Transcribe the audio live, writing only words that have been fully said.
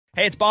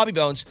Hey, it's Bobby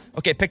Bones.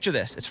 Okay, picture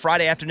this. It's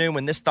Friday afternoon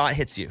when this thought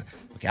hits you.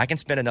 Okay, I can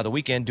spend another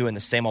weekend doing the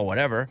same old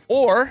whatever,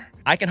 or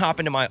I can hop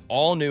into my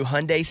all-new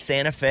Hyundai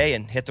Santa Fe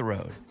and hit the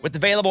road. With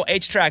available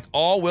H-Track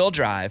all-wheel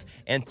drive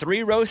and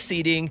 3-row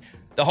seating,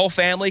 the whole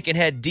family can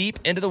head deep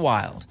into the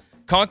wild.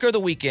 Conquer the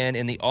weekend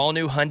in the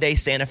all-new Hyundai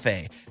Santa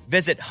Fe.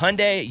 Visit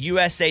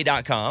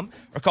HyundaiUSA.com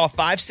or call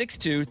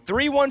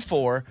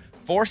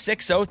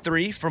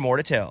 562-314-4603 for more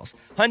details.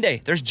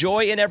 Hyundai, there's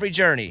joy in every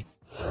journey.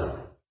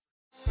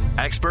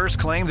 Experts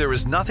claim there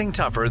is nothing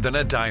tougher than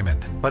a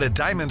diamond. But at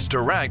Diamonds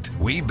Direct,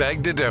 we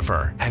beg to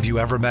differ. Have you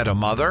ever met a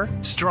mother?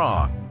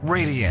 Strong,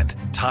 radiant,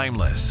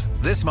 timeless.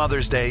 This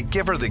Mother's Day,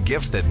 give her the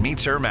gift that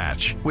meets her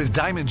match. With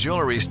diamond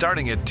jewelry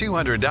starting at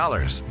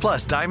 $200.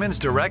 Plus Diamonds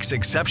Direct's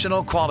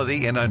exceptional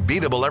quality and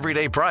unbeatable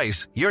everyday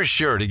price, you're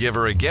sure to give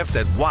her a gift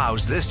that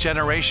wows this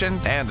generation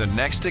and the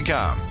next to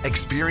come.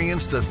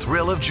 Experience the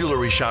thrill of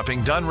jewelry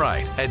shopping done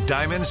right at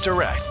Diamonds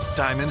Direct.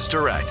 Diamonds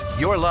Direct.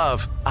 Your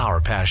love, our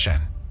passion.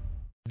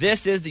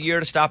 This is the year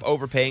to stop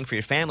overpaying for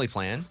your family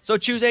plan. So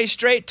choose a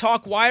Straight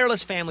Talk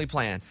Wireless family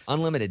plan.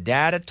 Unlimited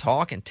data,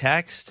 talk, and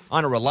text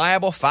on a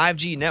reliable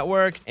 5G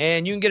network.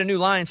 And you can get a new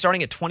line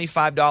starting at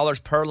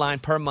 $25 per line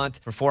per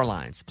month for 4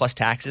 lines, plus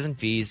taxes and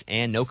fees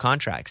and no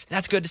contracts.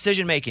 That's good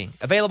decision making.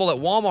 Available at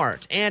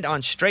Walmart and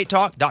on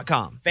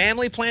straighttalk.com.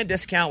 Family plan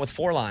discount with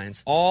 4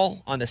 lines,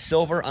 all on the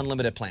Silver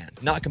Unlimited plan.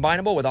 Not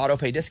combinable with auto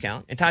pay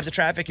discount. In times of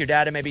traffic, your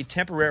data may be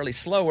temporarily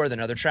slower than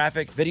other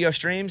traffic. Video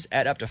streams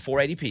at up to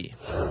 480p.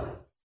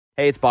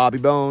 Hey, it's Bobby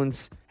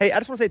Bones. Hey, I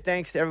just want to say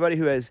thanks to everybody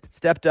who has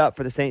stepped up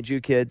for the St.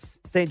 Jude kids.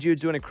 St.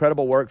 Jude's doing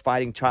incredible work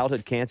fighting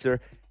childhood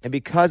cancer. And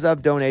because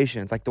of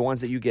donations like the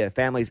ones that you give,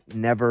 families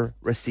never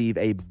receive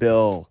a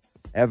bill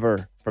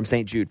ever from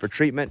St. Jude for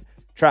treatment,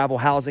 travel,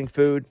 housing,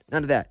 food,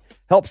 none of that.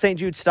 Help St.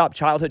 Jude stop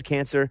childhood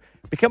cancer.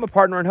 Become a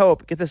partner in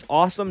hope. Get this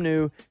awesome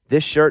new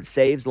This Shirt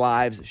Saves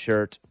Lives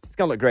shirt. It's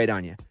going to look great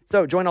on you.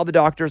 So join all the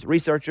doctors,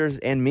 researchers,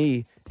 and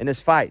me in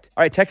this fight.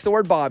 All right, text the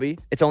word Bobby.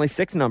 It's only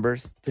 6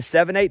 numbers to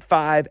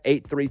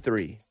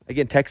 785-833.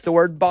 Again, text the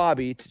word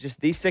Bobby to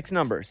just these 6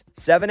 numbers,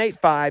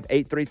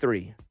 785-833.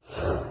 Here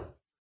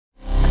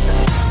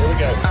we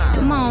go.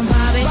 Come on,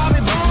 Bobby.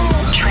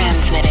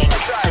 Transmitting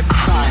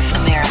across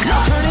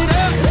America. Turn it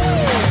up.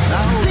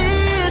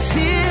 This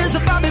is the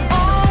Bobby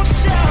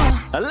Bones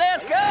Show.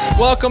 Let's go.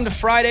 Welcome to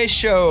Friday's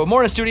show.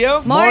 Morning,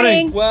 studio.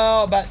 Morning.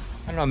 Well, about,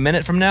 a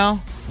minute from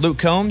now, Luke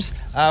Combs.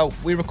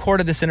 We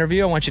recorded this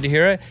interview. I want you to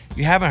hear it.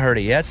 You haven't heard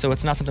it yet, so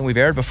it's not something we've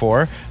aired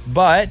before.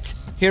 But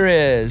here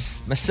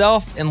is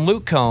myself and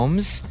Luke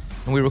Combs,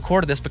 and we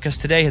recorded this because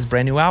today his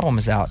brand new album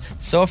is out.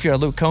 So if you're a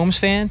Luke Combs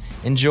fan,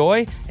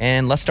 enjoy,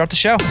 and let's start the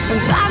show.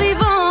 Bobby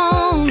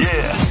Bones.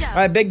 Yeah. All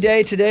right, big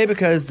day today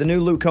because the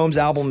new Luke Combs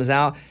album is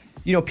out.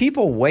 You know,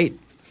 people wait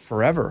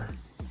forever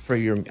for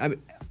your...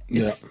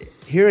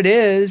 Here it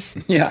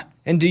is. Yeah.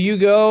 And do you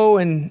go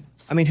and...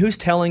 who's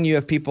telling you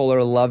if people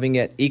are loving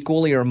it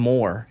equally or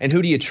more? And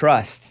who do you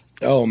trust?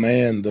 Oh,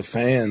 man, the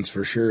fans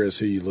for sure is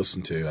who you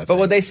listen to. I think.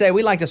 Would they say,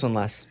 we like this one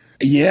less?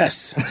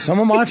 Yes. Some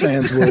of my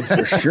fans would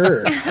for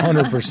sure.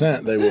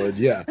 100% they would,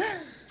 yeah.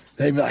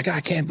 They'd be like,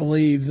 I can't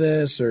believe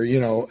this, or,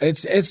 I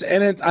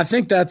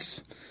think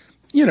that's,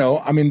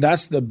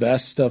 that's the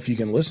best stuff you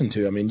can listen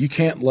to. You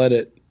can't let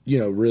it,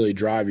 really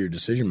drive your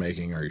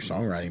decision-making or your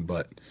songwriting,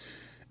 but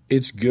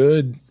it's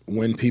good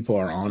when people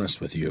are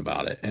honest with you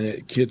about it. And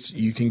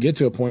you can get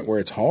to a point where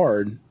it's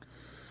hard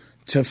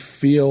to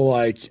feel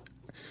like,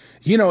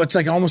 it's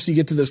like almost you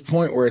get to this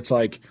point where it's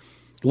like,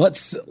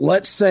 let's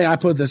say I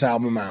put this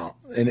album out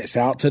and it's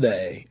out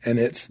today and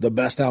it's the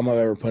best album I've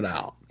ever put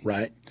out,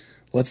 right?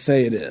 Let's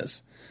say it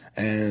is.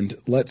 And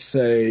let's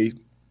say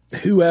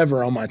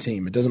whoever on my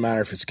team, it doesn't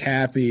matter if it's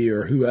Cappy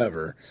or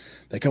whoever,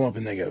 they come up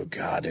and they go,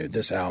 God, dude,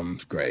 this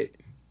album's great.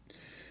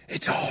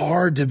 It's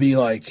hard to be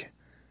like,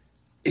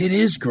 it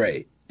is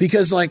great.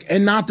 Because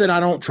and not that I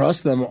don't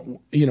trust them,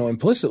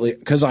 implicitly,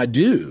 because I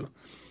do.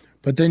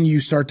 But then you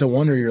start to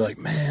wonder, you're like,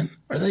 man,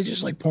 are they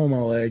just pulling my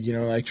leg,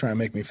 trying to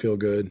make me feel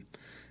good,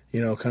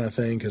 kind of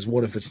thing? Because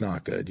what if it's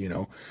not good,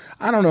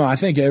 I don't know. I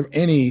think I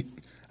feel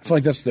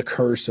like that's the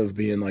curse of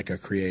being a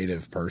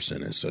creative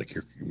person. It's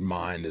your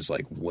mind is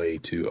way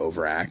too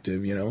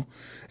overactive,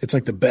 It's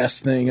the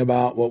best thing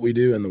about what we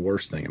do and the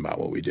worst thing about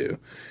what we do.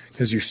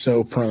 Because you're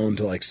so prone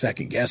to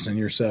second guessing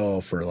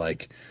yourself or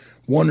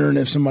wondering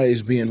if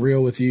somebody's being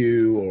real with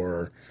you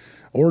or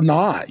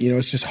not.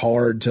 It's just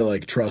hard to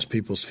trust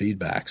people's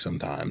feedback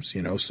sometimes,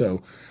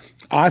 So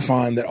I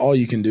find that all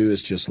you can do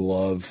is just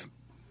love,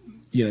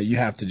 you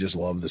have to just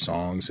love the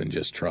songs and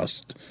just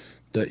trust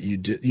that you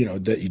did,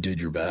 that you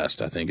did your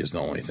best, I think is the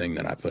only thing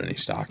that I put any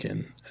stock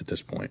in at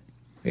this point.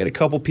 I had a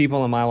couple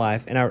people in my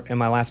life, in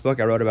my last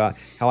book I wrote about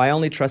how I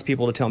only trust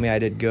people to tell me I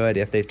did good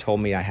if they've told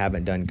me I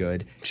haven't done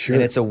good. Sure.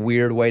 And it's a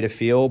weird way to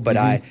feel, but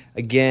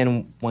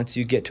once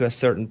you get to a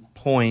certain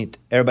point,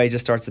 everybody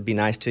just starts to be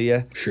nice to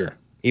you. Sure.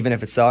 Even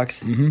if it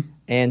sucks. Mm-hmm.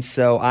 And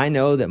so I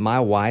know that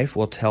my wife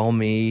will tell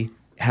me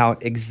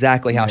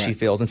exactly how she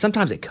feels, and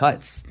sometimes it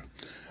cuts.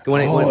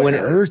 It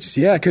hurts.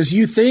 Yeah, because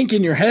you think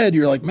in your head,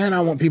 you're like, man,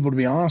 I want people to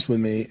be honest with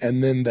me,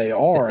 and then they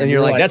are, and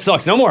you're like, that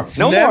sucks. No more.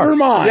 Never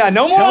mind. Yeah,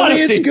 no more Tell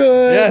honesty. me it's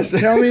good.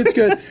 Yes. Tell me it's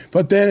good.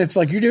 But then it's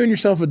like you're doing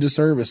yourself a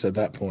disservice at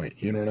that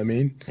point. You know what I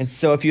mean? And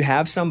so if you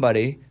have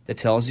somebody that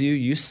tells you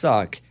you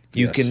suck,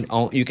 you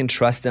can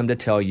trust them to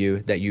tell you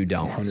that you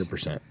don't.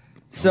 100%.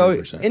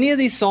 So any of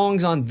these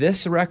songs on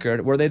this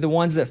record, were they the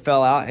ones that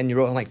fell out and you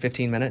wrote in like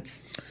 15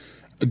 minutes?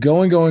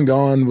 Going,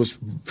 Gone was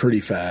pretty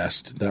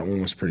fast. That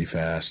one was pretty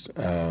fast.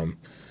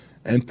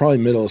 And probably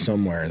Middle of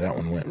Somewhere, that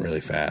one went really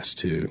fast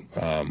too.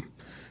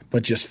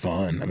 But just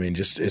fun. I mean,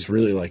 it's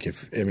really like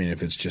if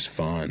it's just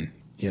fun,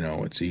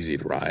 it's easy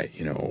to write,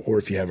 or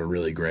if you have a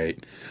really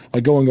great,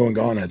 like Going,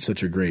 Gone had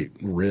such a great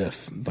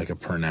riff, like a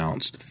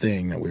pronounced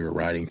thing that we were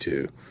writing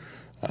to.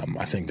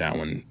 I think that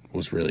one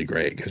was really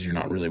great because you're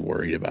not really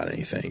worried about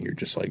anything. You're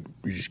just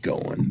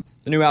going.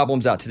 The new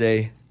album's out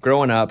today,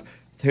 Growing Up.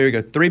 Here we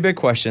go. 3 big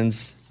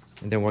questions,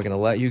 and then we're going to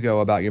let you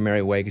go about your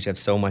merry way because you have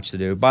so much to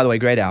do. By the way,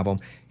 great album.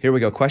 Here we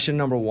go. Question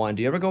number 1.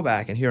 Do you ever go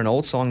back and hear an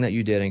old song that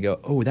you did and go,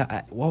 oh,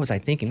 what was I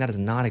thinking? That is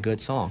not a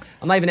good song.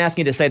 I'm not even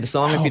asking you to say the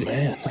song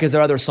because there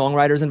are other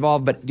songwriters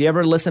involved, but do you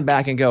ever listen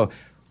back and go,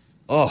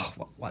 oh,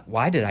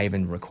 why did I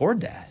even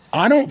record that?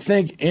 I don't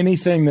think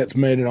anything that's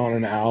made it on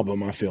an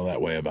album I feel that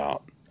way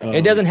about.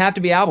 It doesn't have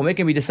to be album. It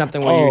can be just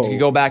something where you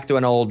go back to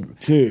an old...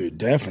 Dude,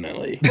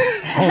 definitely.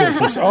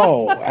 100%.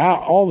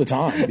 All the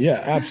time.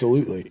 Yeah,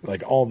 absolutely.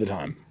 Like all the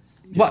time.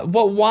 Yeah.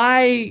 But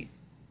why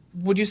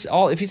would you...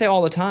 if you say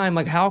all the time,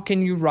 like how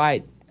can you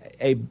write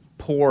a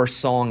poor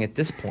song at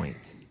this point?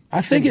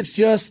 I think it's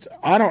just...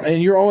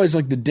 And you're always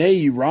like the day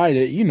you write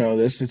it, you know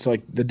this, it's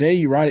like the day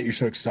you write it, you're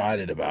so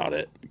excited about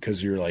it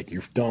because you're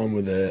done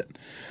with it.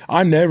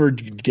 I never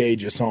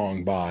gauge a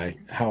song by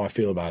how I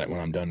feel about it when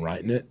I'm done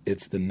writing it.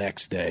 It's the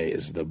next day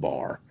is the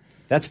bar.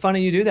 That's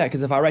funny you do that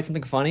because if I write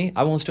something funny,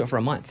 I won't listen to it for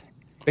a month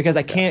because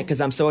I can't because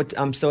I'm so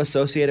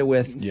associated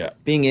with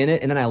being in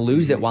it and then I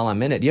lose it while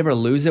I'm in it. Do you ever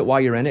lose it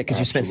while you're in it because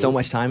you spent so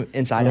much time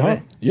inside of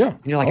it? Yeah.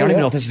 And you're like, I don't even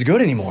know if this is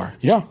good anymore.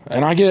 Yeah.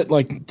 And I get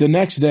the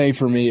next day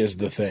for me is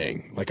the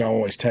thing. Like I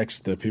always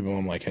text the people,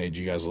 I'm like, hey, did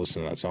you guys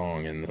listen to that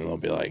song? And then they'll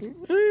be like,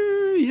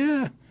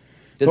 yeah.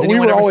 Does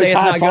anyone ever say it's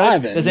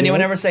not good? Does anyone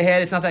ever say,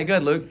 hey, it's not that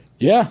good, Luke?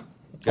 Yeah.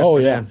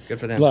 Good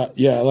for them.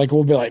 Yeah,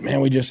 we'll be like,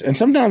 man, and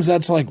sometimes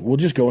that's like, we'll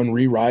just go and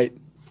rewrite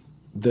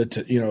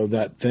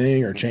that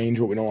thing or change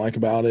what we don't like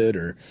about it.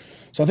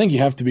 So I think you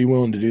have to be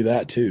willing to do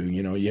that too.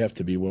 You have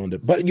to be willing to,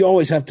 but you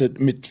always have to,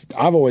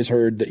 I've always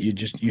heard that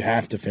you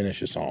have to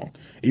finish a song.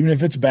 Even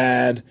if it's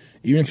bad,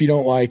 even if you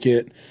don't like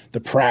it,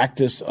 the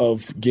practice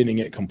of getting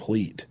it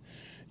complete.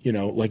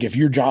 Like if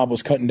your job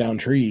was cutting down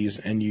trees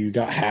and you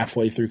got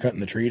halfway through cutting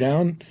the tree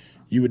down,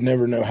 you would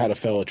never know how to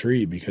fell a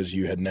tree because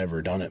you had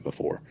never done it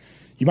before.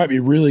 You might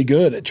be really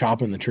good at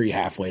chopping the tree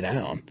halfway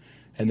down,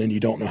 and then you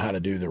don't know how to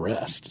do the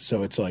rest.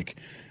 So it's like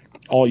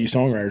all you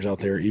songwriters out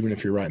there, even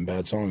if you're writing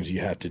bad songs,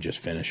 you have to just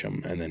finish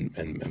them and then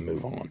and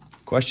move on.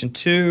 Question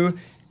 2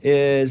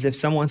 is if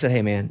someone said,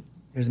 hey, man,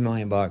 here's $1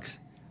 million. I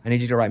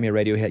need you to write me a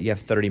radio hit. You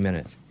have 30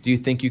 minutes. Do you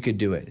think you could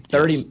do it?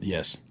 30?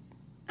 Yes.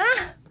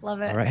 Love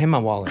it. All right, hand my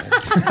wallet. Pay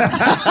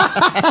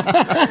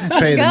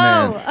the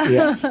man.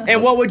 Yeah.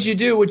 And what would you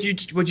do? Would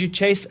you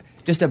chase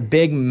just a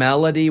big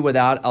melody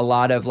without a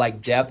lot of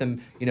depth?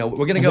 And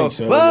we're gonna go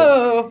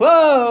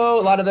whoa,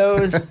 a lot of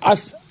those.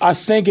 I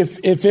think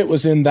if it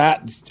was in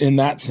that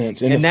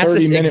sense, in and a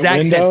 30-minute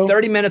window, sense.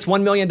 30 minutes,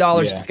 $1 million.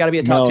 It's got to be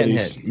a top 10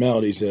 hit.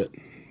 Melody's it.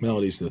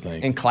 Melody's the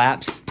thing. And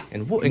claps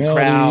and melodies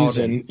crowd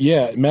and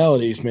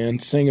melodies, man.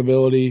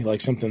 Singability,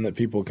 like something that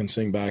people can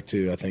sing back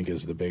to, I think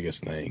is the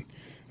biggest thing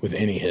with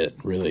any hit,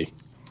 really.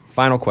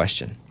 Final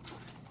question.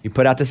 You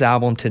put out this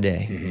album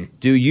today. Mm-hmm.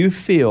 Do you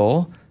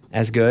feel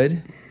as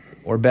good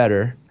or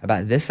better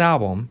about this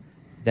album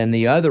than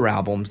the other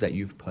albums that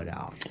you've put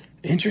out?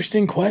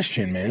 Interesting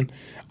question, man.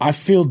 I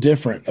feel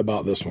different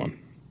about this one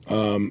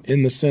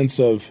in the sense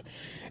of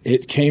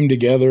it came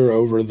together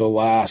over the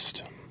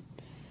last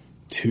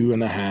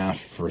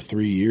 2.5 or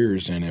 3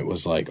 years, and it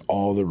was like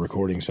all the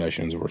recording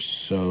sessions were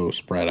so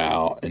spread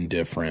out and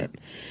different.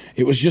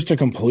 It was just a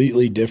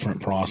completely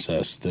different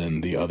process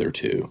than the other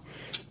two,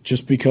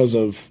 just because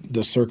of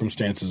the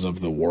circumstances of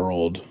the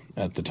world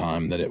at the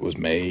time that it was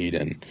made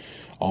and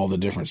all the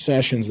different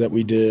sessions that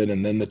we did.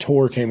 And then the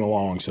tour came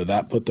along, so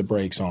that put the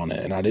brakes on it,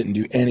 and I didn't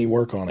do any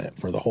work on it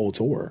for the whole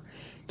tour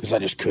because I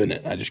just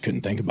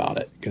couldn't think about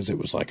it because it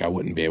was like I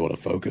wouldn't be able to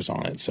focus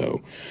on it.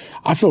 So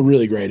I feel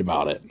really great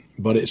about it,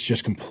 but it's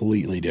just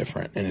completely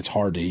different, and it's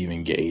hard to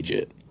even gauge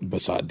it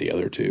beside the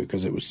other two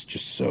because it was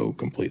just so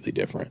completely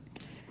different.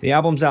 The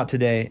album's out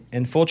today.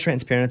 In full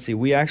transparency,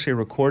 we actually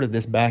recorded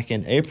this back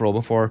in April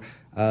before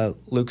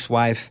Luke's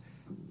wife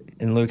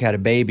and Luke had a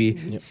baby.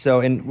 Yep.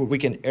 So, and we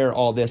can air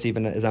all this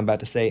even as I'm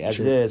about to say as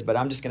it is, but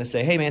I'm just going to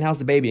say, hey, man, how's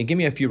the baby? And give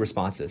me a few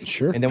responses.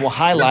 Sure. And then we'll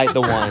highlight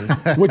the one.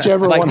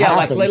 Whichever one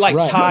happens.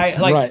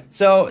 Right.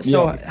 So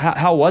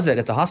how was it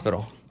at the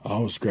hospital?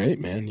 Oh, it was great,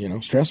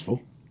 man.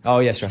 Stressful. Oh,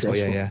 yeah, stressful.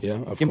 Yeah.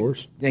 Yeah, of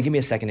course. Yeah, give me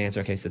a second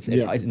answer in case it's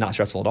not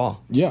stressful at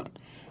all. Yeah.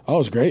 Oh, it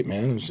was great,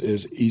 man. It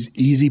was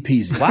easy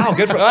peasy. Wow,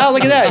 good for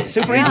look at that.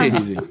 Super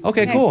easy.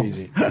 Okay, cool.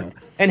 Easy. Yeah.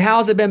 And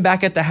how's it been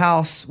back at the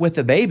house with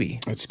the baby?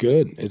 It's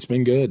good. It's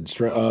been good.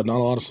 Not a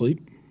lot of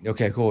sleep.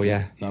 Okay, cool,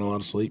 yeah. Not a lot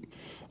of sleep.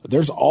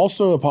 There's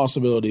also a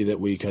possibility that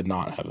we could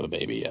not have a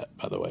baby yet,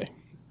 by the way.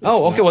 That's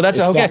okay.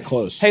 That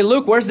close. Hey,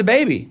 Luke, where's the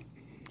baby?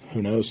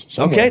 Who knows?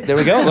 Somewhere. Okay, there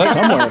we go. Look.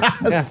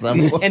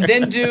 Somewhere. And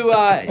then do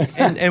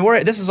and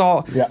we're this is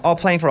all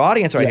playing for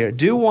audience right here.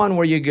 Do one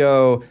where you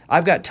go,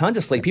 I've got tons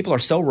of sleep. People are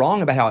so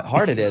wrong about how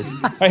hard it is.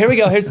 All right, here we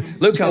go. Here's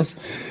Luke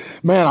comes.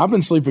 Man, I've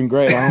been sleeping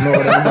great. I don't know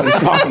what everybody's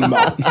talking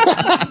about.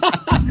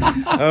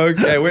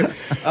 Okay,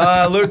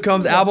 Luke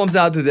Combs' album's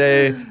out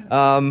today.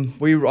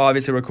 We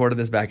obviously recorded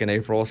this back in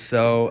April,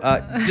 so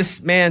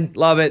just man,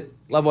 love it,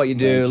 love what you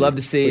do, love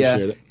to see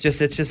you. It's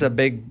just a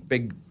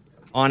big,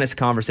 honest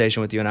conversation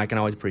with you, and I can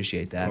always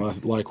appreciate that. Well,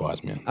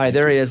 likewise, man. All right,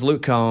 there he is,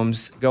 Luke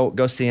Combs.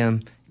 Go see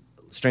him.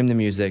 Stream the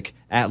music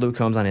at Luke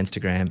Combs on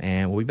Instagram,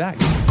 and we'll be back.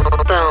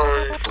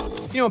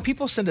 You know, when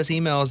people send us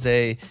emails,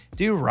 they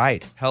do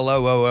write,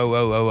 hello,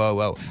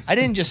 whoa. I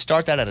didn't just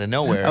start that out of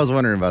nowhere. I was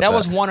wondering about that. That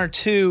was one or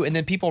two, and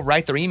then people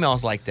write their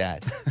emails like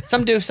that.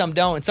 Some do, some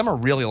don't, and some are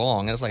really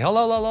long. And it's like,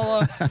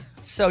 hello.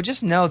 So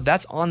just know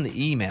that's on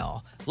the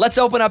email. Let's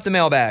open up the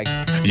mailbag.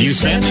 You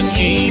send an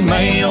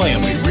email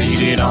and we read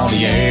it on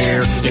the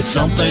air. It's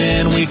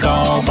something we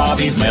call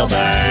Bobby's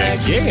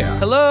mailbag. Yeah.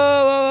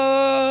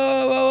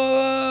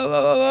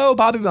 Hello,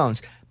 Bobby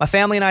Bones. My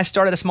family and I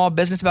started a small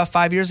business about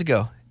 5 years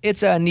ago.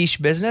 It's a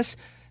niche business.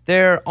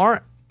 There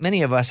aren't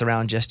many of us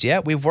around just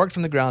yet. We've worked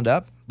from the ground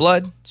up.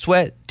 Blood,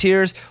 sweat,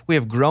 tears. We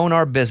have grown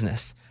our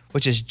business,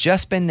 which has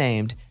just been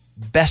named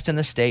best in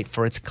the state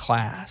for its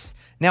class.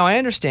 Now, I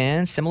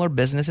understand similar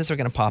businesses are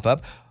going to pop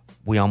up.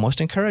 We almost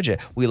encourage it.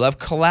 We love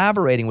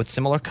collaborating with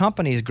similar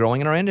companies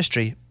growing in our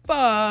industry.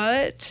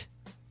 But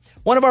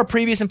one of our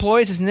previous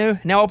employees is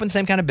now open the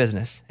same kind of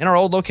business in our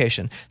old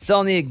location,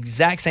 selling the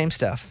exact same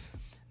stuff.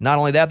 Not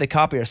only that, they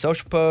copy our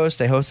social posts.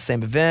 They host the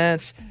same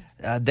events.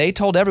 They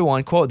told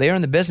everyone, quote, they are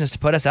in the business to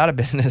put us out of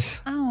business.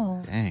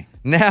 Oh. Dang.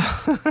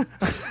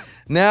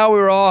 Now we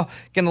were all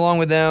getting along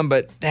with them,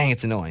 but dang,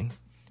 it's annoying.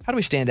 How do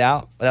we stand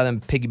out without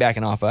them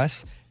piggybacking off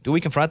us? Do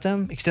we confront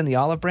them? Extend the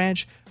olive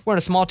branch? We're in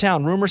a small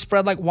town. Rumors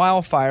spread like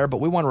wildfire,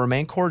 but we want to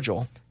remain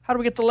cordial. How do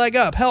we get the leg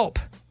up? Help.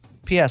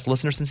 P.S.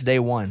 Listener since day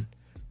one.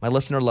 My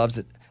listener loves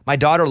it. My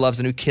daughter loves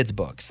a new kid's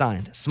book.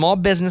 Signed, Small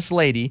Business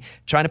Lady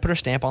trying to put her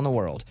stamp on the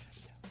world.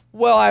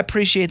 Well, I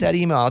appreciate that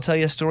email. I'll tell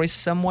you a story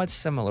somewhat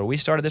similar. We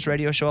started this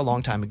radio show a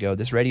long time ago.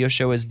 This radio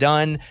show is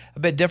done a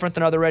bit different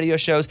than other radio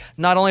shows,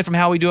 not only from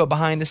how we do it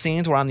behind the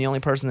scenes, where I'm the only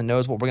person that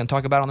knows what we're going to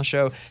talk about on the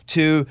show,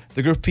 to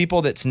the group of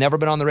people that's never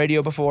been on the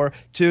radio before,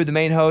 to the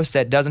main host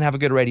that doesn't have a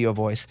good radio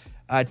voice,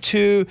 I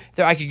could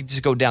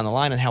just go down the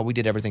line on how we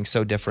did everything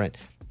so different,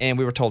 and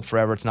we were told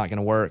forever it's not going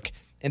to work.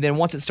 And then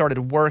once it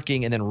started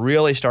working and then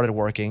really started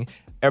working,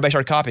 everybody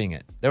started copying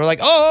it. They were like,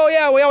 oh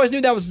yeah, we always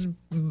knew that was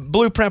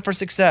blueprint for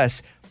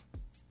success.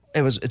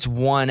 It's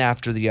one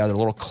after the other.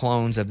 Little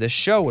clones of this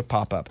show would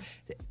pop up.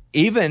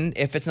 Even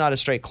if it's not a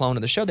straight clone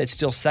of the show, they'd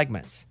steal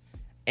segments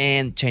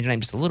and change the name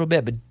just a little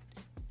bit, but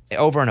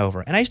over and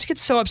over. And I used to get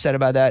so upset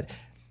about that.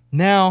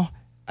 Now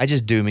I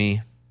just do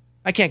me.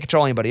 I can't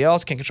control anybody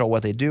else. Can't control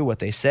what they do, what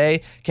they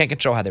say. Can't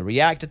control how they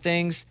react to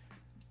things.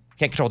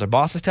 Can't control what their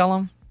bosses tell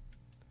them.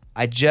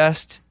 I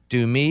just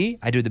do me.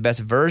 I do the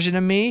best version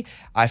of me.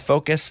 I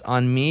focus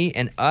on me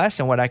and us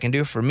and what I can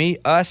do for me,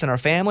 us, and our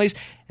families.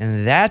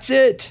 And that's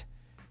it.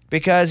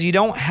 Because you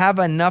don't have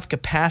enough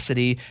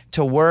capacity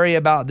to worry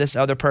about this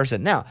other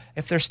person. Now,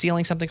 if they're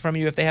stealing something from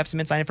you, if they have some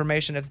inside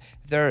information,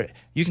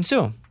 you can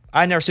sue them.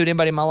 I never sued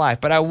anybody in my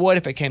life, but I would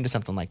if it came to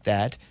something like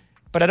that.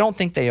 But I don't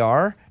think they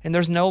are, and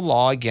there's no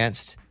law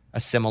against a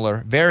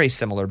very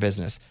similar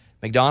business.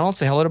 McDonald's,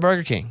 say hello to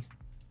Burger King.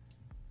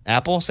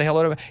 Apple, say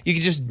hello to... You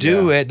can just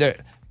do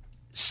it.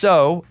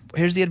 So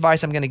here's the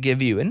advice I'm going to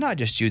give you, and not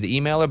just you, the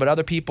emailer, but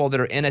other people that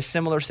are in a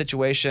similar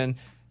situation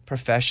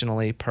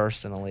professionally,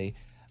 personally.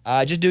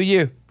 Just do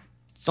you.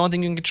 It's the only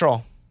thing you can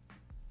control.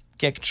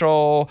 Can't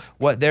control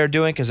what they're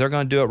doing because they're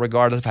going to do it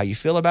regardless of how you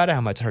feel about it,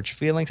 how much it hurts your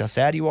feelings, how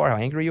sad you are, how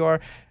angry you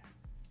are.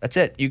 That's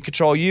it. You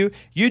control you.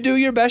 You do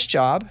your best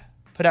job.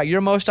 Put out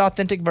your most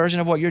authentic version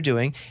of what you're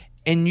doing,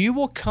 and you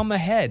will come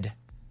ahead,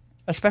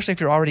 especially if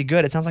you're already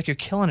good. It sounds like you're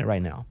killing it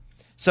right now.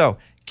 So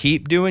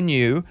keep doing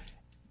you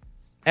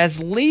as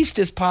least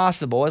as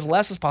possible, as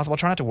less as possible.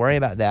 Try not to worry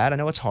about that. I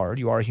know it's hard.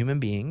 You are a human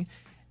being.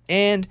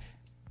 And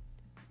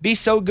be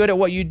so good at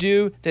what you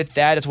do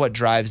that is what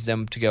drives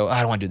them to go, I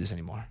don't want to do this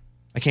anymore.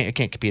 I can't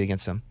compete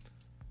against them.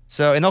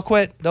 So, and they'll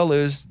quit. They'll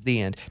lose.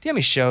 The end. Do you know how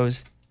many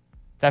shows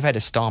that I've had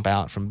to stomp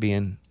out from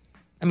being,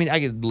 I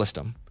could list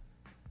them.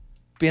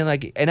 Being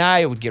like, and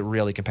I would get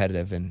really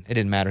competitive, and it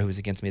didn't matter who was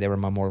against me. They were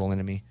my mortal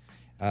enemy.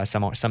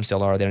 Some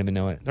still are. They don't even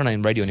know it. They're not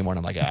in radio anymore,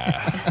 and I'm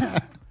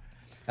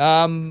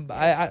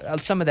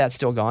like, some of that's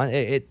still gone.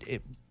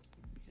 It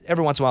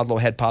every once in a while, a little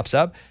head pops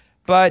up.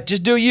 But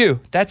just do you.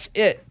 That's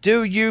it.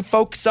 Do you.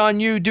 Focus on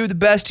you. Do the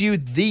best you.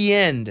 The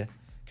end.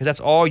 because that's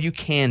all you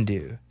can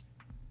do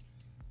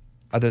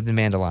other than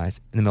vandalize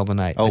in the middle of the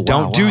night. Oh, But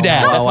don't do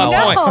that. That's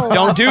my point.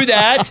 Don't do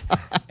that.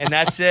 And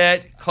that's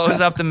it.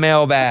 Close up the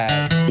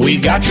mailbag. We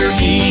got your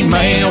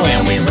email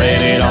and we read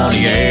it on the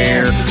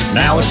air.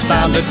 Now it's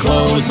time to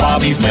close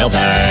Bobby's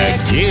mailbag.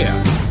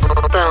 Yeah.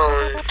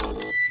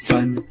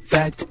 Fun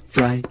Fact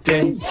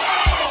Friday.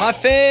 My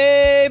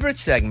favorite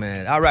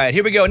segment. All right,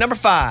 here we go. Number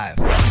 5.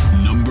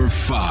 Number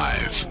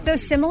 5. So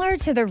similar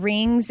to the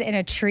rings in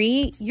a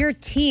tree, your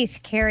teeth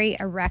carry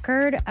a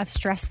record of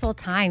stressful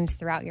times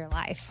throughout your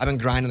life. I've been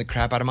grinding the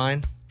crap out of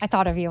mine. I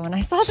thought of you when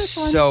I saw this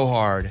one. So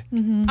hard. I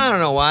don't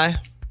know why. I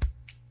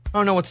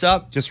don't know what's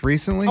up. Just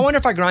recently? I wonder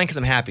if I grind because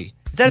I'm happy.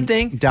 Is that a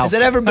thing? Doubtful. Has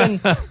that ever been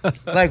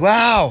like,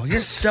 wow, you're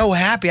so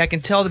happy. I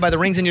can tell by the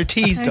rings in your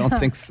teeth. Don't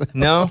think so.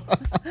 No?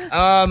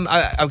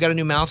 I've got a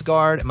new mouth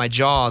guard and my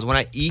jaws. When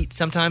I eat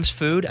sometimes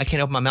food, I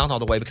can't open my mouth all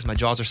the way because my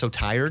jaws are so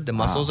tired. The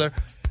muscles are.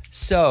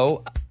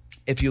 So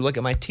if you look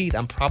at my teeth,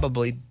 I'm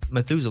probably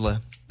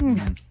Methuselah.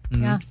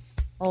 Yeah.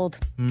 Old.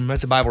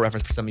 That's a Bible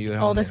reference for some of you at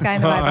home. Oldest guy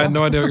in the Bible. I had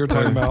no idea what you were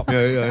talking about.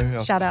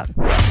 Yeah. Shut up.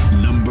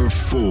 Number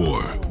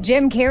 4.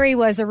 Jim Carrey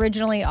was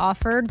originally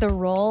offered the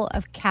role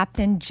of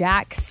Captain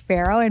Jack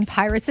Sparrow in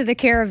Pirates of the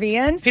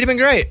Caribbean. He'd have been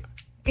great.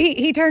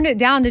 He turned it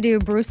down to do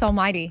Bruce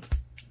Almighty.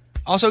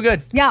 Also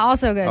good. Yeah,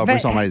 also good. Oh,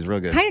 Bruce Almighty's real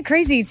good. Kind of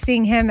crazy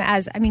seeing him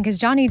as, because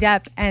Johnny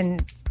Depp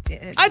and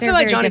I feel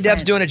like Johnny different.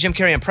 Depp's doing a Jim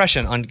Carrey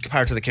impression on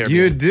Pirates of the Caribbean.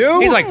 You do?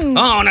 He's like,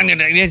 oh, no,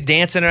 he's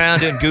dancing around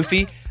doing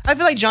goofy. I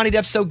feel like Johnny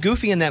Depp's so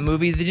goofy in that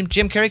movie that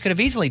Jim Carrey could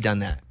have easily done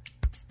that.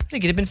 I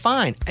think it'd have been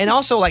fine. And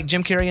also, like,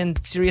 Jim Carrey in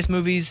serious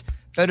movies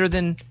better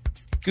than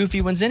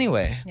goofy ones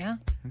anyway. Yeah.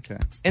 Okay.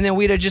 And then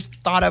we'd have just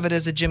thought of it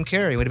as a Jim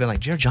Carrey. We'd have been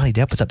like, Johnny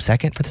Depp was up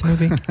second for this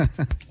movie?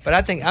 But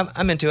I think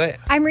I'm into it.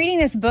 I'm reading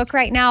this book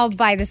right now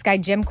by this guy,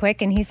 Jim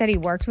Quick, and he said he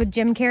worked with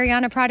Jim Carrey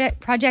on a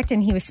project,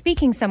 and he was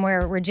speaking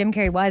somewhere where Jim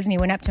Carrey was, and he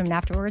went up to him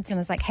afterwards and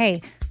was like,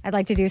 hey, I'd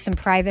like to do some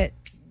private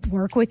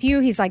work with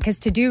you. He's like, because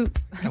to do...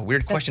 A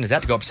weird question is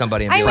that to go up to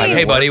somebody and be I like, mean-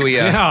 hey, buddy, we...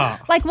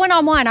 Like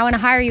one-on-one, I want to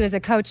hire you as a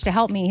coach to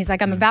help me. He's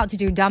like, I'm about to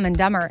do Dumb and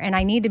Dumber, and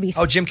I need to be...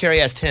 Oh, Jim Carrey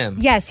asked him.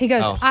 Yes, he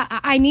goes, Oh.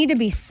 I need to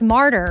be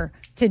smarter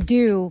to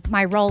do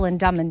my role in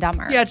Dumb and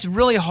Dumber. Yeah, it's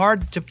really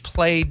hard to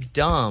play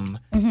dumb.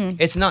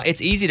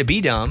 It's easy to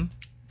be dumb.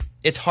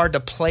 It's hard to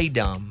play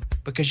dumb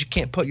because you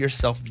can't put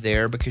yourself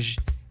there because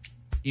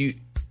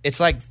it's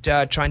like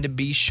trying to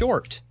be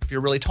short if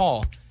you're really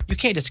tall. You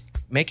can't just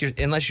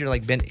unless you're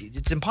like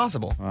it's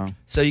impossible. Wow.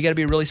 So you got to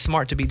be really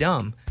smart to be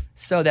dumb.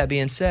 So that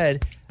being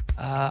said,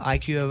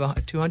 IQ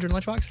of 200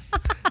 Lunchbox?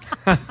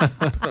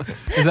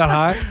 Is that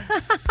high?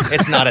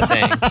 It's not a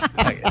thing.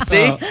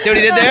 See what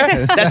he did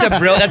there?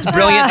 That's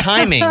brilliant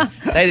timing.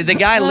 The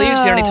guy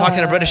leaves here and he talks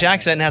in a British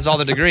accent and has all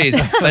the degrees.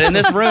 But in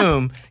this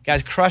room,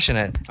 guy's crushing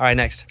it. All right,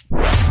 next.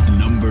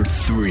 Number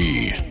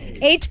 3.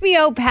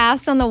 HBO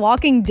passed on The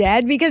Walking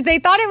Dead because they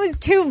thought it was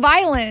too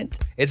violent.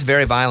 It's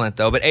very violent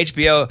though. But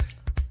HBO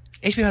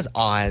has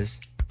Oz.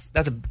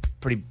 That's a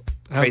pretty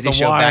crazy The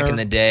show back Wire. in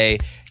the day.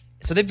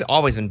 So they've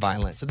always been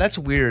violent. So that's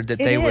weird that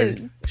they would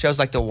is. shows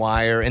like The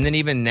Wire and then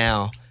even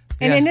now.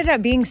 And Yeah. ended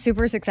up being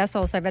super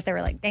successful. So I bet they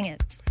were like, dang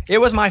it. It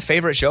was my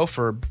favorite show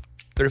for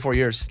 34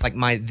 years. Like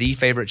the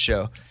favorite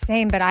show.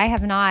 Same, but I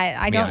have not.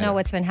 I don't either. know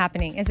what's been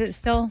happening. Is it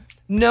still?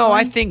 No,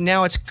 I think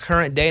now it's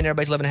current day and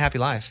everybody's living a happy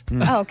life.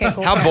 Oh, okay,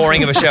 cool. How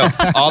boring of a show.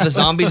 All the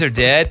zombies are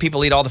dead.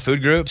 People eat all the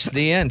food groups.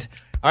 The end.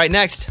 All right,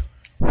 next.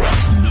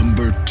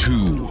 Number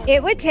 2.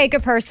 It would take a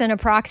person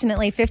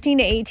approximately 15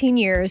 to 18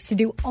 years to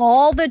do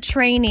all the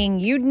training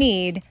you'd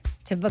need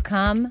to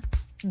become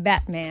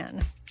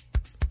Batman.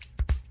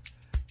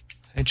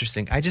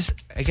 Interesting. I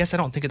guess I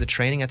don't think of the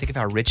training. I think of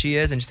how rich he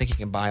is and just think he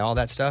can buy all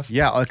that stuff.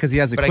 Yeah, because he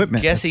has But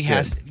equipment. I guess That's he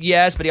has. good.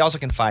 Yes, but he also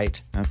can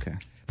fight. Okay.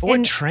 But what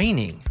And-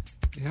 training?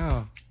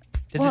 Yeah.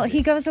 Well,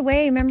 he goes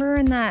away. Remember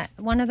in that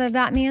one of the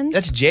Batmans?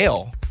 That's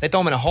jail. They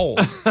throw him in a hole.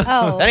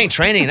 oh, That ain't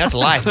training. That's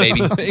life,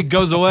 baby. It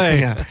goes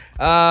away.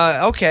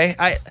 Okay.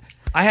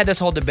 I had this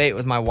whole debate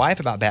with my wife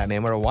about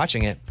Batman. We were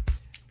watching it,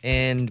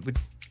 and we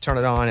turn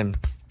it on, and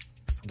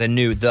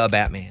the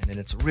Batman, and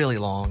it's really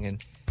long,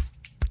 and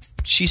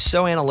she's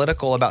so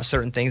analytical about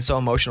certain things, so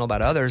emotional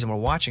about others, and we're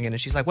watching it,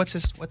 and she's like, "What's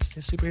his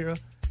superhero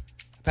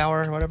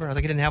power or whatever?" I was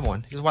like, "He didn't have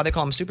one." He goes, "Why they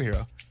call him a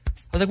superhero?"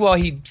 I was like, "Well,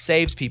 he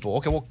saves people."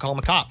 Okay, we'll call him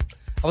a cop.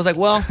 I was like,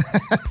 "Well,"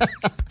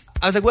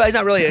 he's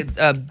not really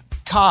a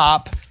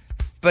cop,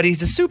 but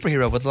he's a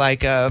superhero with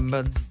like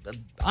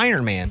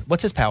Iron Man.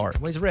 What's his power?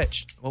 Well, he's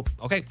rich. Well,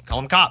 okay, call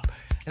him a cop.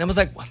 And I was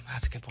like, well,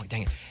 that's a good point,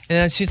 dang it. And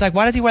then she's like,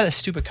 why does he wear that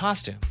stupid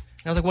costume?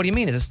 And I was like, what do you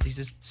mean? He's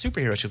a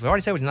superhero. She was, we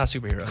already said he's not a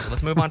superhero, so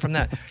let's move on from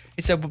that.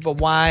 He said, but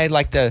why it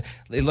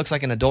looks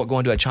like an adult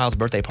going to a child's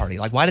birthday party.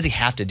 Like, why does he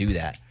have to do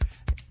that?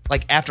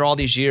 Like, after all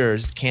these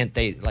years, can't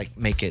they like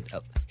make it,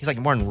 he's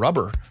like wearing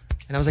rubber.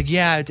 And I was like,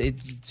 yeah,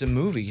 it's a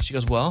movie. She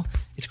goes, well,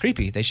 it's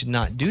creepy. They should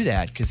not do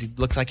that because he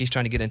looks like he's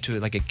trying to get into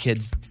like a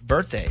kid's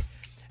birthday.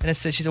 And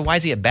she said, why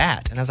is he a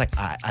bat? And I was like,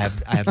 I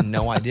have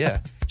no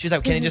idea. She's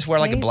like, can he just wear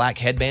like a black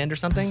headband or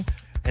something?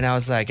 And I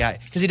was like,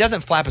 because he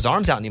doesn't flap his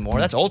arms out anymore.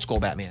 That's old school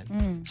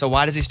Batman. So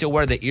why does he still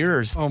wear the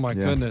ears? Oh my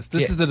goodness.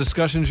 This is the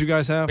discussions you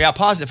guys have? Yeah, I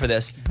paused it for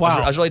this.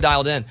 Wow. I was really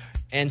dialed in.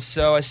 And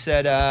so I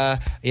said, I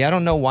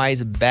don't know why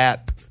he's a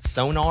bat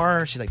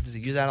sonar. She's like, does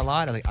he use that a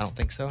lot? I was like, I don't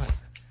think so.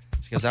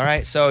 She goes, all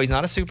right, so he's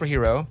not a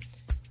superhero.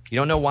 You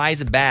don't know why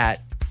he's a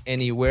bat,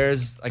 and he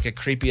wears like a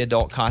creepy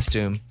adult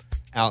costume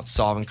out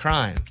solving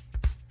crime.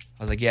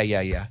 I was like,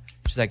 yeah.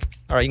 She's like,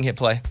 all right, you can hit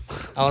play.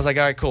 I was like,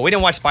 all right, cool. We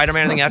didn't watch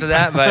Spider-Man or anything after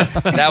that,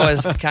 but that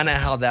was kind of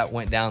how that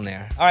went down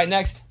there. All right,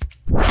 next.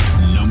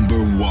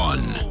 Number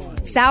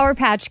 1. Sour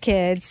Patch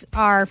Kids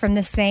are from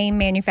the same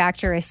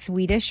manufacturer as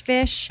Swedish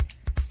Fish.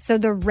 So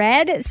the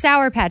red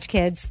Sour Patch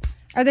Kids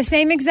are the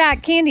same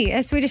exact candy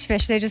as Swedish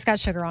Fish. They just got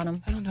sugar on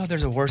them. I don't know if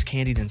there's a worse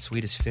candy than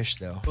Swedish Fish,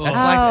 though.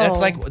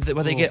 That's like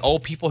when they get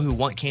old people who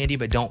want candy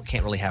but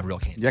can't really have real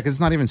candy. Yeah, because it's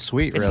not even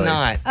sweet, really. It's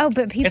not. Oh,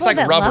 but people It's like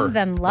that rubber. love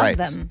them love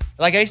them.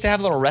 Like I used to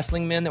have little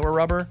wrestling men that were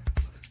rubber.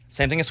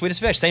 Same thing as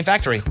Swedish Fish. Same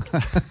factory.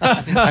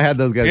 I had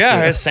those guys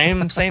Yeah, too. it's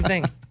same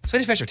thing.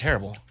 Swedish Fish are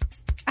terrible.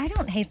 I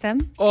don't hate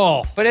them.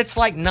 Oh. But it's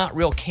like not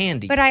real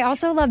candy. But I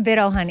also love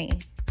Bitto Honey.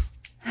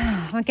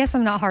 I guess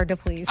I'm not hard to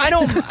please. I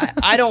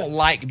don't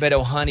like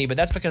Bitto Honey, but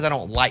that's because I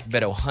don't like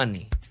Bitto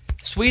Honey.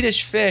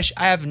 Swedish Fish,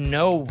 I have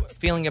no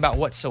feeling about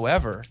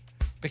whatsoever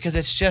because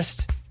it's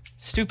just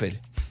stupid.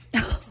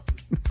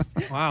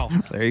 Wow.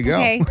 There you go.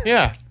 Okay.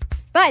 Yeah.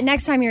 But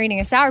next time you're eating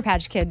a Sour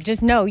Patch Kid,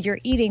 just know you're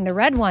eating the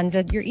red ones.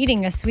 You're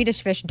eating a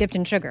Swedish Fish dipped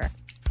in sugar.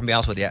 I'll be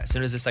honest with you. As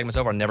soon as this segment's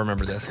over, I'll never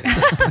remember this.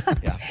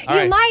 Yeah. All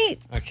You right. might.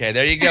 Okay,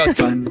 there you go.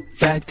 Fun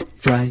Fact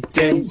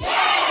Friday.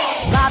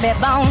 Bobby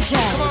Bone Show.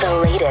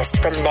 The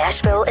latest from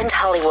Nashville and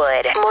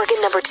Hollywood.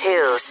 Morgan number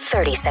 2's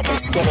 30-Second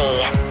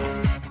Skinny.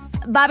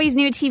 Bobby's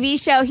new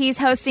TV show he's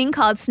hosting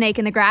called Snake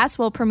in the Grass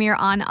will premiere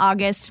on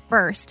August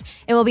 1st.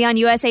 It will be on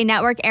USA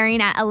Network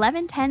airing at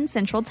 11:10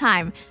 Central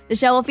Time. The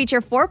show will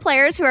feature 4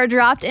 players who are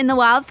dropped in the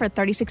wild for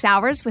 36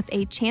 hours with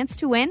a chance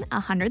to win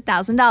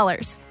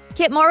 $100,000.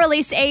 Kit Moore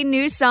released a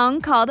new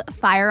song called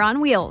Fire on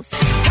Wheels.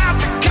 Out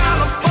to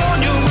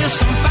California with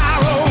some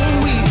fire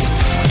on wheels.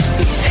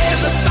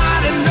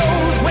 Everybody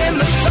knows when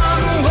the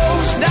sun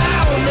goes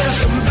down, there's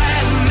some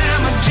bad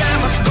mama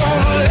jammers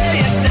gonna lay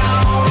it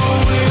down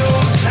on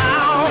Wheel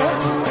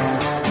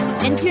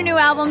Town. And 2 new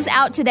albums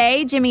out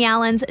today, Jimmie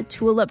Allen's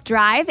Tulip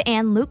Drive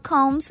and Luke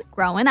Combs'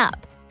 Growing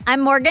Up.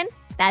 I'm Morgan.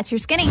 That's your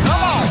Skinny.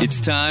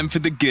 It's time for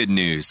the good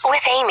news.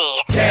 With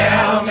Amy.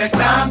 Tell me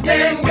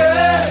something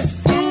good.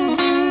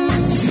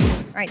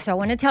 All right, so I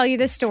want to tell you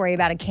this story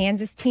about a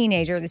Kansas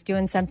teenager that's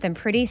doing something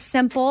pretty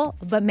simple,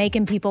 but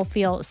making people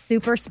feel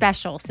super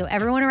special. So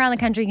everyone around the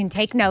country can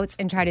take notes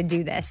and try to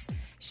do this.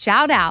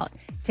 Shout out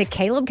to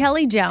Caleb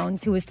Kelly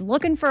Jones, who was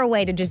looking for a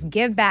way to just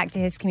give back to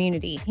his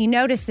community. He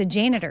noticed the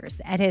janitors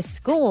at his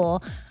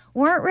school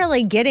weren't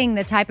really getting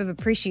the type of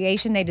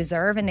appreciation they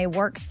deserve, and they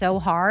worked so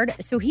hard.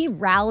 So he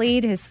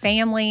rallied his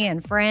family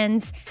and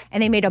friends,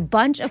 and they made a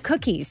bunch of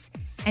cookies.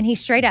 And he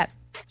straight up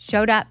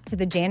showed up to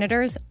the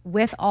janitors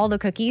with all the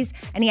cookies,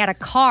 and he had a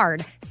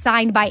card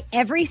signed by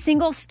every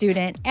single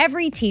student,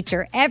 every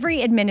teacher,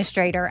 every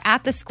administrator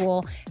at the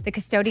school. The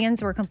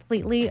custodians were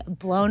completely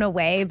blown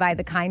away by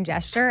the kind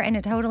gesture, and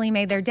it totally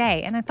made their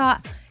day. And I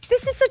thought,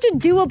 this is such a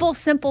doable,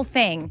 simple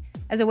thing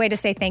as a way to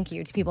say thank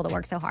you to people that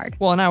work so hard.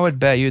 Well, and I would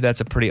bet you that's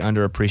a pretty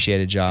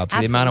underappreciated job. For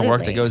the amount of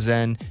work that Absolutely. goes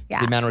in,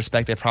 Yeah. the amount of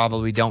respect they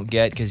probably don't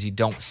get because you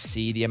don't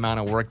see the amount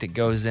of work that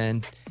goes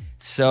in.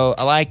 So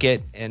I like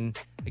it. And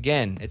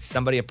again, it's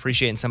somebody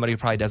appreciating somebody who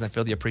probably doesn't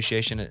feel the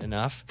appreciation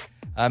enough.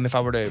 If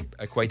I were to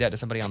equate that to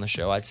somebody on the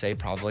show, I'd say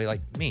probably like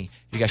me.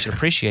 You guys should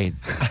appreciate.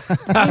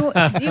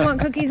 Do you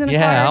want cookies in a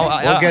Yeah,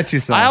 card? We'll get you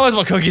some. I always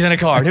want cookies in a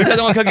card. Who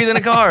doesn't want cookies in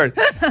a card?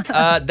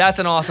 That's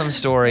an awesome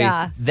story.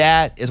 Yeah.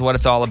 That is what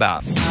it's all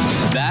about.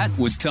 That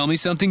was Tell Me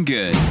Something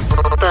Good.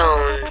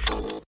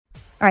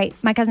 All right,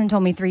 my cousin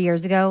told me 3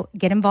 years ago,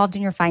 get involved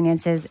in your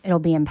finances. It'll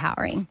be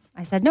empowering.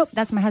 I said, nope,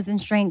 that's my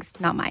husband's strength,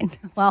 not mine.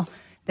 Well,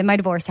 then my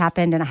divorce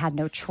happened and I had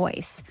no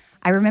choice.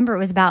 I remember it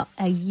was about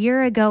a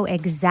year ago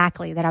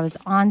exactly that I was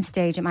on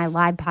stage at my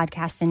live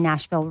podcast in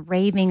Nashville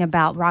raving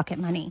about Rocket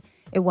Money.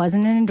 It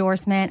wasn't an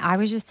endorsement. I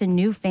was just a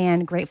new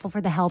fan, grateful for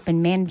the help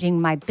in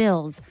managing my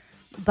bills,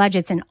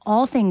 budgets, and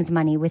all things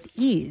money with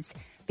ease.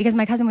 Because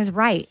my cousin was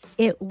right.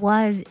 It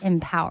was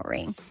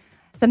empowering.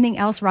 Something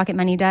else Rocket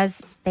Money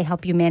does, they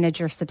help you manage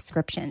your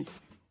subscriptions.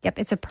 Yep,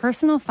 it's a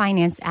personal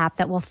finance app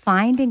that will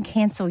find and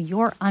cancel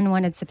your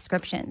unwanted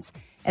subscriptions.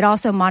 It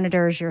also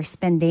monitors your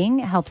spending,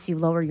 helps you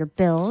lower your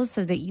bills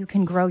so that you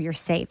can grow your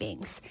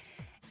savings.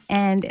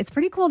 And it's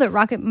pretty cool that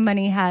Rocket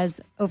Money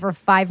has over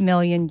 5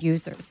 million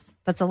users.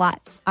 That's a lot.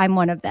 I'm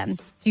one of them.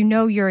 So you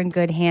know you're in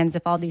good hands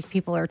if all these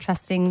people are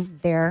trusting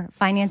their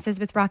finances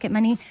with Rocket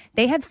Money.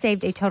 They have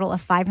saved a total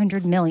of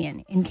 $500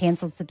 million in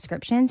canceled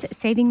subscriptions,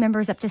 saving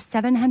members up to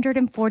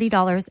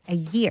 $740 a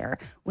year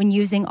when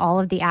using all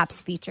of the app's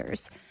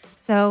features.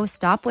 So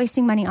stop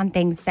wasting money on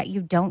things that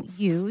you don't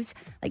use.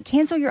 Like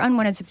cancel your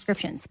unwanted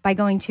subscriptions by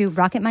going to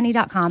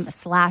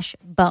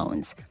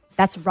rocketmoney.com/bones.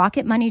 That's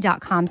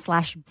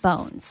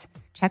rocketmoney.com/bones.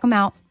 Check them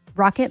out.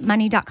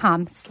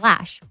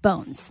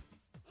 rocketmoney.com/bones.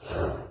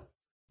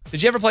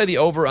 Did you ever play the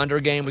over-under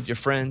game with your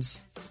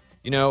friends?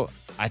 You know,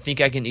 I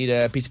think I can eat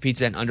a piece of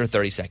pizza in under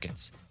 30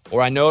 seconds.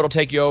 Or I know it'll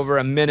take you over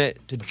a minute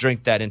to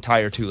drink that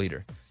entire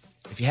 2-liter.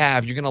 If you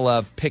have, you're going to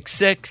love Pick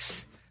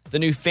 6, the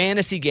new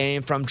fantasy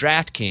game from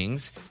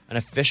DraftKings, an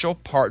official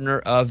partner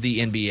of the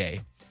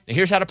NBA. Now,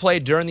 here's how to play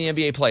during the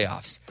NBA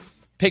playoffs.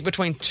 Pick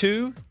between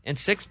 2 and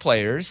 6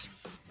 players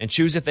and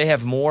choose if they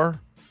have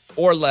more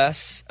or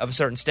less of a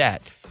certain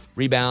stat.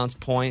 Rebounds,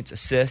 points,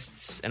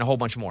 assists, and a whole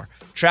bunch more.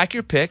 Track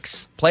your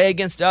picks, play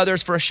against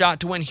others for a shot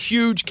to win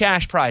huge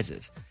cash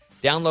prizes.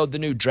 Download the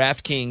new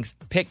DraftKings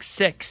Pick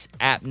 6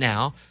 app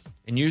now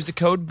and use the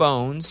code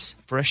BONES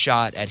for a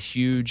shot at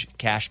huge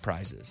cash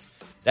prizes.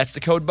 That's the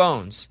code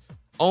BONES.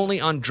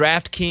 Only on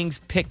DraftKings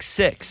Pick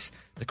 6.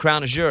 The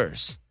crown is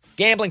yours.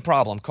 Gambling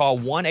problem? Call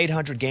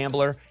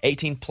 1-800-GAMBLER,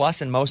 18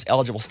 plus in most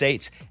eligible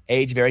states.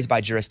 Age varies by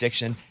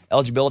jurisdiction.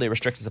 Eligibility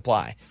restrictions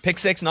apply. Pick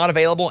 6 not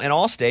available in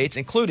all states,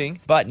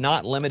 including, but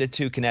not limited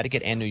to,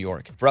 Connecticut and New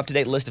York. For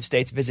up-to-date list of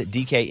states, visit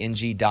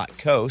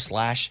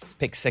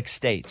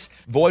dkng.co/pick6states.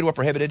 Void where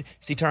prohibited.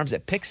 See terms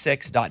at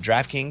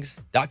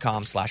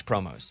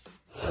pick6.draftkings.com/promos.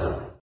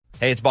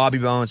 Hey, it's Bobby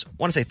Bones.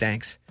 Want to say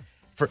thanks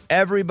for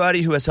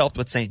everybody who has helped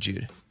with St.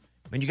 Jude.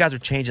 I mean, you guys are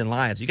changing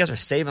lives. You guys are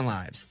saving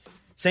lives.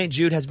 St.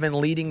 Jude has been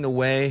leading the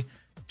way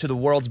to the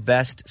world's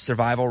best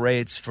survival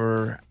rates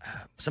for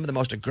some of the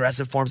most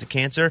aggressive forms of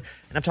cancer,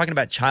 and I'm talking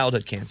about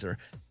childhood cancer.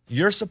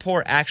 Your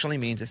support actually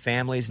means that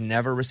families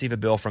never receive a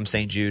bill from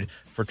St. Jude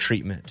for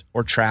treatment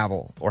or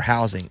travel or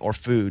housing or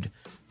food,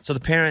 so the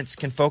parents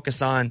can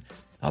focus on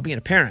being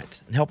a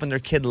parent and helping their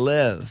kid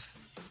live.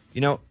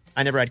 You know,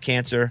 I never had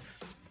cancer,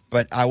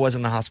 but I was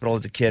in the hospital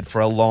as a kid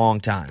for a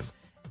long time,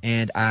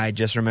 and I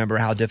just remember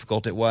how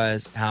difficult it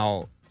was,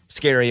 how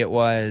scary it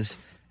was.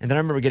 And then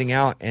I remember getting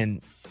out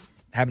and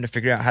having to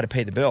figure out how to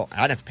pay the bill. I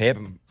didn't have to pay it,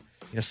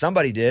 but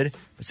somebody did.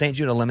 But St.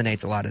 Jude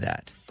eliminates a lot of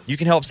that. You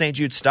can help St.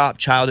 Jude stop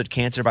childhood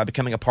cancer by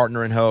becoming a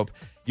partner in hope.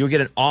 You'll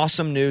get an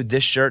awesome new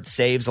This Shirt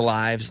Saves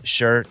Lives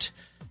shirt.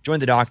 Join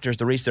the doctors,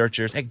 the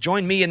researchers. Hey,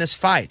 join me in this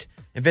fight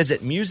and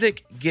visit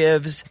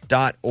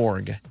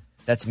musicgives.org.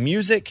 That's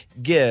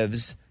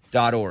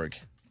musicgives.org.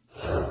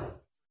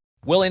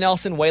 Willie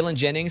Nelson, Waylon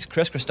Jennings,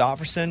 Chris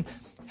Christopherson.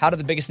 How did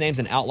the biggest names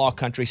in outlaw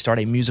country start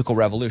a musical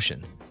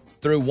revolution?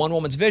 Through one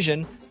woman's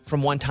vision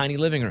from one tiny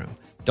living room.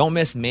 Don't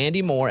miss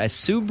Mandy Moore as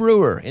Sue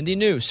Brewer in the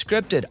new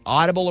scripted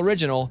Audible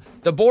original,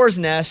 The Boar's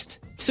Nest,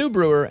 Sue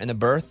Brewer and the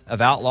Birth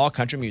of Outlaw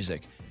Country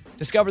Music.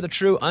 Discover the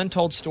true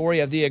untold story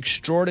of the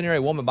extraordinary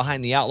woman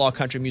behind the outlaw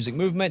country music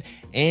movement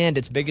and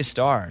its biggest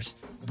stars.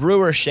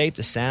 Brewer shaped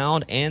the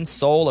sound and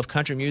soul of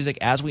country music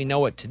as we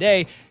know it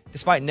today,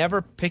 despite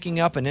never picking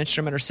up an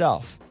instrument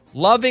herself.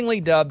 Lovingly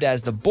dubbed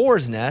as The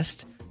Boar's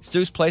Nest,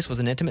 Sue's Place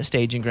was an intimate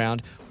staging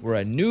ground where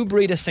a new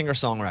breed of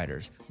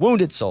singer-songwriters,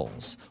 wounded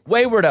souls,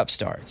 wayward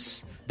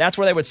upstarts, that's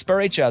where they would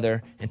spur each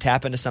other and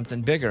tap into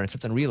something bigger and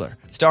something realer.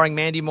 Starring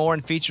Mandy Moore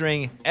and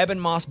featuring Eben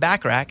Moss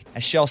Backrack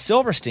as Shel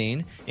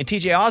Silverstein and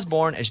TJ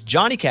Osborne as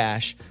Johnny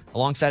Cash,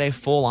 alongside a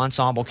full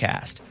ensemble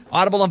cast.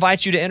 Audible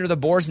invites you to enter the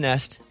Boar's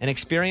Nest and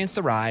experience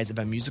the rise of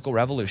a musical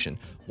revolution.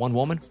 One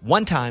woman,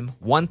 one time,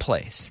 one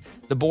place.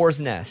 The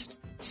Boar's Nest,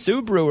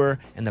 Sue Brewer,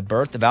 and the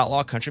birth of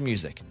outlaw country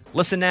music.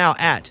 Listen now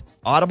at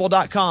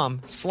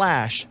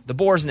audible.com/The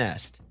Boar's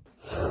Nest.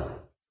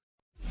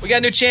 We got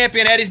a new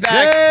champion. Eddie's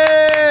back.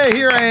 Yay!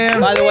 Here I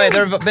am. By the way,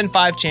 there have been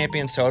 5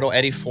 champions total.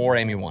 Eddie 4,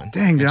 Amy 1.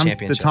 Dang, dude, I'm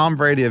the Tom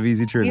Brady of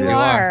easy trivia. You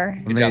are.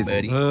 Good job,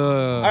 Eddie.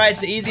 All right, it's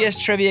the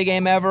easiest trivia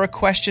game ever.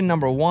 Question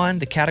number 1.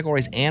 The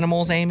category is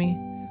animals, Amy.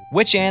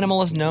 Which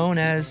animal is known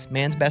as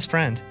man's best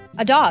friend?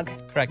 A dog.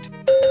 Correct.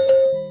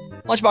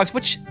 Lunchbox,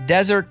 which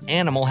desert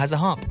animal has a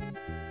hump?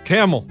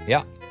 Camel.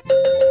 Yeah.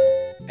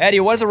 Eddie,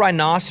 what does a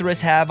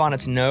rhinoceros have on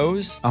its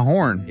nose? A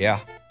horn.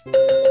 Yeah.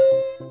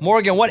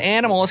 Morgan, what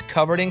animal is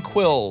covered in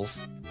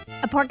quills?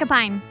 A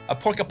porcupine. A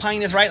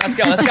porcupine is right. Let's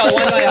go. One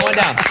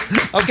down.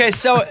 Okay,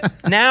 so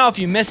now if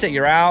you miss it,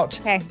 you're out.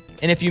 Okay.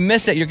 And if you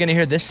miss it, you're going to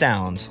hear this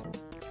sound.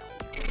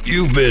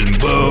 You've been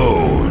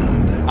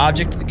boned.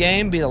 Object of the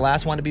game, be the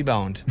last one to be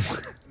boned.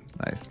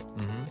 Nice.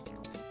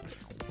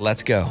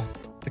 Let's go.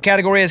 The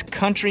category is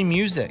country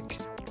music.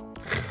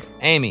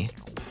 Amy,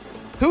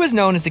 who is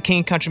known as the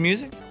king of country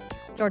music?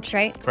 George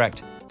Strait.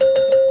 Correct.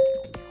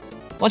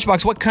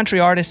 Lunchbox, what country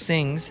artist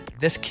sings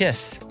This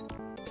Kiss?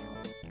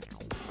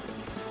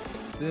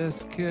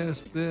 This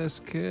kiss.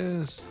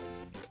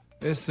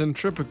 It's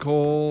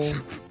centripetal.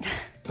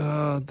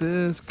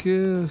 This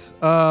kiss.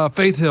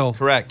 Faith Hill.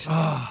 Correct.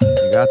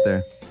 You got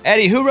there.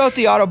 Eddie, who wrote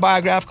the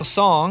autobiographical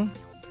song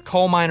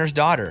Coal Miner's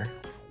Daughter?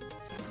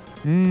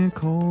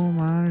 Coal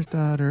Miner's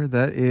Daughter.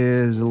 That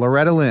is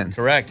Loretta Lynn.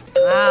 Correct.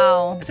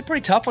 Wow. That's a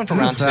pretty tough one for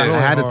round 2. I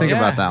had to think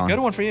about that one. Good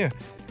one for you.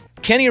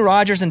 Kenny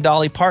Rogers and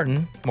Dolly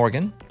Parton,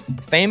 Morgan,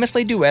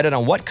 famously duetted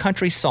on what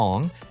country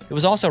song? It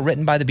was also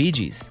written by the Bee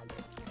Gees.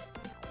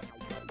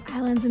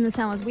 Islands in the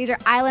Sun was Weezer.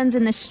 Islands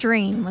in the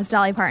Stream was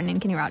Dolly Parton and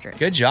Kenny Rogers.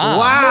 Good job.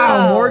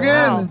 Wow, Oh, Morgan.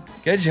 wow.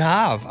 Good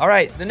job. All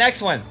right, the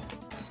next one.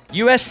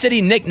 U.S.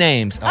 city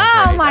nicknames.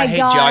 Oh great. my I hate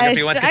gosh.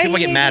 geography ones because people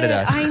get mad at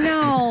us. I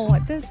know.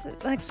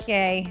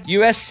 Okay.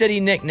 U.S. city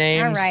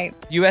nicknames. All right.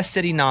 U.S.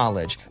 city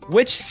knowledge.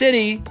 Which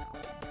city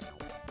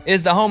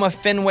is the home of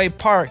Fenway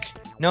Park,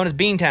 known as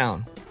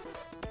Beantown?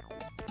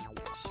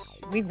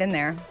 We've been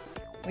there.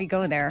 We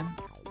go there.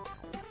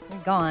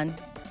 We've gone.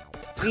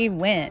 We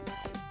went.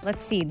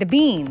 Let's see. The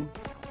Bean.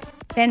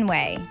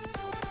 Fenway.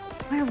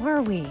 Where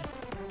were we?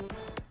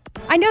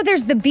 I know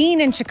there's the Bean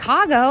in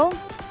Chicago.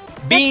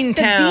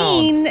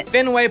 Beantown. Bean.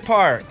 Fenway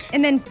Park.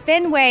 And then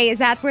Fenway, is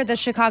that where the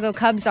Chicago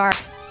Cubs are?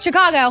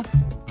 Chicago.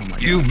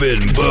 You've been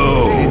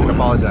booed.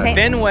 Apologize.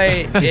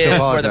 Fenway is where the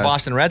apologize.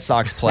 Boston Red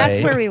Sox play. That's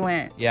where we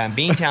went. Yeah, and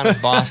Beantown is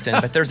Boston,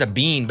 but there's a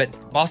bean.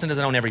 But Boston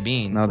doesn't own every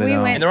bean. No, they We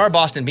don't. went- And there are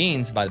Boston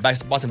beans,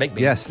 Boston baked beans.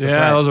 Yes, that's Yeah,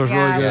 right. those are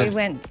Yeah, really we good.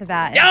 went to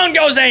that. Down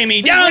goes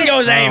Amy. Down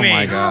goes Amy. Oh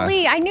my gosh.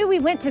 Golly, I knew we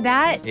went to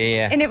that.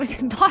 Yeah. And it was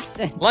in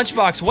Boston.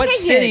 Lunchbox, what Dang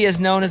city it. is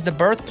known as the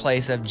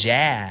birthplace of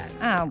jazz?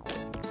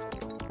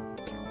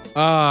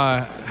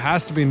 Oh,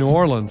 Has to be New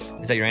Orleans.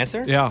 Is that your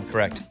answer? Yeah.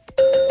 Correct.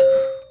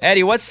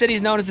 Eddie, what city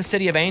is known as the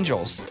City of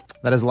Angels?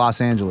 That is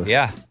Los Angeles.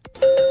 Yeah.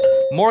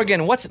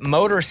 Morgan, what's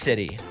Motor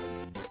City?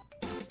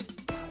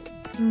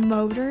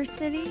 Motor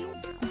City?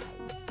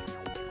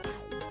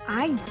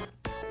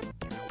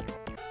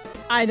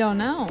 I don't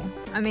know.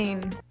 I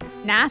mean,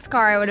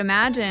 NASCAR, I would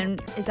imagine.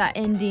 Is that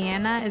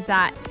Indiana? Is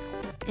that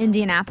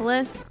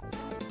Indianapolis?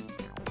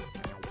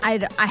 I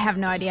have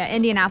no idea.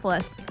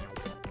 Indianapolis.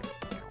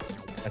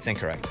 That's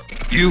incorrect.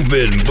 You've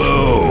been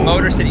booed.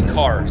 Motor City,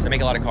 cars. They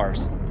make a lot of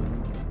cars.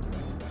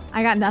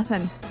 I got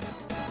nothing.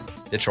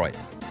 Detroit.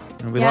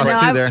 We Yeah, lost no,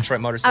 two I- there.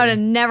 Detroit Motor I would have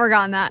City. never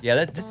gotten that.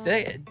 Yeah,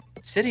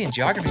 city and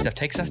geography stuff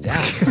takes us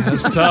down.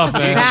 That's tough,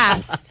 man.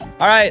 fast.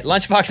 All right,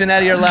 Lunchbox and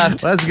Eddie are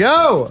left. Let's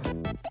go.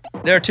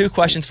 There are 2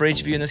 questions for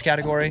each of you in this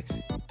category,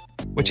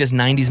 which is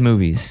 90s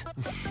movies.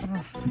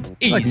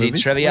 Easy like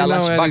movies. trivia, We know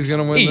Lunchbox. Eddie's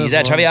gonna win Easy this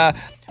one. trivia.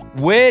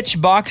 Which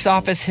box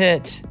office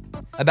hit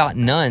about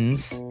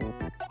nuns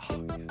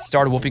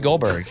starred Whoopi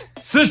Goldberg?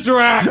 Sister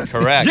Act.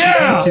 Correct.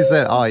 Yeah. He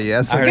said, "Oh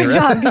yes." I heard Good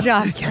it.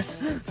 job. Good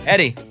job.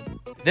 Eddie,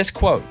 this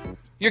quote,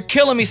 "You're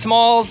killing me,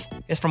 Smalls,"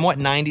 is from what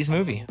 90s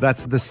movie?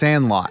 That's The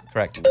Sandlot.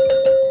 Correct.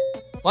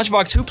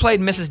 Lunchbox, who played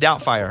Mrs.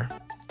 Doubtfire?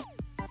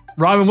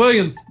 Robin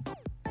Williams.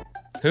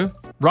 Who?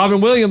 Robin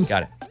Williams.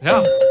 Got it.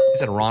 Yeah. I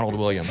said Ronald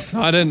Williams.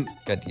 No, I didn't.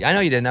 Good. I know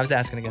you didn't. I was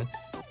asking again.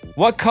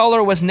 What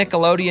color was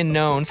Nickelodeon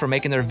known for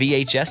making their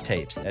VHS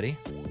tapes, Eddie?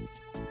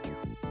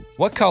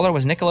 What color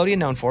was Nickelodeon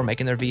known for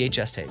making their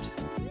VHS tapes?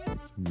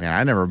 Man,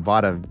 I never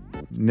bought a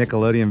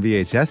Nickelodeon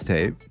VHS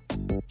tape,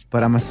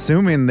 but I'm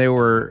assuming they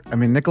were. I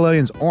mean,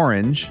 Nickelodeon's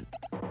orange,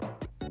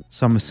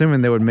 so I'm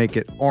assuming they would make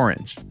it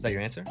orange. Is that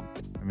your answer?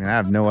 I mean, I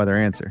have no other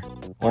answer.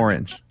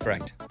 Orange.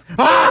 Correct.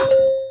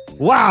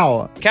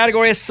 Wow.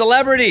 Category is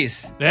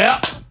celebrities.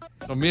 Yeah.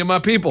 So me and my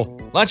people.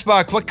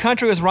 Lunchbox, what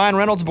country was Ryan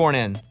Reynolds born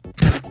in?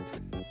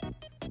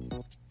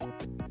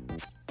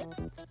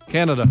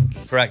 Canada.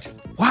 Correct.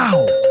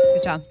 Wow.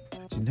 Good job.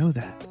 Did you know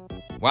that?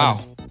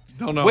 Wow.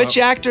 Don't know. Which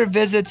actor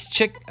visits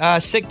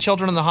sick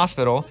children in the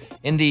hospital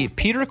in the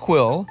Peter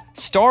Quill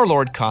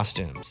Star-Lord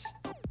costumes?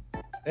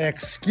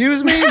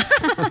 Excuse me?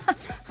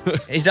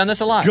 He's done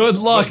this a lot. Good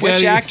luck, Which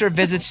Eddie. actor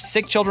visits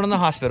sick children in the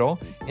hospital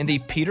in the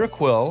Peter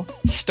Quill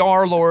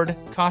Star-Lord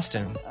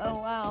costume? Oh,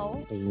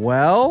 wow.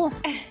 Well,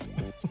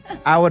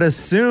 I would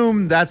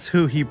assume that's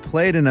who he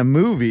played in a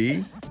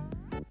movie.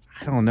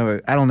 I don't know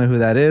who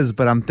that is,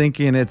 but I'm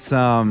thinking it's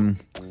the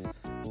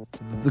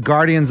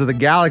Guardians of the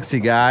Galaxy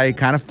guy.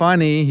 Kind of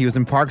funny. He was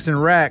in Parks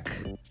and Rec.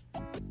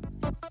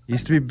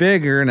 Used to be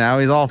bigger. Now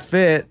he's all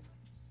fit.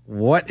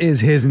 What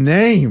is his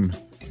name?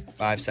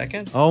 5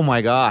 seconds. Oh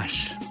my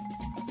gosh.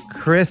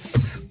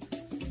 Chris.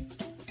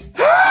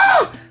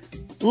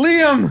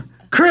 Liam.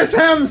 Chris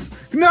Hems.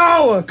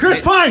 No. Chris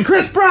Pine.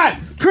 Chris Pratt.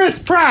 Chris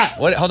Pratt.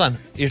 What? Hold on.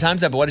 Your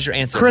time's up, but what is your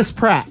answer? Chris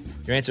Pratt.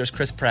 Your answer is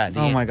Chris Pratt.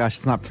 Oh my gosh,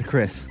 it's not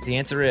Chris. The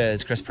answer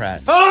is Chris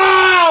Pratt.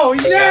 Oh,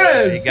 You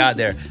yes! got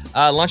there.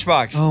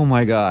 Lunchbox. Oh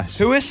my gosh.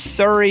 Who is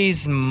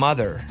Surrey's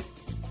mother?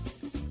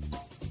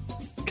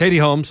 Katie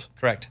Holmes.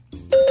 Correct.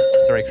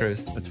 Surrey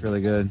Cruz. That's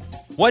really good.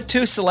 What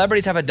 2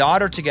 celebrities have a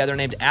daughter together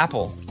named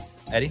Apple?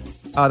 Eddie?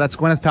 Oh, that's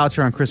Gwyneth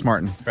Paltrow and Chris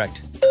Martin.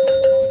 Correct.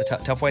 It's a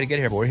tough way to get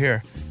here, but we're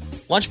here.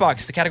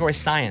 Lunchbox, the category is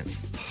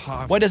science.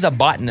 What does a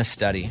botanist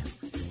study?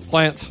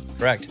 Plants.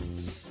 Correct.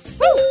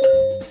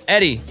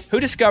 Eddie, who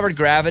discovered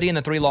gravity and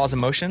the 3 laws of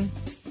motion?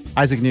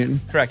 Isaac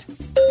Newton. Correct.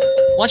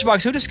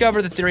 Lunchbox, who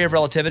discovered the theory of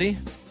relativity?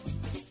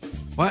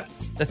 What?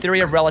 The theory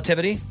of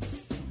relativity?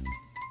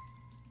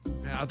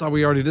 Yeah, I thought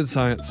we already did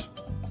science.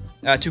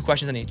 2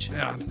 questions in each.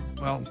 Yeah.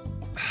 Well,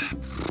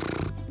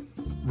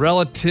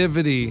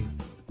 relativity.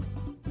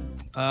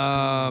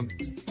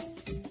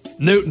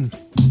 Newton.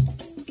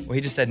 Well,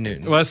 he just said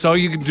Newton. Well, so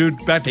you can do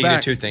back to He can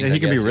back. do 2 things. Yeah, he I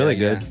can be guess, really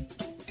yeah,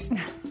 good.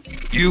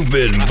 You've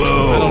been I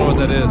don't know what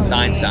booed. that is.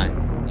 Einstein.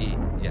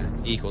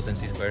 E equals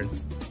MC squared.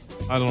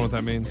 I don't know what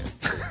that means.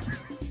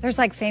 There's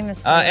like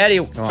famous. Eddie,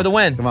 Come for on. the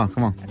win. Come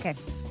on. Okay.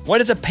 What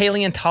does a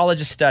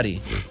paleontologist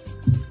study?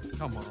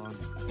 Come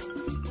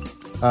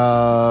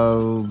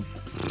on.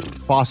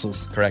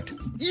 fossils. Correct.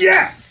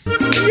 Yes!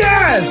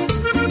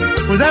 Yes!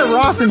 Was that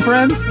Ross and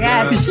Friends?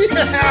 Yes.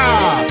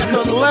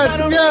 Yeah! Let's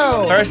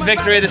go! First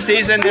victory of the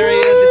season. There he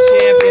is, the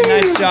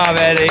champion. Nice job,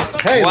 Eddie.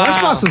 Hey,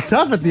 Lunchbox was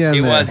tough at the end.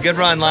 He there. was. Good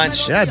run,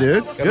 Lunch. Yeah,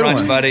 dude. Good lunch,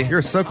 one. buddy.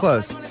 You're so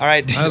close. All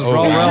right. That's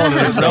all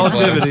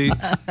relativity. All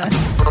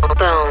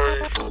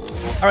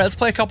right, let's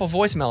play a couple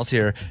voicemails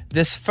here.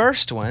 This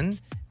first one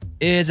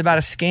is about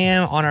a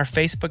scam on our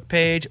Facebook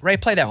page. Ray,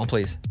 play that one,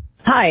 please.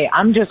 Hi,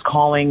 I'm just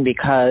calling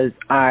because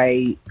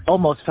I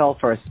almost fell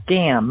for a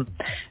scam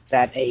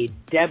that a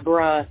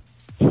Deborah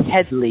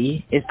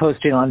Headley is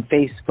posting on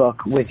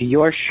Facebook with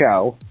your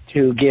show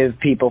to give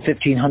people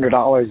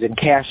 $1,500 in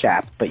Cash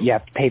App, but you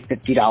have to pay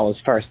 $50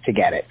 first to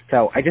get it.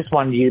 So I just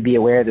wanted you to be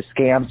aware of the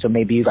scam so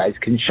maybe you guys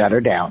can shut her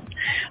down.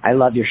 I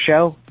love your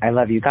show. I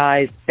love you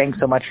guys. Thanks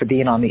so much for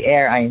being on the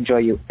air. I enjoy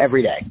you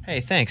every day. Hey,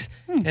 thanks.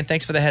 And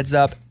thanks for the heads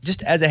up.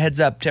 Just as a heads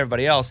up to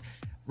everybody else,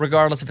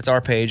 regardless if it's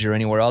our page or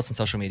anywhere else on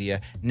social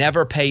media,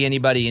 never pay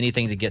anybody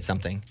anything to get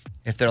something.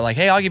 If they're like,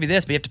 hey, I'll give you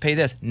this, but you have to pay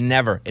this.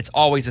 Never. It's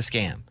always a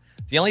scam.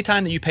 The only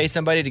time that you pay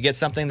somebody to get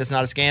something that's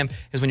not a scam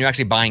is when you're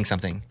actually buying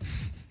something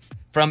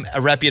from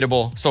a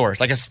reputable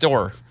source, like a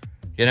store,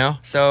 you know?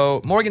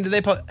 So, Morgan, do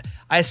they put...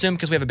 I assume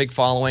because we have a big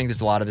following,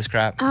 there's a lot of this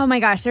crap. Oh my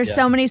gosh, there's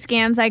so many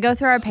scams. I go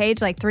through our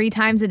page like 3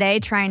 times a day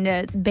trying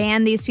to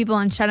ban these people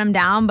and shut them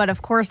down. But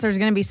of course, there's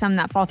going to be some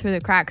that fall through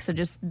the cracks. So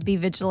just be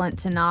vigilant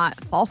to not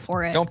fall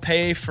for it. Don't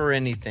pay for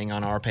anything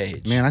on our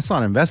page. Man, I saw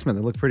an investment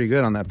that looked pretty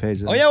good on that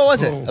page. Oh, yeah, what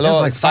was it? It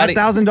was like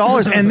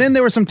 $5,000. And then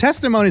there were some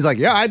testimonies like,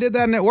 yeah, I did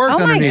that and it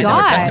worked underneath.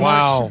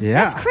 Wow. Yeah.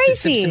 That's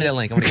crazy. Send me that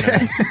link. I want to get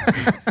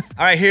that.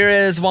 All right, here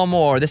is one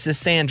more. This is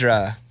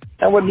Sandra.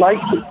 I would like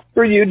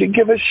for you to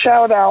give a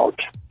shout out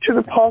to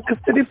the Ponca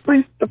City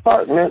Police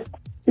Department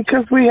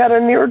because we had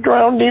a near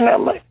drowning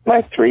on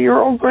my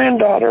 3-year-old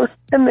granddaughter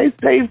and they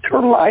saved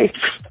her life.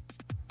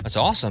 That's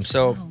awesome.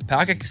 So,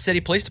 Ponca City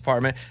Police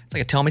Department, it's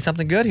like a tell me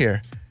something good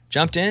here.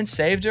 Jumped in,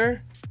 saved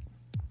her.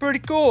 Pretty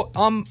cool.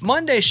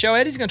 Monday's show,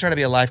 Eddie's going to try to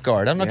be a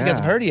lifeguard. I don't know if you guys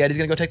have heard yet. He's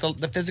going to go take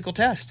the physical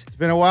test. It's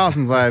been a while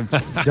since I've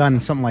done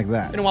something like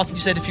that. It's been a while since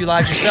you saved a few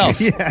lives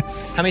yourself.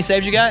 Yes. How many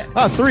saves you got?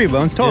 Oh, 3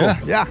 bones total.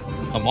 Yeah.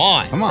 Come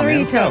on. Come on, man.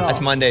 Let's go.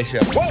 That's Monday's show.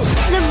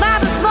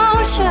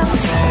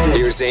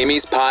 Here's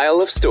Amy's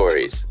pile of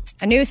stories.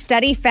 A new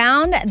study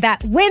found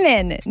that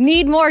women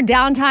need more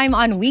downtime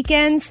on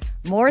weekends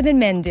more than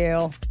men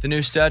do. The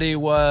new study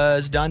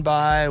was done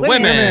by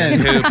women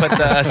who put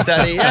the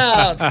study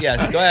out.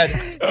 Yes, go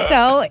ahead.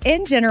 So,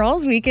 in general,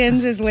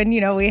 weekends is when,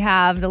 we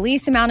have the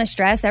least amount of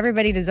stress.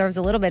 Everybody deserves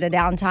a little bit of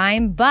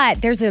downtime,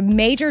 but there's a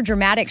major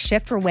dramatic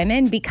shift for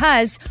women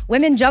because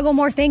women juggle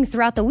more things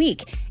throughout the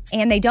week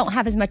and they don't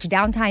have as much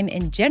downtime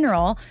in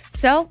general.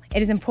 So,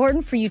 it is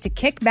important for you to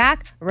kick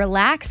back,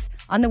 relax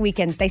on the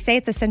weekends. They say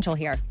it's essential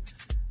here.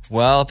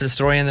 Well, if it's a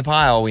story in the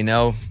pile, we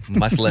know we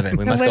must live it.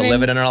 We must go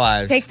live it in our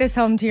lives. Take this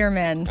home to your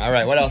men. All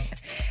right, what else?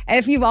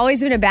 If you've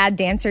always been a bad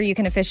dancer, you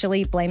can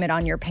officially blame it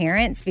on your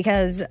parents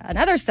because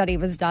another study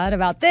was done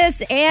about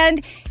this, and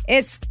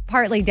it's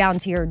partly down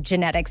to your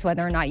genetics,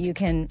 whether or not you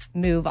can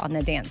move on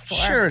the dance floor.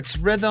 Sure, it's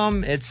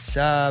rhythm, it's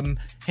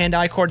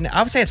hand-eye coordination.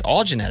 I would say it's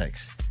all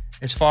genetics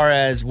as far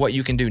as what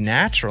you can do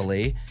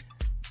naturally.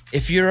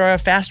 If you're a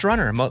fast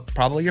runner,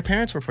 probably your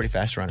parents were pretty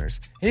fast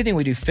runners. Anything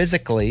we do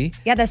physically.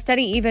 Yeah, the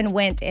study even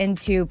went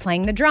into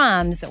playing the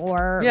drums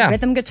or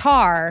rhythm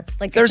guitar.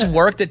 There's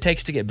work that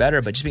takes to get better,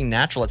 but just being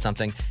natural at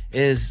something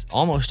is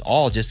almost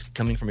all just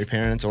coming from your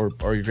parents or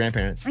your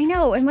grandparents. I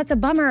know, and what's a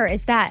bummer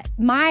is that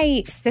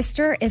my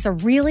sister is a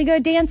really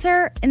good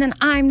dancer, and then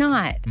I'm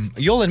not.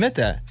 You'll admit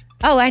that.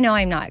 Oh, I know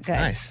I'm not good.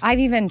 Nice. I've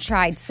even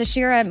tried.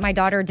 Sashira, my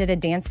daughter, did a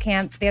dance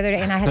camp the other day,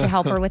 and I had to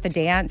help her with a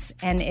dance,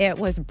 and it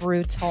was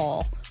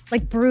brutal.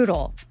 Like,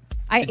 brutal.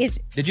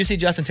 Did you see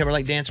Justin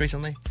Timberlake dance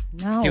recently?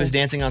 No. He was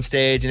dancing on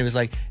stage, and it was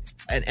like,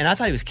 and I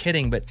thought he was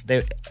kidding, but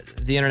the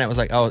internet was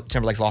like, oh,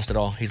 Timberlake's lost it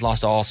all. He's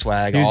lost all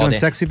swag. He was doing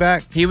Sexy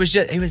Back? He was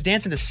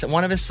dancing to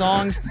one of his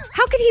songs.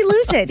 How could he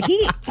lose it?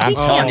 I'm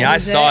telling you, I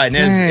saw it, and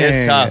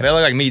it's tough. It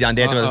looked like me on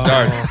Dancing with the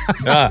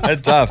Stars. Yeah,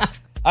 it's tough.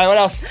 All right, what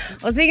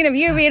else? Well, speaking of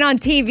you being on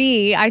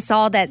TV, I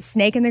saw that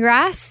Snake in the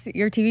Grass,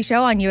 your TV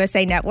show on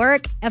USA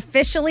Network,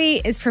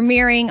 officially is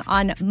premiering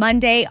on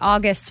Monday,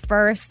 August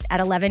 1st at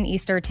 11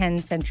 Eastern, 10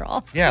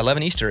 Central. Yeah,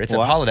 11 Easter. It's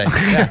a holiday.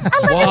 Yeah.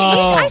 11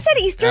 East. I said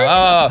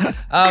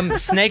Easter.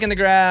 Snake in the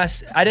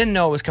Grass. I didn't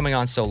know it was coming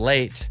on so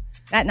late.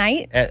 At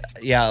night?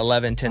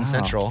 11, 10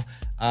 Central.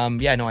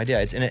 No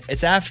idea.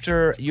 It's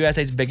after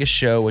USA's biggest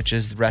show, which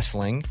is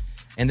wrestling.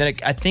 And then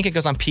I think it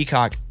goes on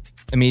Peacock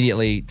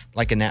immediately,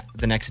 like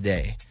the next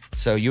day.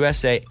 So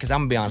USA, because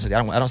I'm going to be honest with you,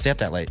 I don't stay up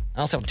that late. I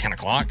don't stay up 10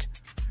 o'clock.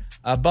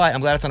 But I'm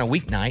glad it's on a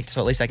weeknight,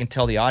 so at least I can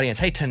tell the audience,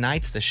 hey,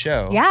 tonight's the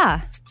show.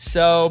 Yeah.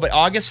 So, but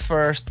August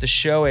 1st, the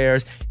show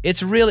airs.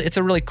 It's a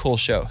really cool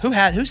show.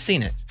 Who's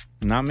seen it?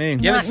 Not me.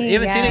 You haven't seen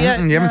it yet?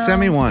 You haven't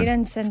sent me one. You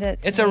didn't send it.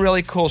 It's a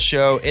really cool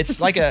show.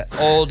 It's like a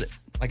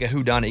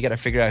whodunit. You got to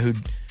figure out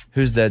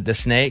who's the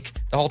snake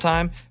the whole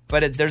time.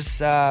 But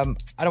there's, I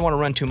don't want to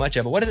run too much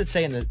of it. What does it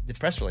say in the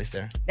press release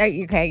there?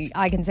 Okay,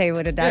 I can say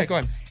what it does. Yeah, go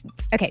ahead.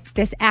 Okay,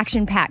 this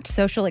action-packed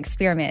social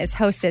experiment is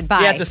hosted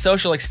by... Yeah, it's a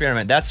social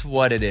experiment. That's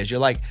what it is. You're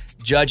like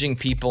judging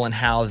people and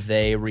how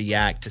they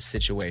react to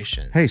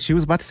situations. Hey, she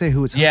was about to say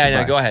who it's hosted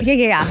by. Go ahead.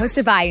 Yeah.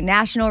 Hosted by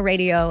national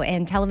radio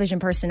and television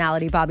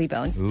personality Bobby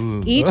Bones.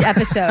 Ooh. Each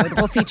episode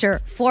will feature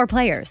 4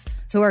 players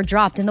who are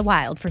dropped in the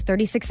wild for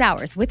 36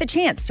 hours with a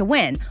chance to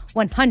win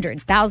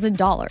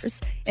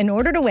 $100,000. In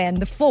order to win,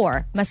 the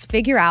 4 must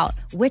figure out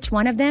which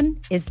one of them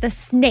is the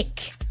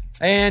snake.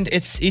 And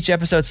each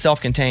episode's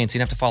self-contained, so you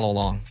don't have to follow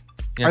along.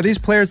 Are these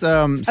players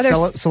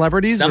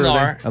celebrities? Some or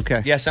are.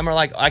 Okay. Yeah, some are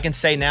like, I can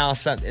say now,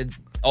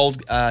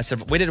 old.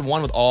 We did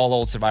one with all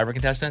old Survivor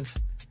contestants.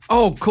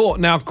 Oh, cool.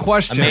 Now,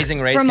 question.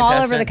 Amazing Race From all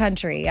contestants. over the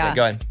country, yeah.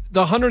 Go ahead.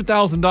 The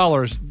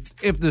 $100,000,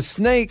 if the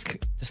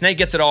snake... The snake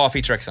gets it all if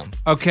he tricks them.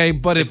 Okay,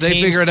 but if they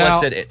team figure it out...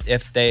 splits it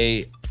if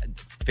they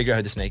figure out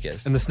who the snake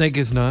is. And the snake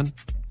gets none?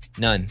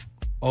 None.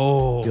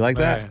 Oh, you like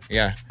that?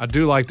 Yeah, I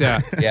do like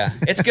that. Yeah,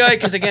 it's good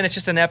because again, it's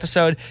just an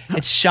episode.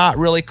 It's shot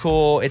really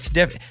cool. It's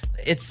different.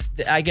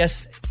 I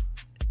guess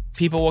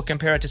people will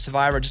compare it to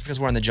Survivor just because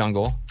we're in the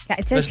jungle. Yeah,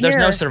 it says there's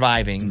no here,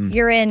 surviving.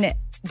 You're in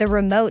the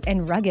remote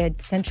and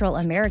rugged Central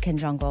American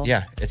jungle.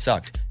 Yeah, it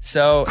sucked.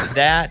 So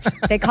that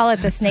they call it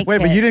the snake Wait,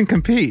 pit. but you didn't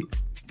compete.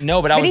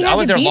 No, but But he I had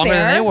was to there be longer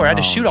than there. they were. I had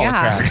to shoot all the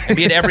Yeah. crap and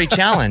be at every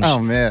challenge. Oh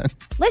man.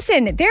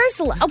 Listen, there's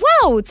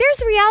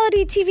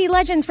reality TV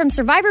legends from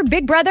Survivor,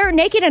 Big Brother,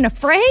 Naked and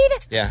Afraid.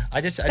 Yeah,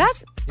 I said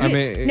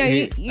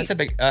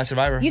big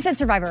Survivor. You said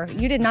Survivor.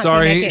 You did not say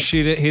Sorry, Naked.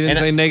 he didn't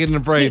say Naked and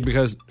Afraid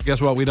because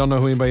guess what? We don't know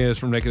who anybody is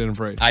from Naked and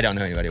Afraid. I don't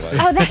know who anybody was.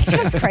 Oh, that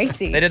show's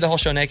crazy. They did the whole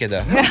show naked,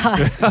 though.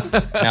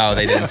 No,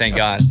 they didn't, thank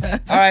God.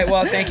 All right,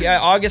 well, thank you.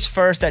 August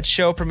 1st, that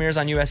show premieres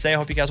on USA. I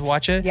hope you guys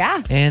watch it.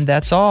 Yeah. And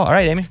that's all. All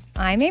right, Amy.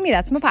 I'm Amy.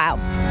 That's my pile.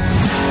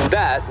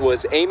 That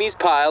was Amy's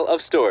pile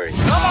of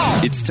stories.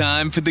 It's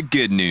time for the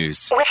good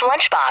news. With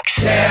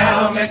Lunchbox.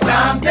 Tell me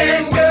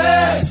something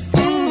good.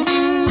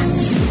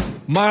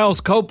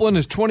 Miles Copeland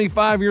is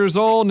 25 years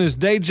old, and his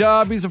day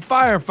job, he's a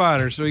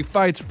firefighter. So he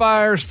fights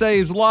fire,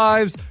 saves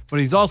lives, but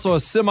he's also a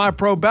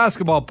semi-pro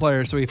basketball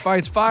player. So he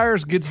fights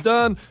fires, gets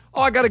done.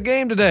 Oh, I got a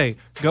game today.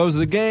 Goes to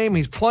the game,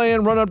 he's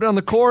playing, run up down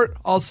the court.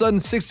 All of a sudden,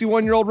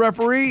 61-year-old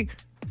referee,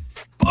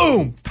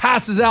 boom,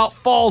 passes out,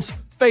 falls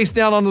face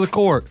down onto the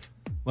court.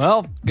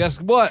 Well, guess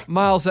what?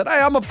 Miles said, hey,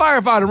 I'm a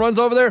firefighter. Runs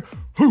over there.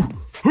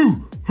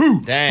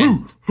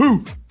 Dang.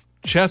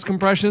 Chest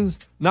compressions,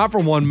 not for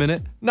 1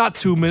 minute, not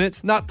 2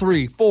 minutes, not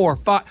 3, 4,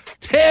 5,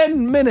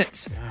 10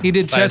 minutes. He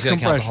did chest Count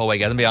the compressions. whole way,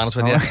 guys. I'm going to be honest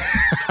with you.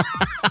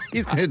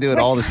 He's going to do it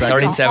all the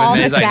seconds. 37 All the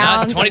minutes. Like,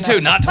 not sounds 22,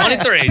 and not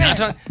 23, not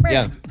 20.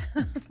 Yeah.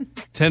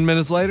 10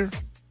 minutes later,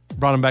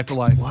 brought him back to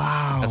life.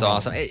 Wow. That's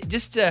awesome.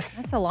 Just to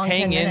That's a long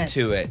hang 10 minutes.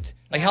 into it.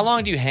 Like, how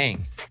long do you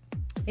hang?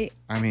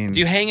 I mean, Do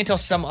you hang until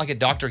like a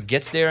doctor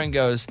gets there and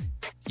goes,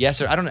 yes,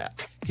 or I don't know.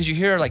 Because you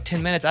hear like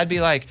 10 minutes, I'd be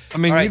like, I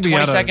mean, all right, you'd be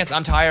 20 out of- seconds,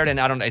 I'm tired, and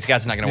I don't, it's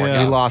not going to work Yeah.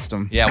 we out. lost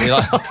him. Yeah, we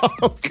lost.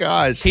 Oh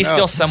gosh. He's no.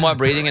 still somewhat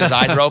breathing and his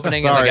eyes are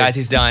opening, and Sorry. the guys,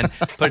 he's done.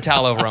 Put a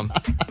towel over him.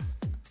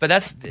 But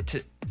that's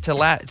to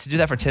do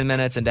that for 10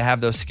 minutes and to have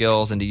those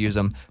skills and to use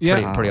them,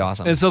 pretty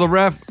awesome. And so the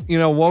ref,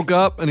 woke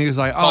up and he was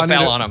like, Call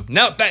foul on him.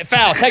 No,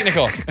 foul,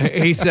 technical.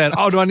 He said,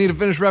 oh, do I need to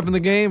finish reffing the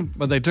game?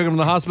 But they took him to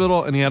the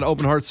hospital and he had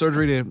open heart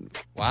surgery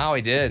Wow,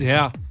 he did.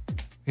 yeah.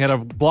 He had a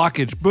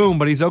blockage. Boom,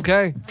 but he's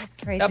okay. That's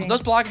crazy.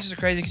 Those blockages are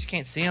crazy because you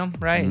can't see them,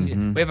 right?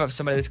 Mm-hmm. We have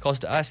somebody that's close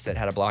to us that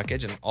had a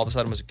blockage and all of a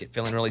sudden was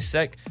feeling really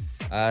sick,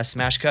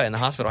 smash cut in the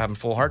hospital having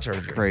full heart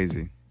surgery.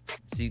 Crazy.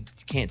 So you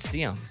can't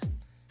see them.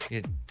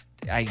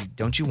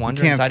 Don't you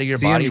wonder can't inside of your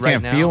see 'em, body you right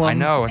can't now? feel 'em. I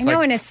know. It's like,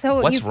 and it's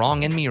so what's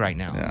wrong in me right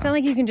now? It's not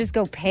like you can just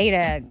go pay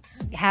to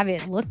have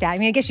it looked at. I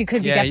mean, I guess you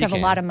could, but Yeah, you have you to have can.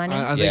 a lot of money.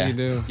 I think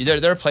you do.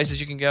 There are places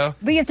you can go.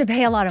 But you have to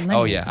pay a lot of money.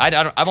 Oh yeah,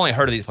 I've only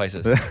heard of these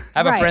places. I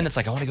have a Right. friend that's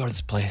like, I want to go to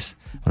this place.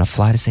 I want to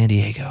fly to San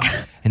Diego,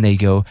 and they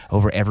go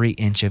over every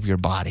inch of your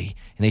body,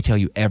 and they tell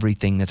you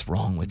everything that's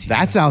wrong with you.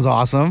 That sounds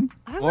awesome.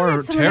 I Or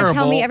want someone to tell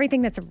terrible. me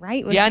everything that's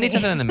right with Yeah, I me. need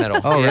something in the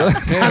middle. Oh, Yeah. really?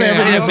 Not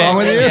everything that's wrong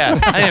with you? Yeah,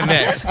 I need a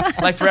mix.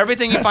 Like for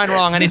everything you find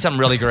wrong, I need something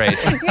really great.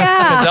 Yeah.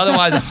 Because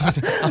otherwise,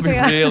 I'll be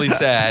Yeah. really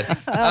sad.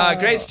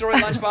 Great story,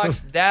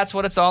 Lunchbox. That's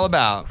what it's all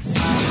about.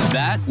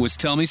 That was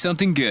Tell Me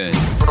Something Good.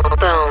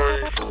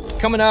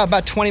 Coming up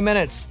about 20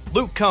 minutes,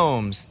 Luke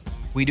Combs.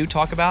 We do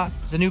talk about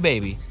the new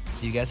baby,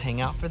 so you guys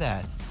hang out for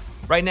that.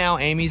 Right now,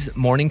 Amy's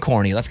Morning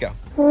Corny. Let's go.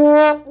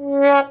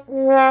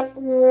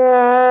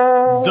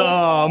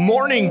 The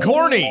Morning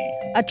Corny.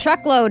 A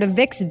truckload of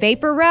Vicks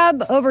Vapor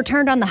Rub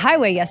overturned on the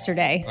highway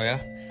yesterday. Oh, yeah?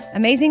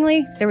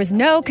 Amazingly, there was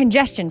no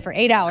congestion for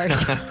 8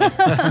 hours.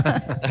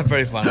 That's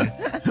pretty funny.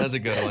 That's a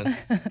good one.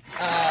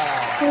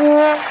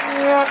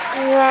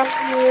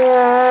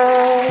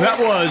 That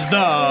was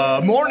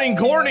the Morning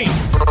Corny.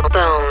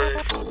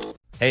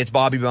 Hey, it's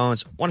Bobby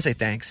Bones. Want to say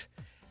thanks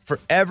for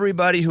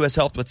everybody who has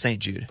helped with St.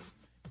 Jude.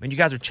 I mean, you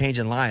guys are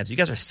changing lives. You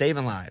guys are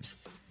saving lives.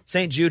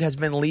 St. Jude has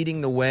been leading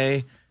the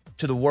way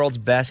to the world's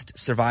best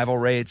survival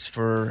rates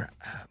for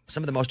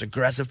some of the most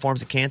aggressive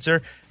forms of cancer.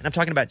 And I'm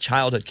talking about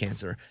childhood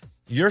cancer.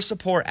 Your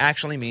support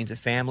actually means that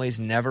families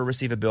never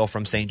receive a bill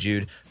from St.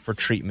 Jude for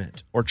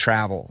treatment or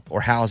travel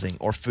or housing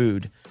or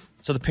food.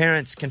 So the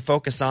parents can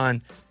focus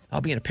on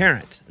being a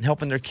parent and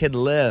helping their kid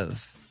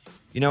live.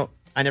 You know,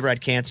 I never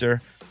had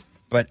cancer,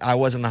 but I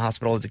was in the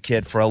hospital as a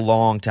kid for a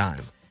long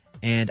time.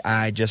 And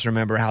I just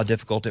remember how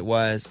difficult it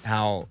was,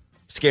 how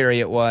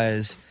scary it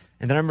was.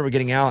 And then I remember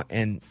getting out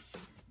and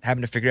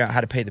having to figure out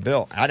how to pay the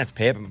bill. I didn't have to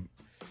pay it,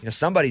 but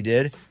somebody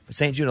did. But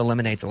St. Jude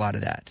eliminates a lot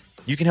of that.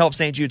 You can help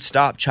St. Jude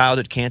stop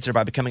childhood cancer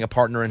by becoming a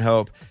partner in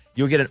hope.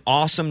 You'll get an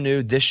awesome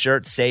new This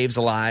Shirt Saves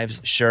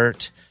Lives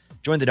shirt.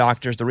 Join the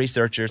doctors, the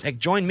researchers. Hey,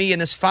 join me in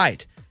this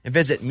fight and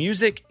visit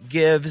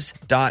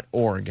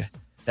musicgives.org.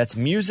 That's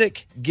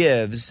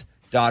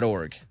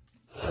musicgives.org.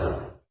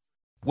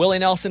 Willie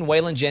Nelson,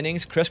 Waylon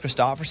Jennings, Chris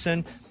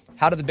Christopherson.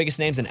 How did the biggest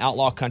names in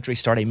outlaw country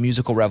start a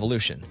musical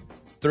revolution?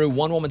 Through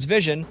one woman's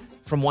vision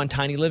from one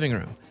tiny living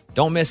room.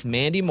 Don't miss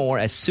Mandy Moore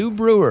as Sue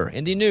Brewer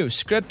in the new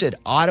scripted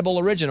Audible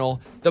original,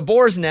 The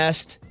Boar's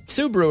Nest,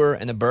 Sue Brewer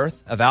and the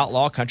Birth of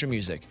Outlaw Country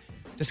Music.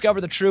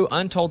 Discover the true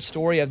untold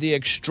story of the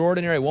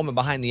extraordinary woman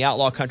behind the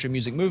outlaw country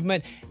music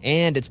movement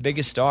and its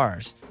biggest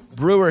stars.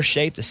 Brewer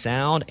shaped the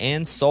sound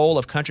and soul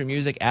of country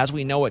music as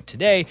we know it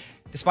today,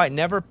 despite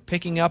never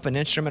picking up an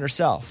instrument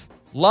herself.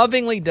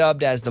 Lovingly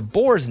dubbed as The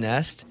Boar's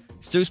Nest,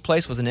 Sue's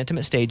place was an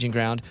intimate staging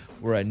ground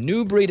where a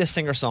new breed of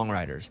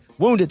singer-songwriters,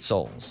 wounded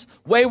souls,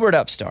 wayward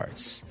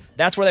upstarts,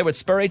 that's where they would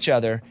spur each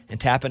other and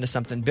tap into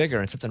something bigger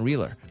and something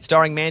realer.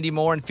 Starring Mandy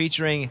Moore and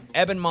featuring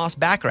Eben Moss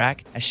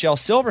Backrack as Shel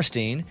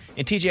Silverstein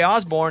and TJ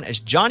Osborne as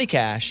Johnny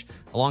Cash,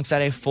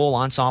 alongside a full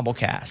ensemble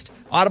cast.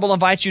 Audible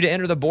invites you to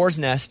enter the Boar's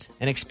Nest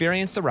and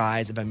experience the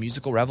rise of a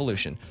musical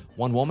revolution.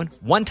 One woman,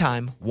 one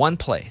time, one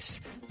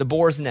place. The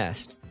Boar's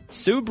Nest,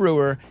 Sue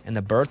Brewer, and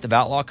the birth of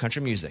outlaw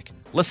country music.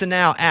 Listen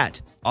now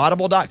at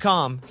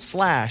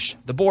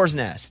audible.com/The Boar's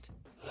Nest.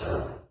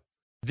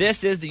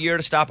 This is the year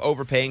to stop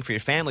overpaying for your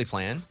family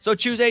plan. So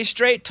choose a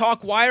Straight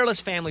Talk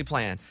Wireless family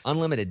plan.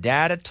 Unlimited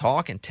data,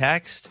 talk, and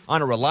text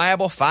on a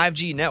reliable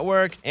 5G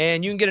network.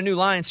 And you can get a new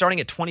line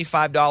starting at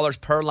 $25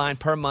 per line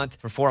per month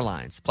for 4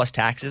 lines, plus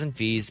taxes and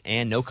fees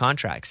and no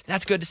contracts.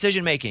 That's good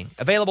decision making.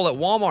 Available at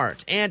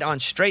Walmart and on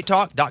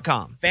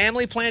straighttalk.com.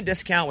 Family plan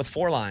discount with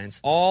 4 lines,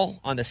 all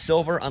on the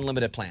Silver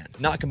Unlimited plan.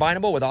 Not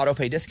combinable with auto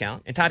pay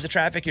discount. In times of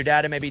traffic, your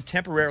data may be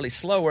temporarily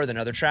slower than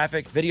other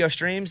traffic. Video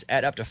streams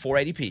at up to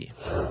 480p.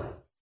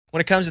 When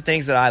it comes to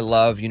things that I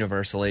love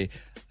universally,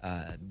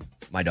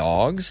 my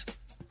dogs,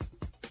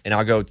 and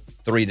I'll go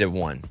 3 to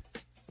 1.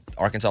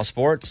 Arkansas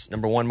sports,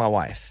 number 1, my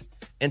wife.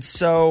 And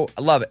so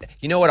I love it.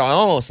 You know what I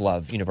almost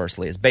love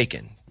universally is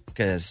bacon.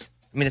 Because,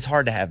 it's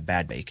hard to have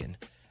bad bacon.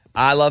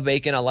 I love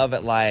bacon. I love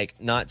it like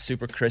not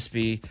super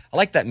crispy. I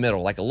like that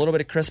middle, like a little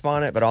bit of crisp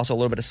on it, but also a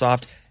little bit of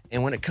soft.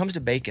 And when it comes to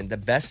bacon, the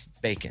best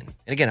bacon,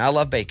 and again, I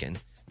love bacon.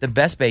 The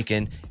best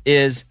bacon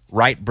is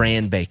Right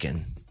Brand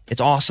bacon. It's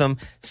awesome.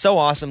 So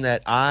awesome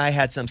that I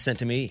had some sent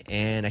to me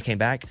and I came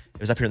back. It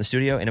was up here in the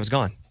studio and it was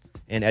gone.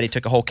 And Eddie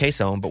took a whole case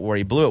home, but where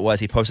he blew it was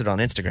he posted it on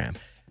Instagram.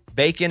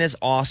 Bacon is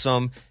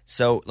awesome.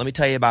 So let me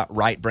tell you about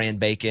Right Brand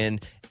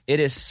bacon.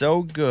 It is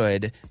so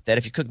good that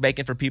if you cook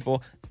bacon for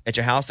people at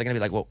your house, they're going to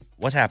be like, well,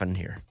 what's happening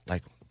here?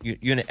 Like, you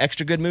in an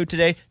extra good mood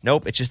today?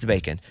 Nope, it's just the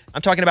bacon.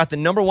 I'm talking about the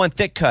number 1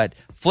 thick cut,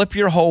 flip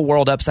your whole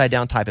world upside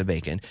down type of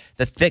bacon.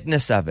 The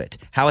thickness of it,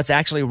 how it's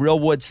actually real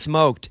wood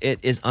smoked. It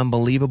is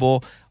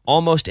unbelievable.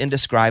 Almost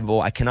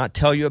indescribable. I cannot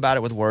tell you about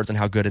it with words and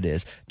how good it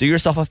is. Do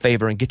yourself a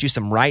favor and get you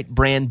some Right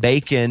Brand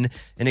bacon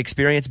and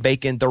experience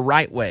bacon the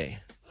right way.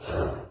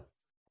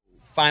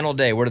 Final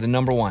day, we're to the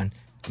number 1.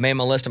 I made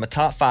my list of my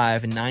top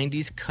 5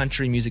 90s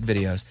country music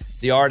videos.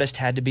 The artist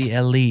had to be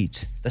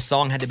elite. The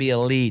song had to be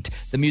elite.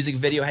 The music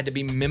video had to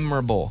be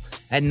memorable.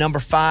 At number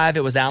 5,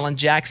 it was Alan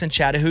Jackson,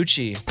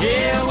 Chattahoochee.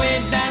 Yeah,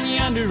 way down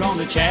yonder on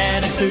the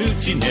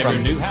Chattahoochee. Never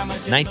knew how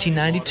much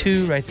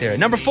 1992 right there. At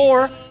number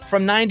 4,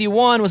 from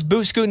 91 was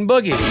Boot Scootin'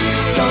 Boogie.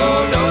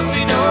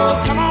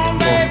 Come on,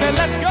 baby,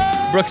 let's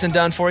go. Brooks and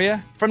Dunn for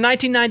you. From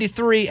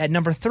 1993 at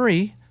number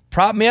 3,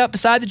 Prop Me Up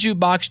Beside the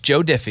Jukebox,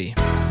 Joe Diffie.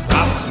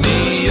 Prop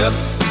me up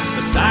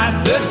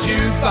beside the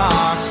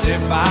jukebox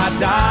if I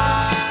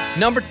die.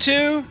 Number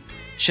 2,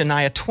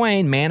 Shania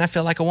Twain, Man, I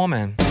Feel Like a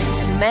Woman.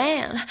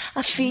 Man,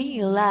 I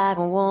feel like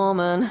a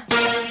woman.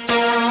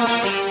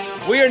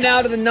 We are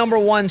now to the number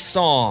 1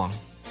 song.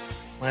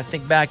 When I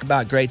think back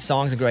about great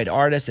songs and great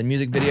artists and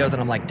music videos,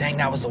 and I'm like, dang,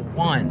 that was the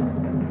one.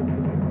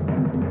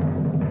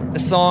 The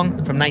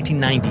song from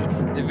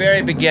 1990, the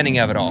very beginning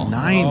of it all.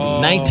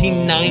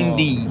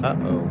 1990.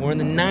 Uh-oh. We're in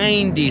the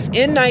 90s.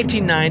 In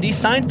 1990,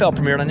 Seinfeld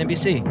premiered on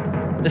NBC.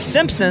 The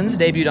Simpsons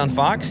debuted on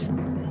Fox.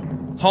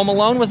 Home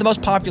Alone was the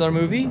most popular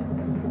movie.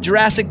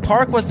 Jurassic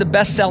Park was the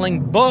best-selling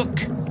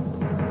book.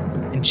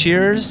 And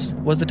Cheers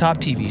was the top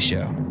TV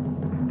show.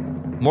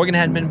 Morgan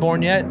hadn't been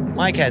born yet.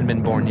 Mike hadn't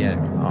been born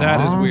yet. That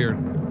is weird.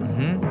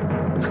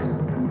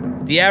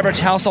 The average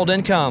household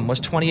income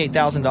was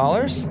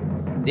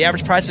 $28,000. The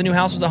average price of a new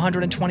house was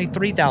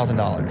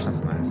 $123,000.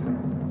 That's nice.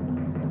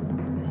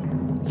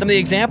 Some of the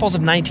examples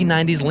of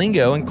 1990s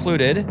lingo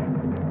included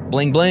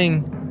bling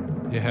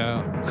bling.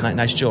 Yeah.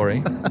 Nice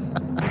jewelry.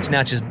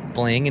 snatches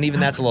bling, and even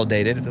that's a little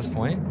dated at this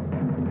point.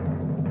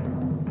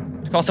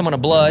 To call someone a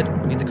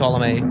blood means to call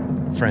them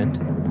a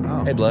friend.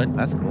 Oh, hey, blood.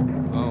 That's cool.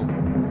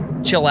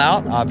 Oh. Chill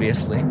out,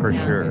 obviously. For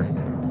sure.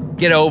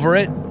 Get over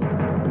it.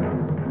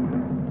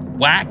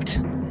 Whacked.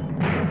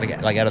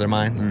 Like out of their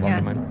mind. Mm-hmm.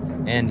 Lost their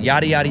mind. And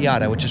yada, yada,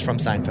 yada, which is from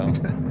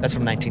Seinfeld. That's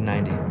from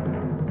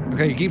 1990.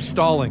 Okay, you keep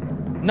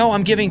stalling. No,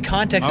 I'm giving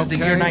context as the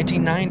year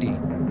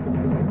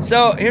 1990.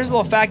 So here's a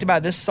little fact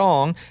about this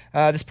song.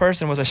 This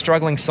person was a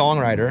struggling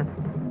songwriter.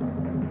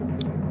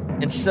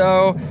 And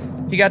so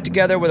he got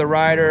together with a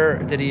writer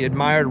that he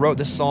admired, wrote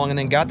this song, and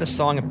then got the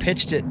song and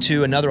pitched it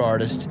to another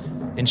artist.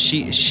 And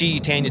she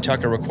Tanya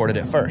Tucker, recorded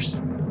it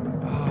first. I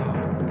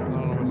don't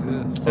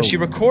know what it is. So she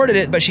recorded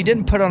it, but she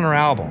didn't put it on her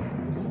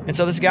album. And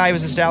so this guy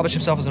was established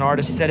himself as an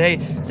artist. He said, hey,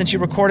 since you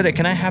recorded it,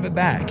 can I have it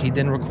back? He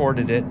then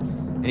recorded it,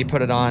 and he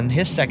put it on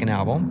his second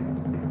album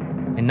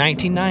in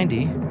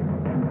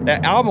 1990.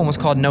 That album was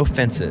called No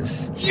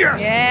Fences.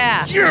 Yes!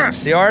 Yeah.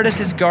 Yes! The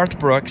artist is Garth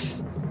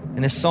Brooks,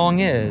 and this song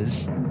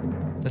is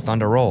The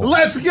Thunder Rolls.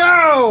 Let's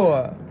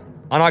go!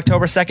 On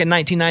October 2nd,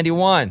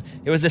 1991,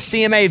 it was the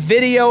CMA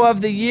Video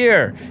of the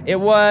Year. It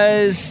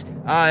was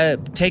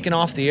taken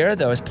off the air,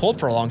 though. It was pulled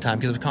for a long time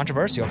because it was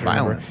controversial. If you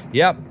remember. Violent.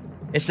 Yep.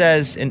 It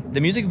says, in the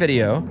music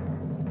video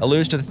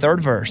alludes to the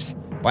third verse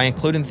by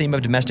including the theme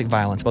of domestic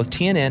violence. Both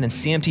TNN and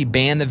CMT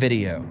banned the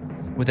video,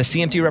 with a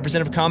CMT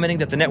representative commenting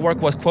that the network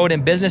was, quote,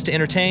 in business to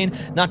entertain,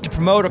 not to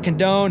promote or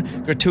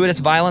condone gratuitous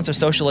violence or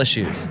social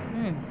issues.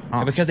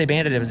 And because they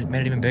banned it, it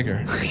made it even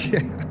bigger.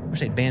 Wish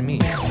they'd ban me.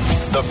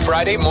 The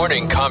Friday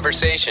Morning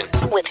Conversation.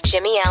 With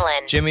Jimmie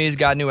Allen. Jimmie's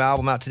got a new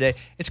album out today.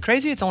 It's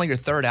crazy it's only your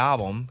third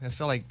album. I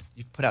feel like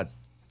you've put out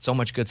so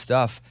much good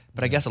stuff,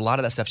 but I guess a lot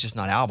of that stuff's just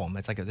not album.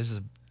 It's like this is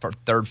a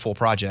third full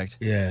project.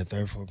 Yeah,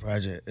 third full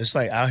project. It's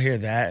like I'll hear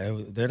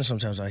that. Then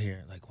sometimes I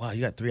hear like, wow,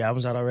 you got 3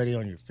 albums out already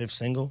on your 5th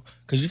single?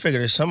 Because you figure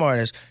there's some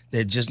artists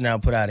that just now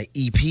put out an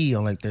EP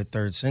on like their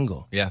 3rd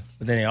single. Yeah.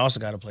 But then they also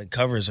got to play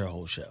covers their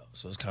whole show.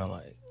 So it's kind of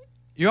like.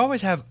 You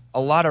always have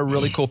a lot of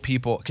really cool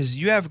people because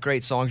you have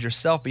great songs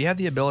yourself, but you have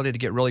the ability to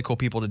get really cool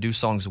people to do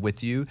songs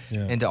with you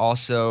and to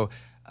also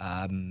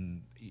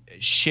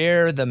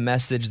share the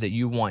message that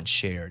you want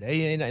shared.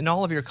 In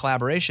all of your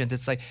collaborations,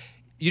 it's like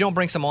you don't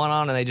bring someone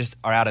on and they just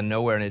are out of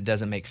nowhere and it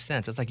doesn't make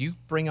sense. It's like you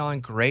bring on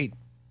great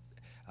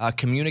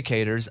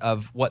communicators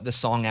of what the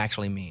song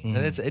actually means.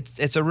 And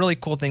it's a really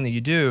cool thing that you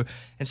do.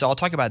 And so I'll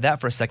talk about that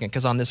for a second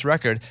because on this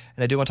record,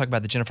 and I do want to talk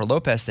about the Jennifer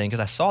Lopez thing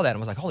because I saw that and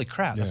was like, holy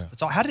crap.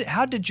 That's all.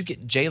 How did you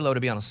get J-Lo to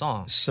be on a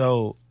song?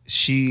 So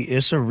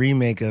it's a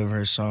remake of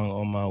her song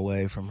On My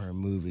Way from her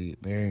movie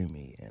Marry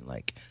Me. And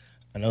like,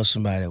 I know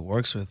somebody that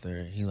works with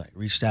her. He like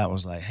reached out and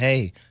was like,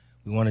 hey,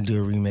 we want to do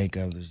a remake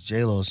of this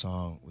J-Lo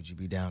song. Would you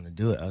be down to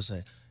do it? I was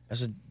like,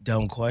 that's a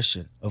dumb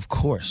question. Of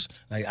course.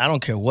 Like, I don't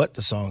care what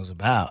the song's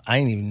about. I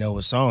didn't even know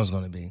what song it was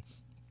going to be.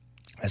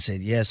 I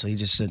said, yeah, so he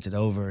just sent it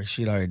over.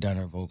 She'd already done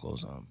her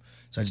vocals.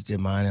 So I just did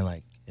mine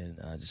and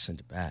just sent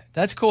it back.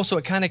 That's cool. So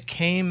it kind of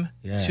came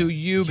to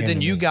you, but then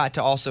you got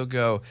to also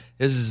go,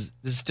 this is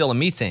still a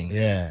me thing.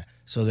 Yeah.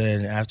 So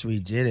then after we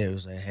did it, it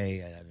was like,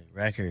 hey, I got a new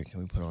record.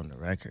 Can we put it on the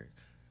record?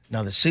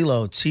 Now, the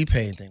CeeLo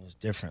T-Pain thing was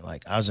different.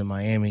 Like, I was in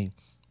Miami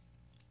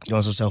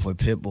doing some stuff with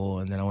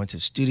Pitbull, and then I went to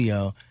the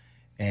studio,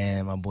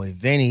 and my boy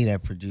Vinny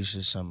that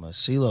produces some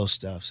CeeLo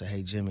stuff said,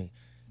 hey, Jimmie,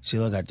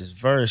 CeeLo got this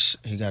verse,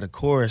 he got a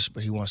chorus,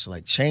 but he wants to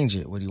like change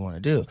it. What do you want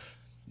to do?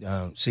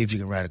 See if you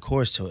can write a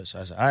chorus to it.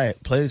 So I said, all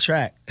right, play the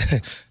track.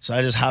 So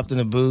I just hopped in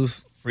the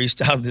booth,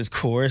 freestyled this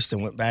chorus,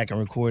 then went back and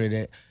recorded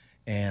it.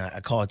 And I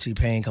called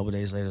T-Pain a couple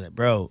days later, like,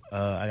 bro,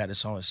 I got this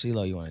song with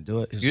CeeLo, you want to do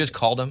it? You just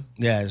called him?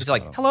 Yeah. He's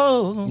like,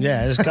 hello.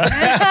 Yeah, I just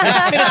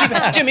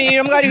called Jimmie,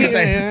 I'm glad you're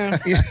here.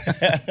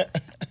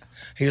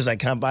 He was like,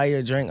 can I buy you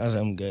a drink? I was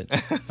like, I'm good.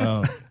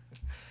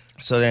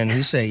 So then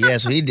he said, yeah,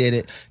 so he did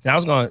it. Now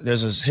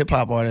there's this hip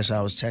hop artist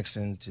I was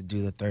texting to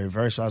do the third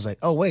verse. So I was like,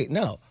 oh, wait,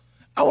 no,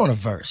 I want a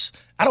verse.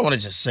 I don't want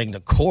to just sing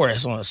the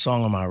chorus on a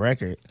song on my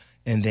record.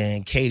 And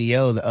then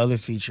KDO, the other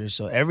feature.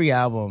 So every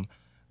album,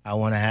 I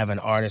want to have an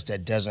artist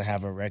that doesn't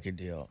have a record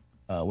deal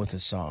with a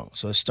song.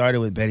 So it started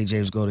with Betty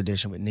James Gold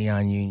Edition with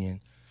Neon Union,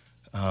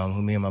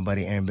 who me and my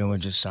buddy Aaron Benwood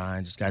just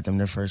signed, just got them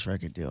their first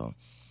record deal.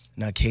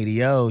 Now,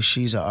 KDO,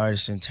 she's an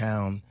artist in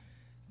town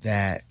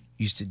that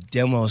used to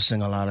demo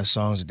sing a lot of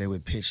songs that they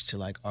would pitch to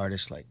like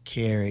artists like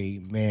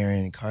Carrie,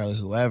 Marin, Carly,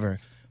 whoever.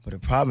 But the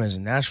problem is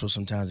in Nashville,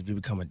 sometimes if you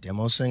become a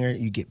demo singer,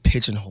 you get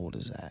pigeonholed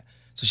as that.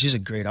 So she's a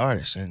great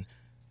artist. And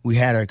we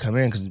had her come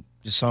in because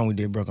the song we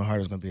did, Broken Heart,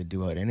 was going to be a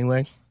duet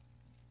anyway.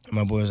 And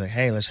my boy was like,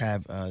 hey, let's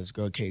have this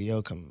girl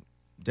KDO come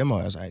demo.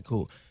 I was like,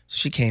 cool. So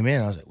she came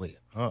in. I was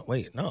like,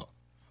 wait, no.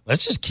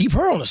 Let's just keep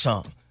her on the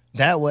song.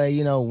 That way,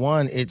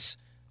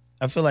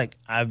 I feel like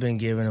I've been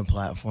given a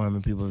platform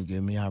and people have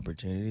given me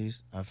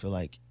opportunities. I feel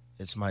like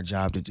it's my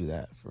job to do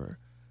that for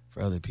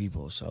other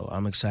people. So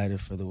I'm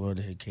excited for the world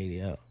to hear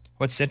KDO.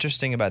 What's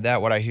interesting about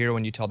that, what I hear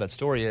when you tell that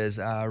story is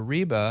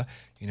Reba,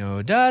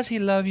 does he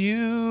love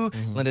you?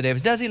 Mm-hmm. Linda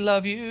Davis, does he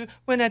love you?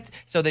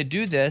 So they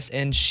do this,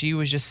 and she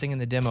was just singing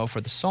the demo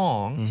for the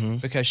song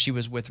because she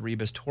was with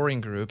Reba's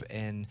touring group,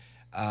 and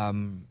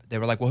they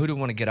were like, well, who do we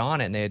want to get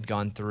on it? And they had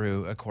gone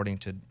through, according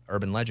to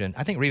urban legend.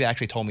 I think Reba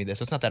actually told me this,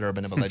 so it's not that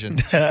urban of a legend.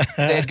 They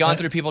had gone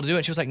through people to do it.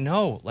 And she was like,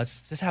 no,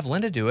 let's just have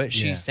Linda do it.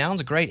 She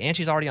sounds great, and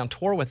she's already on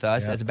tour with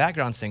us as a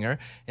background singer.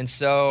 And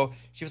so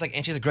she was like,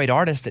 and she's a great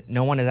artist that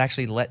no one has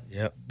actually let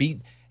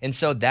beat. And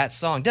so that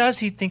song, Does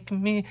He Think of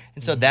Me?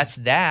 And so that's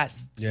that,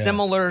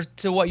 similar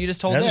to what you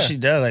just told me. That's what she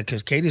does, like,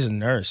 because Katie's a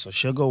nurse, so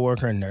she'll go work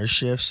her nurse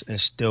shifts and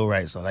still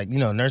write. So, like,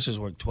 nurses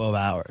work 12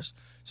 hours.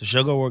 So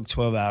she'll go work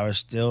 12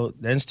 hours,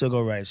 then still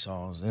go write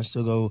songs, then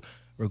still go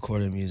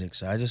record her music.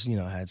 So I just,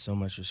 had so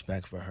much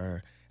respect for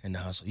her and the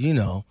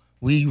hustle.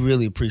 We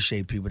really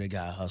appreciate people that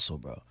got hustle,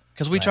 bro.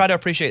 Because we try to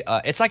appreciate.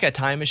 It's like a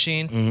time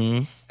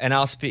machine, and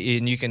I'll speak,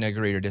 and you can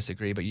agree or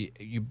disagree, but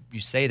you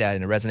say that,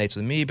 and it resonates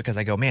with me because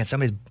I go, man,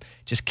 somebody's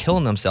just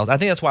killing themselves. I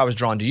think that's why I was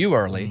drawn to you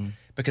early,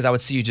 because I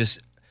would see you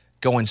just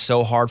going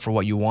so hard for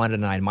what you wanted,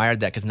 and I admired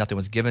that because nothing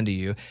was given to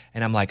you.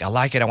 And I'm like, I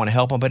like it, I want to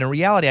help them, but in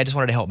reality, I just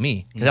wanted to help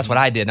me because that's what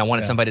I did, and I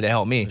wanted somebody to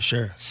help me. For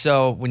sure.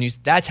 So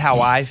that's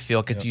how I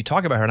feel, because you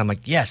talk about her, and I'm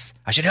like, yes,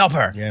 I should help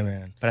her. Yeah,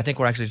 man. But I think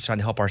we're actually just trying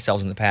to help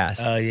ourselves in the past.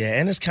 Yeah,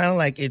 and it's kind of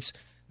like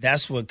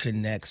that's what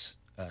connects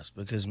us,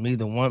 because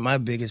my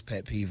biggest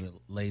pet peeve are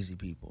lazy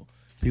people.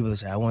 People that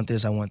say, I want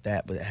this, I want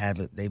that, but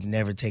they've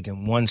never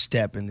taken one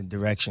step in the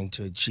direction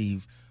to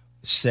achieve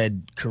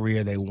said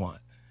career they want.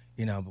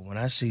 But when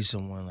I see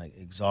someone like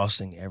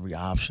exhausting every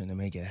option to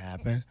make it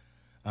happen,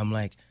 I'm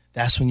like,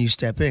 that's when you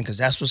step in, because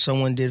that's what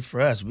someone did for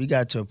us. We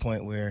got to a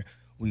point where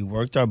we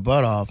worked our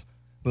butt off.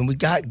 When we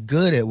got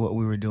good at what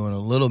we were doing, a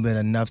little bit,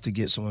 enough to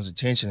get someone's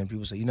attention, and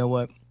people say, you know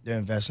what, they're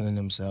investing in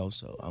themselves,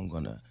 so I'm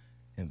going to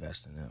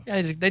invest in them.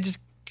 Yeah, they just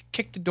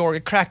kicked the door,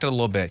 cracked it a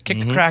little bit,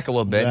 kicked the crack a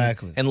little bit,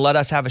 and let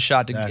us have a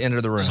shot to enter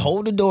the room. Just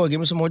hold the door,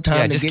 give me some more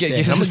time to get there.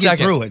 I'm going to get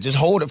through it. Just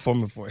hold it for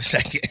me for a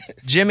second.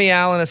 Jimmie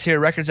Allen is here.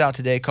 Record's out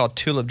today called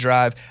Tulip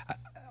Drive.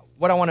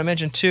 What I want to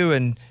mention too,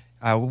 and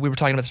we were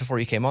talking about this before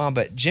you came on,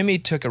 but Jimmie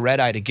took a red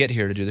eye to get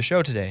here to do the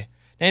show today.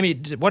 Amy,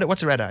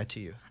 what's a red eye to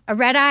you? A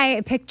red eye,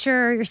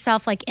 picture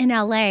yourself like in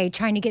LA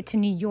trying to get to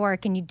New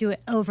York, and you do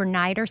it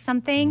overnight or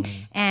something,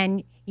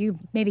 and you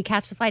maybe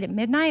catch the flight at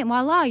midnight, and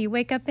voila, you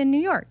wake up in New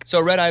York.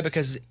 So red eye,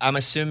 because I'm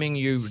assuming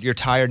you're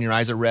tired and your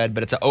eyes are red,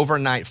 but it's an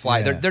overnight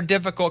flight. Yeah. They're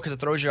difficult because it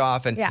throws you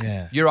off, and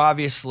you're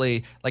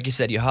obviously, like you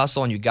said, you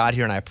hustle and you got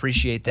here, and I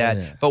appreciate that.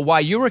 Yeah. But why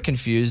you were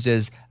confused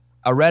is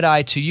a red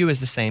eye to you is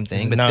the same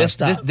thing. But this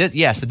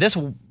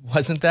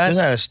wasn't that. It's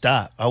not a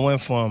stop. I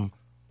went from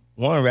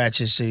one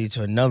ratchet city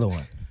to another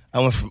one. I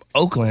went from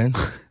Oakland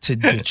to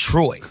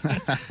Detroit.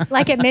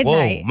 Like at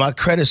midnight. Whoa, my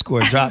credit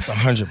score dropped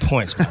 100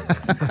 points, by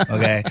the way.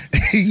 Okay?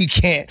 You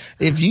can't.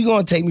 If you're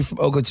going to take me from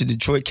Oakland to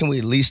Detroit, can we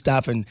at least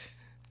stop in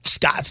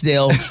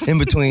Scottsdale in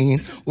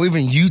between? Or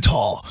even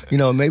Utah?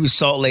 Maybe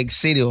Salt Lake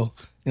City.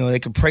 They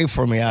could pray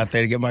for me out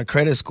there to get my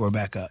credit score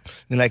back up.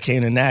 Then I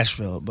came to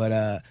Nashville.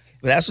 But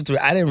that's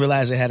what I didn't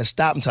realize it had to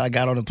stop until I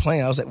got on the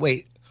plane. I was like,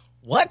 wait.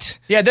 What?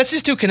 Yeah, that's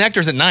just two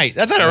connectors at night.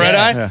 That's not a red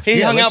eye.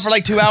 He hung out for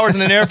like 2 hours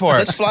in an airport.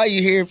 Let's fly you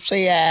here,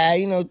 say,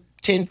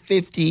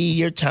 10:50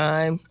 your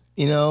time.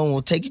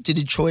 We'll take you to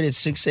Detroit at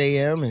 6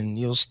 a.m. and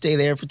you'll stay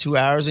there for 2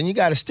 hours. And you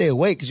got to stay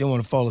awake because you don't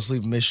want to fall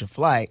asleep and miss your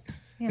flight.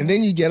 Yeah, and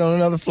then you get on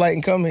another flight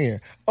and come here.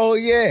 Oh,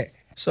 yeah.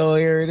 So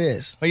here it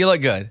is. Well, you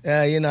look good.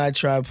 I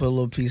try to put a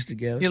little piece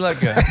together. You look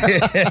good.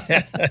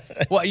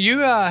 Well, you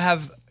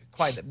have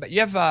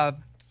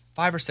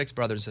 5 or 6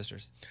 brothers and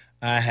sisters.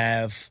 I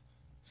have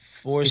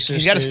 4 sisters.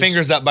 He's got his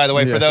fingers up, by the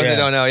way, for those that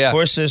don't know. Yeah,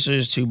 4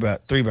 sisters,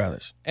 3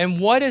 brothers. And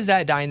what is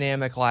that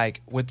dynamic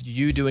like with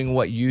you doing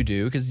what you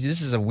do? Because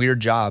this is a weird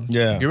job.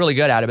 Yeah, you're really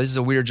good at it, but this is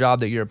a weird job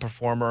that you're a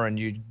performer and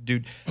you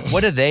do. What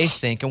do they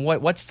think? And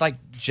what's like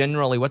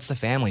generally? What's the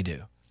family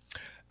do?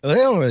 Well, they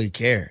don't really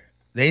care.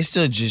 They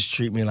still just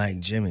treat me like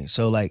Jimmie.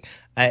 So like,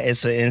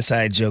 it's an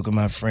inside joke of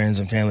my friends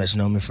and family that's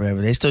known me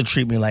forever. They still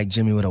treat me like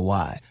Jimmie with a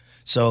Y.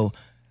 So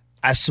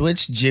I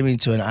switched Jimmie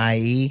to an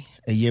IE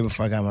a year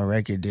before I got my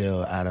record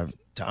deal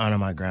to honor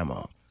my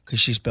grandma,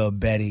 because she spelled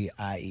Betty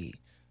IE.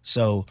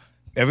 So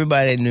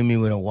everybody that knew me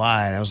with a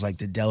Y, that was like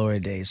the Delaware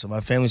days. So my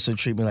family still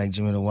treat me like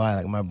Jimmie with a Y.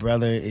 Like my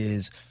brother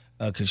is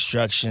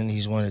construction.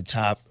 He's one of the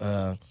top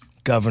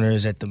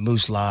governors at the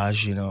Moose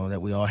Lodge, that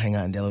we all hang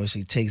out in Delaware. So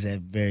he takes that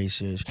very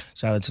serious.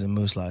 Shout out to the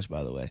Moose Lodge,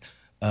 by the way.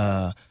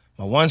 My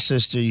one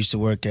sister used to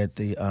work at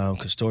the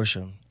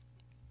consortium,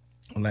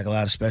 like a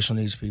lot of special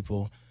needs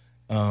people.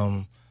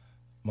 My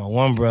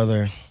one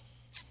brother,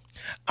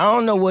 I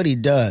don't know what he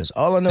does.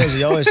 All I know is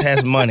he always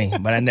has money,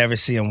 but I never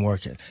see him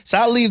working. So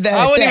I'll leave that.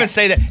 I wouldn't even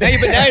say that. Hey,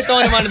 but now you're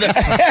throwing him under the.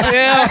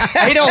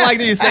 Yeah, he don't like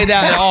that you say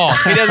that at all.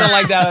 He doesn't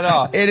like that at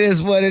all. It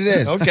is what it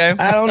is. Okay.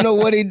 I don't know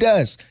what he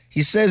does.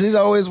 He says he's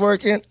always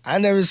working. I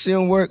never see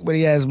him work, but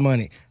he has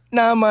money.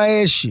 Not my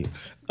issue.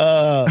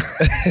 My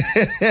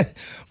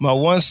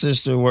one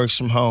sister works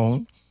from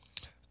home.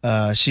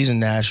 She's in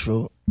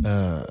Nashville.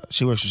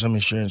 She works for some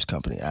insurance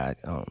company. I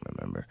don't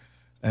remember.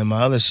 And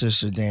my other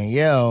sister,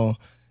 Danielle,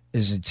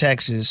 is in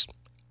Texas.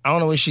 I don't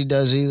know what she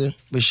does either,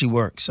 but she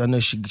works. I know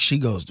she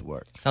goes to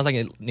work. Sounds like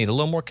you need a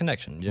little more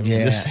connection, Jimmy. Yeah,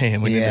 I'm just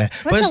saying.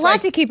 That's a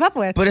lot to keep up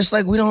with. But it's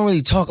like we don't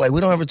really talk. Like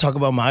we don't ever talk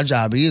about my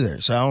job either.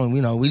 So I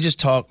don't, we just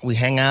talk. We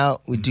hang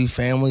out. We do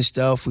family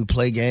stuff. We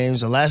play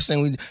games. The last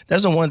thing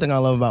that's the one thing I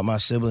love about my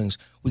siblings.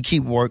 We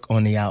keep work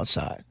on the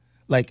outside.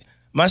 Like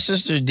my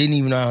sister didn't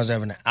even know I was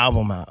having an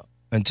album out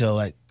until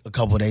like a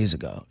couple of days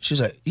ago. She's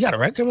like, "You got a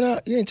record coming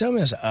out? You didn't tell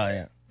me." I said, "Oh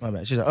yeah, my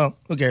bad." She's like, "Oh,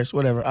 who cares?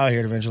 Whatever. I'll hear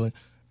it eventually."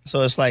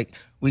 So it's like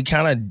we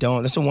kind of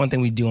don't. That's the one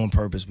thing we do on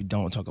purpose. We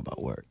don't talk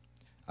about work.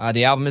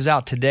 The album is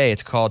out today.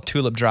 It's called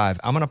Tulip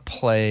Drive. I'm going to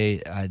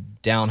play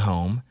Down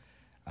Home.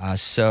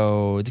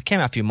 So it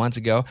came out a few months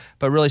ago,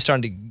 but really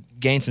starting to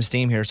gain some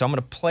steam here. So I'm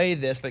going to play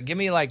this, but give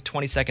me like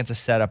 20 seconds of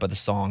setup of the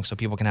song so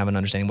people can have an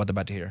understanding of what they're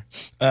about to hear.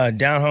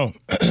 Down Home.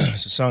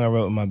 It's a song I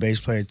wrote with my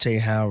bass player, Tay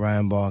Howe,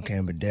 Ryan Ball,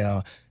 Cam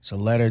Bedell. It's a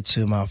letter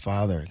to my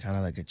father, kind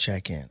of like a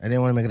check-in. I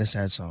didn't want to make it a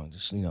sad song,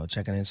 just,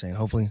 checking in, saying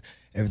hopefully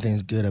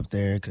everything's good up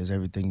there because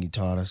everything you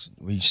taught us,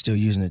 we're still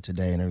using it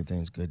today and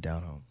everything's good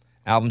down home.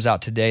 Album's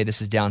out today.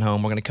 This is Down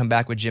Home. We're going to come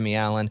back with Jimmie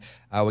Allen.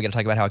 We're going to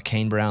talk about how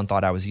Kane Brown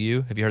thought I was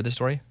you. Have you heard this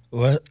story?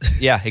 What?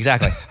 Yeah,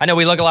 exactly. I know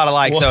we look a lot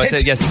alike, so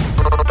it's yes.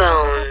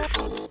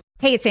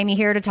 Hey, it's Amy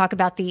here to talk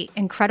about the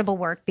incredible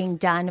work being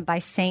done by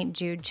St.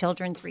 Jude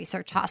Children's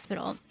Research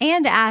Hospital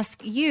and to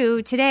ask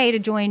you today to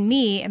join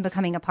me in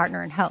becoming a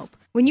partner in hope.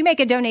 When you make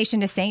a donation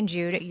to St.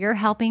 Jude, you're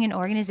helping an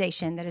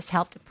organization that has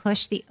helped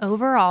push the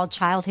overall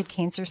childhood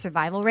cancer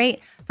survival rate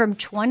from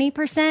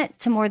 20%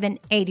 to more than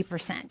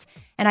 80%.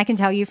 And I can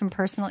tell you from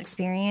personal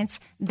experience,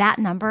 that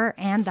number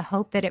and the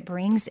hope that it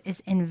brings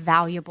is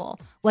invaluable.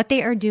 What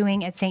they are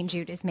doing at St.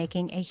 Jude is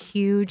making a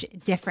huge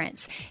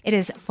difference. It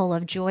is full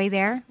of joy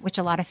there, which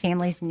a lot of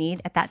families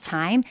need at that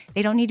time.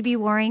 They don't need to be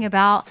worrying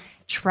about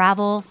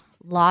travel,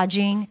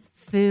 lodging,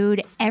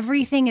 food.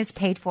 Everything is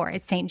paid for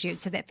at St.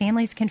 Jude so that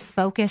families can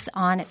focus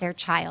on their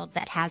child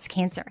that has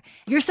cancer.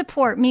 Your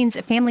support means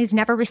families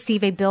never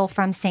receive a bill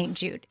from St.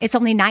 Jude. It's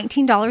only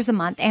 $19 a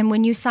month, and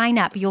when you sign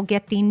up, you'll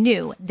get the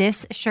new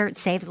This Shirt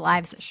Saves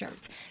Lives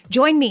shirt.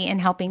 Join me in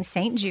helping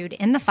St. Jude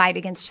in the fight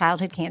against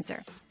childhood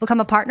cancer. Become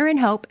a partner in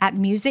hope at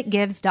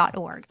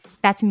musicgives.org.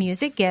 That's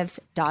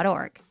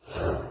musicgives.org.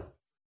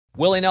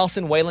 Willie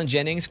Nelson, Waylon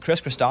Jennings,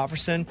 Chris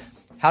Christopherson.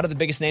 How did the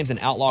biggest names in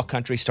outlaw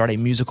country start a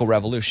musical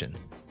revolution?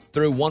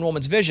 Through one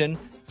woman's vision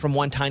from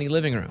one tiny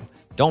living room.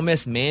 Don't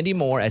miss Mandy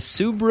Moore as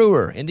Sue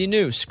Brewer in the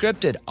new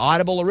scripted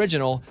Audible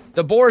original,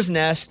 The Boar's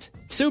Nest,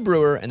 Sue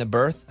Brewer and the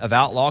Birth of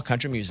Outlaw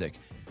Country Music.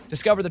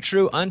 Discover the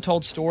true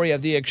untold story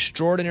of the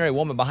extraordinary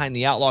woman behind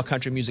the outlaw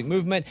country music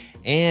movement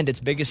and its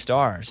biggest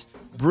stars.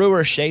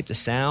 Brewer shaped the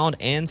sound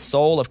and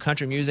soul of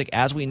country music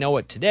as we know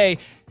it today,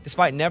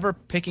 despite never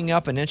picking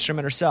up an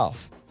instrument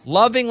herself.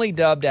 Lovingly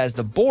dubbed as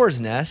The Boar's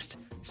Nest,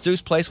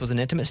 Sue's place was an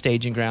intimate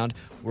staging ground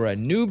where a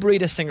new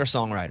breed of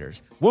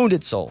singer-songwriters,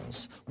 wounded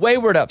souls,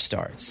 wayward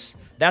upstarts.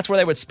 That's where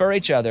they would spur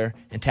each other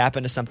and tap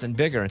into something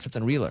bigger and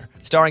something realer.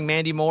 Starring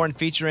Mandy Moore and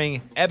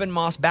featuring Eben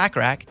Moss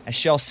Backrack as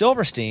Shel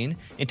Silverstein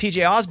and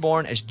TJ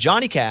Osborne as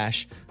Johnny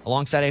Cash,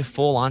 alongside a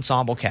full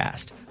ensemble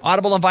cast.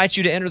 Audible invites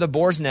you to enter the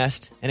Boar's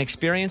Nest and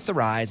experience the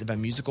rise of a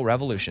musical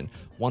revolution.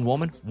 One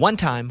woman, one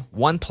time,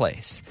 one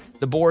place.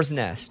 The Boar's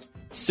Nest,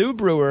 Sue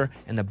Brewer,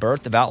 and the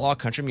birth of outlaw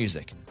country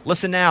music.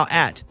 Listen now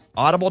at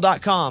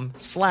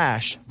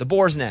audible.com/The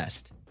Boar's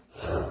Nest.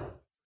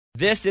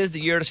 This is the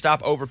year to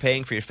stop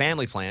overpaying for your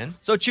family plan.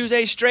 So choose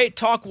a Straight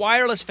Talk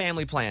Wireless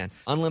family plan.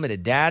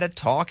 Unlimited data,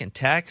 talk, and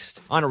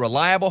text on a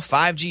reliable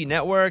 5G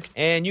network.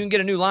 And you can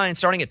get a new line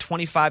starting at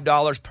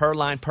 $25 per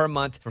line per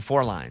month for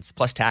 4 lines,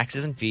 plus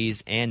taxes and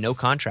fees and no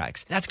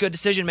contracts. That's good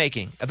decision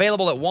making.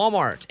 Available at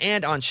Walmart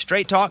and on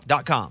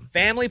straighttalk.com.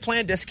 Family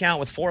plan discount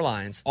with 4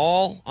 lines,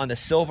 all on the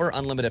Silver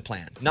Unlimited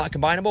plan. Not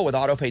combinable with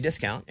auto pay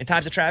discount. In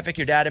times of traffic,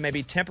 your data may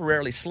be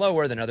temporarily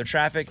slower than other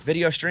traffic.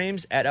 Video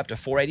streams at up to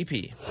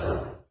 480p.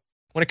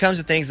 When it comes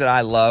to things that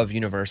I love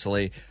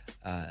universally,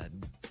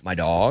 my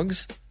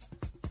dogs,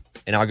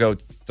 and I'll go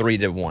 3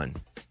 to 1.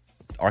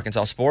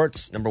 Arkansas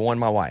sports, number 1,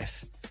 my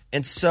wife.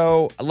 And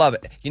so I love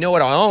it. You know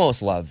what I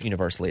almost love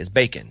universally is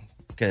bacon,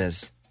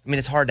 because,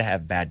 it's hard to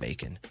have bad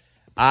bacon.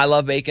 I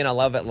love bacon. I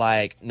love it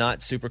like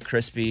not super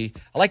crispy.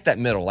 I like that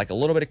middle, like a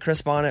little bit of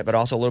crisp on it, but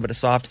also a little bit of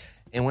soft.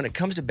 And when it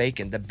comes to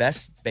bacon, the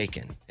best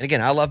bacon, and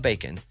again, I love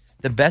bacon.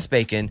 The best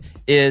bacon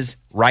is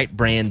Right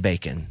Brand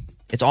bacon.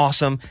 It's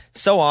awesome.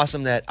 So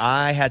awesome that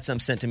I had some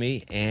sent to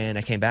me and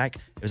I came back.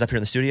 It was up here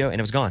in the studio and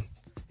it was gone.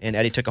 And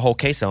Eddie took a whole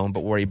case home,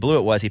 but where he blew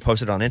it was he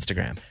posted it on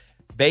Instagram.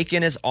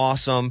 Bacon is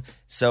awesome.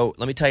 So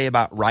let me tell you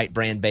about Right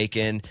Brand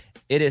bacon.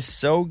 It is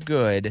so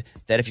good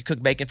that if you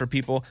cook bacon for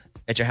people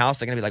at your house,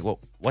 they're going to be like, well,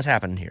 what's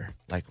happening here?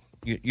 Like,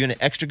 you in an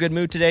extra good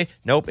mood today?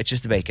 Nope, it's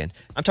just the bacon.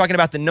 I'm talking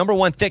about the number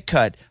 1 thick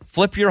cut,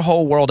 flip your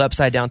whole world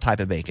upside down type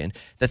of bacon.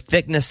 The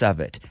thickness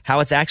of it, how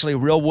it's actually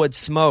real wood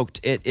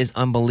smoked, it is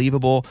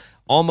unbelievable.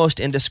 Almost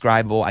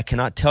indescribable. I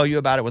cannot tell you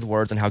about it with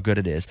words and how good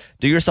it is.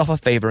 Do yourself a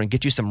favor and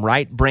get you some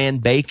Right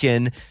Brand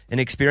bacon and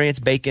experience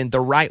bacon the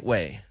right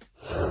way.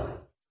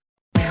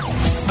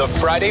 The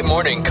Friday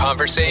Morning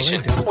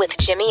Conversation. With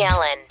Jimmie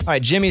Allen. All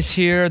right, Jimmy's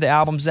here. The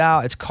album's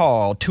out. It's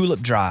called Tulip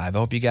Drive. I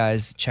hope you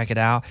guys check it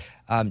out.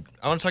 I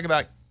want to talk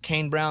about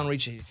Kane Brown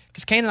reaching,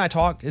 because Kane and I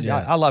talk.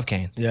 I love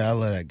Kane. Yeah, I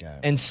love that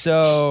guy.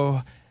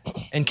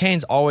 And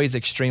Kane's always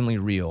extremely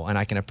real, and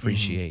I can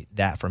appreciate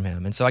that from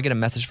him. And so I get a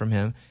message from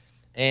him,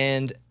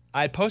 and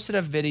I posted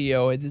a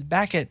video. It was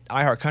back at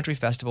iHeart Country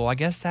Festival. I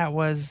guess that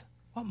was,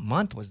 what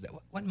month was that?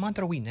 What month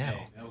are we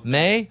now?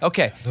 May?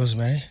 Okay. It was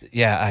May?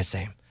 Yeah,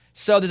 same.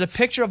 So there's a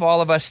picture of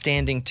all of us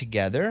standing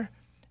together,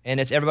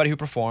 and it's everybody who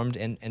performed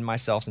and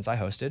myself since I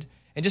hosted.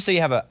 And just so you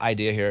have an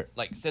idea here,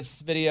 like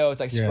this video, it's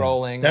like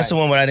scrolling. That's the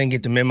one where I didn't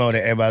get the memo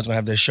that everybody's going to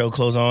have their show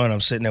clothes on.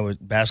 I'm sitting there with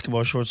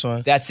basketball shorts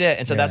on. That's it.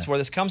 And so that's where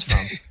this comes from.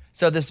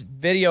 So this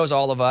video is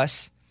all of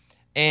us,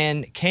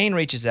 and Kane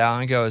reaches out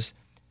and goes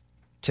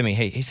to me,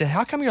 hey, he said,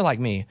 how come you're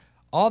like me?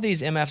 All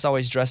these MFs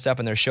always dressed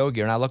up in their show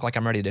gear, and I look like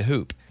I'm ready to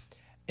hoop.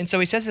 And so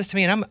he says this to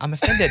me, and I'm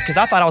offended because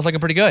I thought I was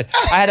looking pretty good.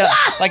 I had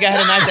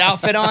a nice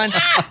outfit on,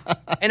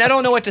 and I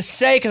don't know what to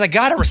say because I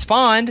gotta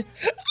respond.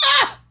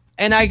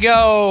 And I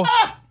go,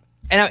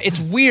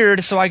 it's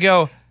weird. So I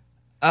go,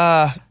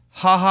 yeah,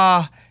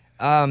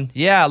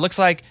 looks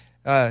like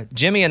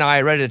Jimmie and I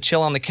are ready to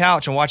chill on the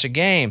couch and watch a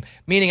game.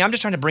 Meaning, I'm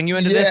just trying to bring you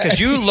into this because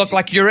you look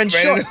like you're in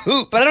shorts.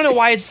 But I don't know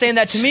why it's saying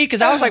that to me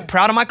because I was like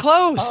proud of my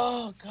clothes.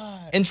 Oh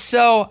God! And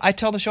so I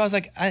tell the show, I was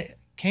like,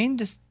 Kane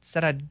just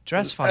said I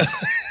dress fine.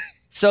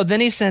 So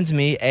then he sends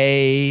me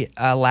a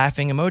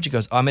laughing emoji. He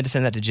goes, I meant to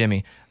send that to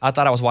Jimmie. I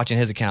thought I was watching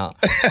his account.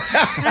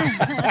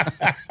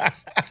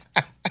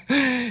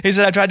 He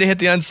said, I tried to hit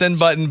the unsend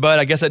button, but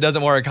I guess that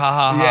doesn't work. Ha,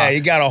 ha, ha. Yeah,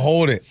 you got to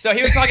hold it. So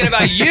he was talking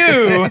about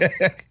you.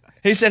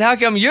 He said, how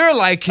come you're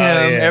like him?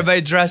 Everybody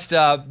dressed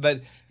up.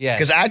 But yeah.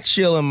 Because I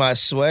chill in my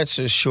sweats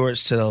or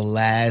shorts to the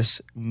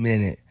last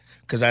minute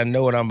because I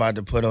know what I'm about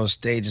to put on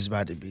stage is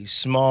about to be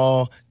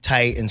small,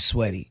 tight, and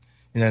sweaty.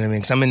 You know what I mean?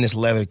 Because I'm in this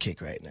leather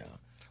kick right now.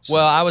 So.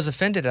 Well, I was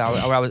offended.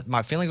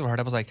 My feelings were hurt.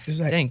 I was like,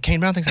 dang, Kane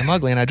Brown thinks I'm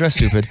ugly and I dress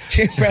stupid.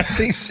 Kane Brown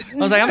thinks I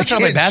was like, I'm not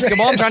trying to play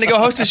basketball. I'm trying to go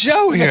host a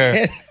show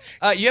here.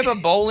 You have a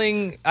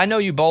bowling. I know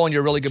you bowl and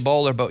you're a really good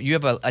bowler, but you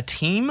have a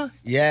team?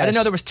 Yeah. I didn't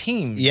know there was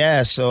teams.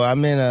 Yeah, so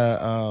I'm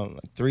in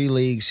 3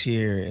 leagues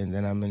here, and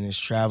then I'm in this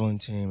traveling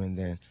team, and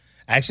then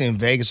actually in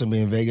Vegas, I'll be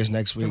in Vegas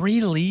next week.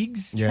 3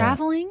 leagues? Yeah.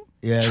 Traveling?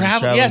 Yeah,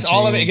 travel. Yes,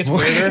 all of it gets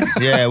weirder.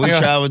 Yeah, we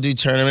travel, do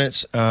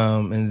tournaments,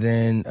 and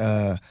then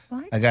I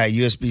got a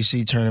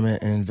USBC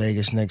tournament in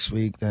Vegas next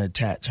week, then a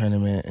TAT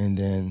tournament, and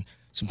then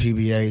some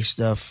PBA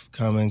stuff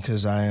coming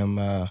because I am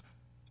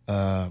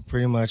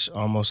pretty much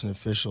almost an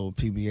official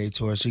PBA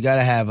tour. So you got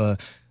to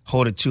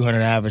hold a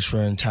 200 average for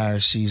an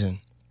entire season.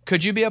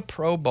 Could you be a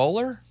pro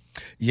bowler?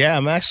 Yeah,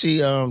 I'm actually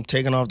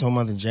taking off the whole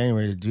month of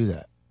January to do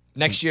that.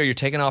 Next year, you're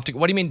taking off to.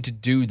 What do you mean to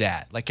do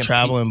that? Like compete?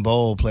 Travel and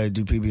bowl, do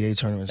PBA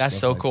tournaments. That's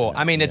so cool. That.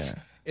 I mean, it's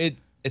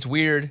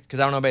weird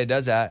because I don't know anybody that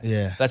does that.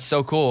 Yeah, that's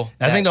so cool.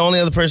 I think the only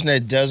other person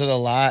that does it a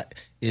lot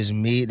is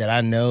me. That I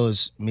know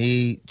is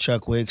me,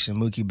 Chuck Wicks,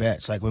 and Mookie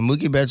Betts. Like when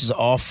Mookie Betts is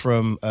off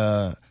from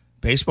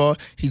baseball,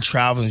 he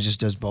travels and just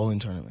does bowling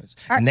tournaments,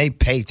 and they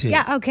pay too.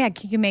 Yeah. Okay.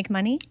 Can you make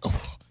money?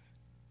 Oh.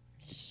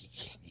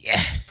 Yeah.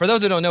 For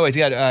those who don't know, his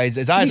eyes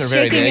are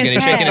very big, and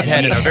he's shaking his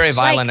head in a very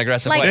violent,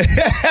 aggressive way.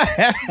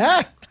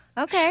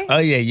 Okay. Oh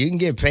yeah, you can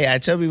get paid. I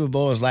tell people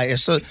bowling's like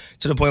it's to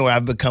the point where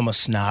I've become a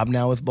snob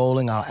now with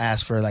bowling. I'll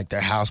ask for like their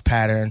house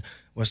pattern,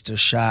 what's their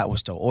shot,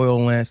 what's the oil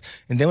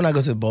length, and then when I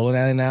go to the bowling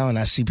alley now and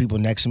I see people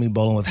next to me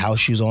bowling with house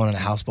shoes on and a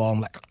house ball,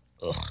 I'm like,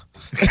 ugh.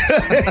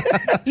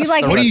 You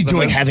like? What are you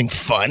doing? Having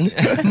fun?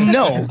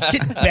 No,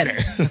 get better.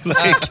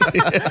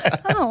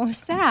 Oh,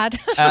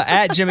 sad.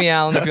 At Jimmie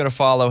Allen, if you want to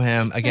follow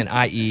him again,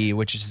 IE,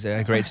 which is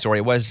a great story.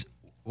 It was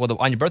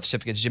on your birth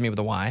certificate, it's Jimmie with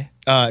a Y.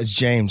 It's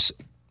James.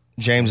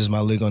 James is my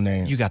legal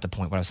name. You got the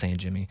point. What I was saying,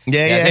 Jimmie.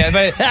 Yeah.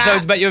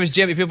 But it was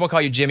Jimmie. People call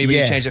you Jimmie, but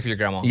you changed it for your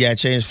grandma. Yeah, I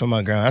changed it for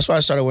my grandma. That's why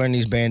I started wearing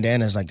these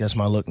bandanas. Like that's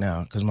my look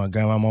now. Because my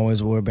grandma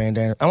always wore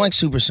bandanas. I'm like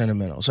super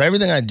sentimental. So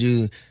everything I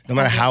do, no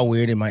matter how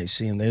weird it might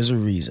seem, there's a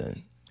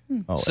reason.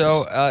 Always.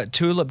 So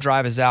Tulip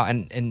Drive is out,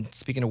 and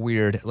speaking of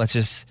weird, this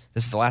is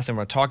the last thing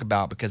we're going to talk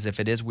about because if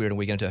it is weird and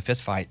we get into a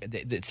fist fight,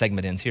 the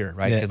segment ends here,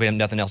 right? Because we have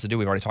nothing else to do.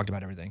 We've already talked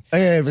about everything. Oh,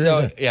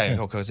 yeah.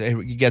 Cool. So,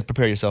 you guys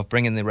prepare yourself.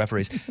 Bring in the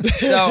referees.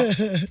 So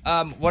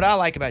what I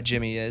like about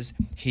Jimmie is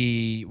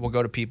he will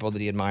go to people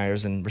that he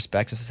admires and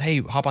respects and says,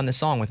 hey, hop on this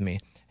song with me.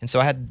 And so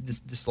I had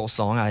this little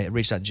song. I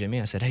reached out to Jimmie.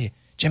 I said, hey,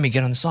 Jimmie,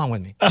 get on the song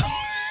with me.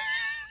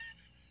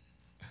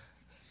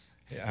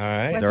 All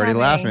right. He's already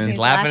laughing. He's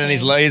laughing and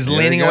he's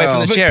leaning away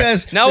from the chair.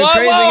 No, hold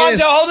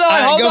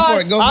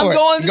on. Go I'm for it.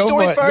 going the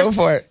story first. Go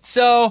for it.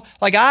 So,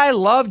 I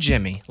love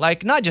Jimmie.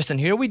 Not just in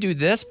here, we do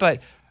this, but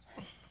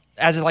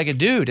as a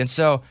dude. And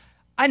so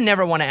I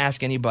never want to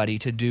ask anybody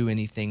to do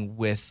anything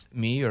with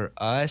me or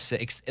us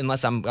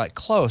unless I'm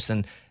close.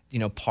 And,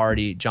 John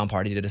Party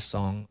did a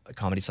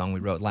comedy song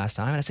we wrote last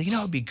time. And I said,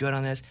 it'd be good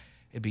on this.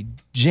 It'd be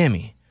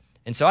Jimmie.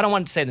 And so I don't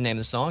want to say the name of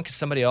the song because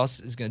somebody else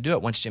is going to do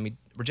it once Jimmie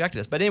rejected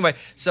us. But anyway,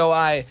 so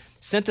I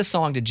sent the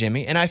song to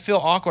Jimmie, and I feel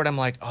awkward. I'm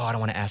like, I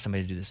don't want to ask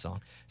somebody to do this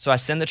song. So I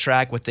send the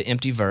track with the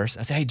empty verse.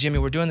 I say, hey, Jimmie,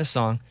 we're doing this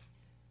song.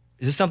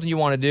 Is this something you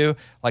want to do?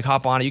 Like,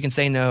 hop on it. You can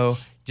say no.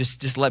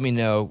 Just let me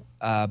know.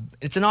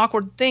 It's an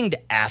awkward thing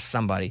to ask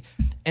somebody.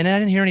 And I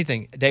didn't hear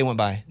anything. A day went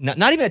by.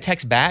 Not even a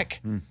text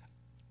back.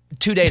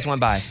 2 days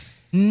went by.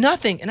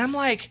 Nothing. And I'm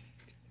like,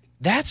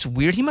 that's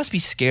weird. He must be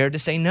scared to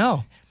say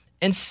no.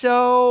 And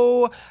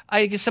so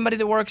I get somebody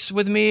that works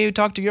with me,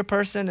 talk to your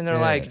person, and they're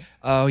like,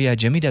 oh, yeah,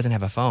 Jimmie doesn't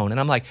have a phone. And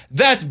I'm like,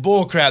 that's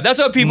bullcrap. That's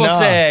what people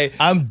say.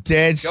 I'm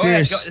dead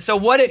serious. So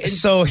what?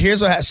 So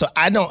here's what So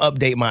I don't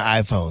update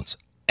my iPhones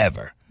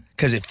ever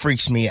because it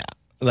freaks me out.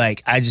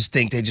 Like, I just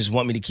think they just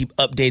want me to keep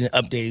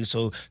updating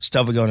so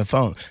stuff will go on the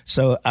phone.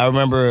 So I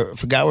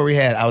forgot where we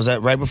had. I was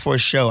at right before a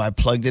show. I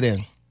plugged it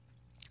in.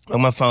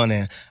 On my phone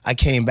in. I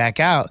came back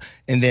out,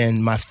 and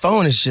then my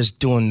phone is just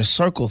doing the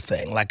circle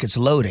thing, like it's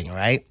loading,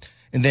 right?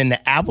 And then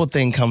the Apple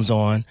thing comes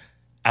on.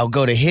 I'll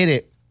go to hit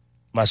it.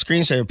 My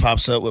screensaver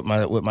pops up with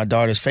my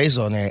daughter's face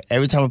on there.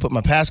 Every time I put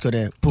my passcode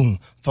in, boom,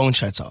 phone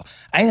shuts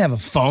off. I didn't have a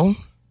phone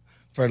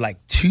for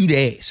like 2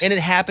 days. And it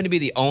happened to be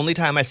the only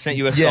time I sent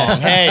you a song.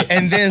 Hey.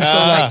 And then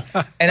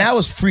and I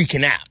was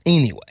freaking out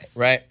anyway,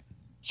 right?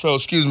 So,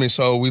 excuse me.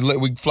 So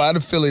we fly to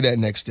Philly that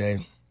next day.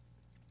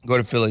 Go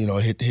to Philly,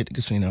 hit the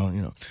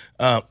casino,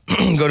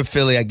 go to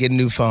Philly, I get a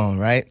new phone,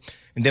 right?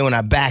 And then when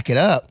I back it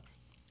up,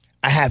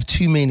 I have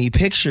too many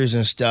pictures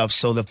and stuff,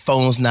 so the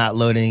phone's not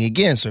loading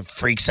again, so it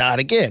freaks out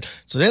again.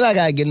 So then I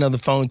got to get another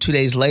phone 2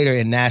 days later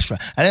in Nashville.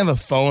 I didn't have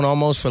a phone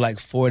almost for like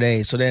 4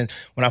 days. So then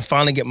when I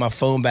finally get my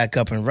phone back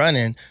up and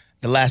running,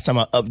 the last time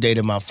I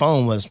updated my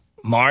phone was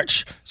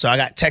March. So I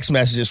got text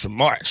messages from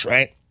March,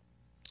 right?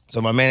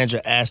 So my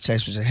manager asked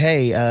text me, said,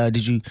 hey,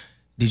 did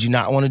you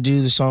not want to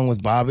do the song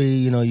with Bobby?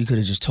 You could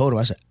have just told him.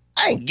 I said,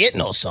 I ain't getting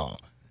no song.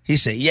 He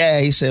said,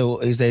 yeah. He said,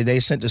 they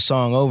sent the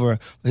song over.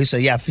 He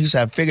said, yeah. He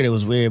said, I figured it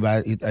was weird,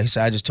 but he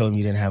said, I just told him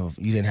you didn't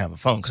have a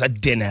phone because I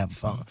didn't have a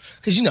phone.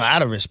 Because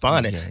I'd have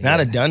responded and I'd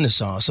have done the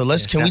song. So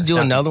can we do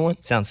another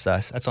one? Sounds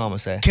sus. That's all I'm gonna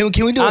say. Can we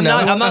do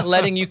another one? I'm not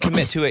letting you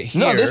commit to it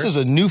here. No, this is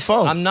a new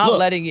phone. I'm not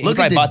letting you. He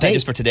probably bought that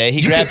just for today.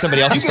 He grabbed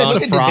somebody else's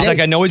phone. He's like,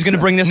 I know he's gonna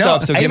bring this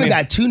up. So I even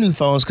got 2 new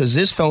phones because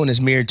this phone is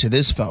mirrored to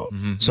this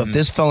phone. So if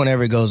this phone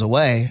ever goes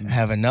away, I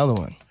have another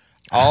one.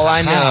 All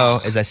I know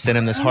is I sent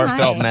him this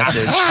heartfelt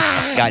message,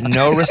 got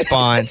no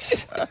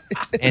response,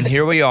 and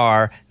here we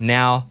are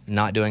now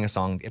not doing a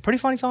song. A pretty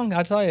funny song,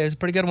 I'll tell you. It's a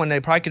pretty good one.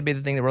 It probably could be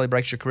the thing that really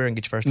breaks your career and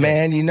gets your first hit.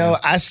 Man,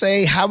 I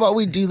say, how about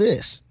we do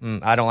this?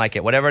 I don't like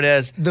it. Whatever it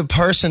is. The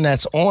person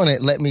that's on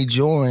it, let me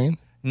join.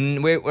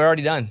 We're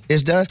already done.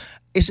 It's done?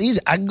 It's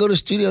easy. I can go to the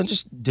studio and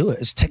just do it.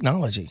 It's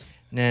technology.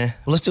 Nah. Well,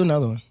 let's do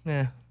another one.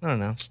 Yeah. I don't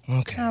know.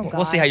 Okay.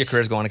 We'll see how your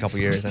career's going in a couple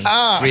years and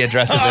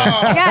readdress it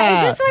then. Yeah,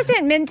 it just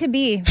wasn't meant to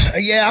be.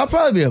 Yeah, I'll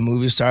probably be a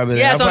movie star, but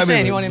Yeah, I'll that's what I'm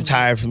saying. probably You be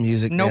retired from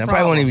music. No I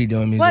probably won't even be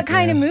doing music. What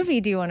kind of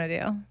movie do you want to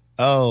do?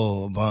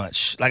 Oh, a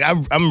bunch. Like,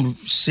 I'm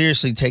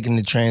seriously taking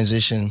the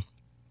transition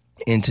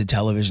into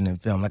television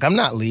and film. Like, I'm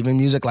not leaving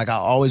music. Like, I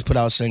always put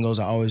out singles.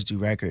 I always do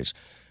records.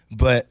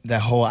 But the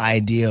whole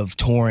idea of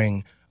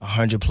touring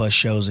 100+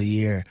 shows a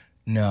year,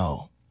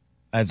 no.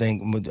 I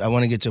think I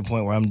want to get to a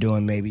point where I'm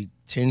doing maybe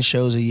 10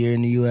 shows a year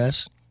in the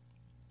U.S.,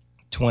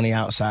 20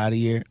 outside a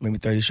year, maybe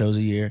 30 shows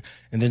a year,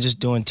 and then just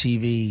doing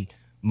TV,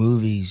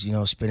 movies,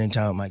 spending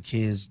time with my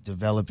kids,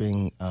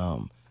 developing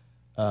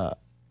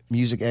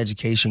music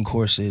education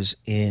courses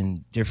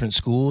in different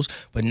schools,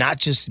 but not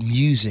just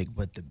music,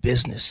 but the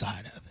business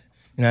side of it.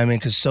 You know what I mean?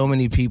 Because so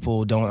many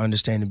people don't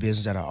understand the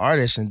business that are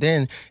artists, and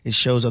then it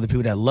shows other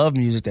people that love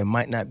music that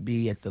might not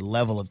be at the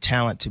level of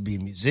talent to be a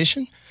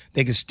musician.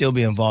 They could still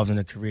be involved in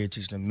a career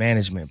teaching them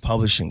management,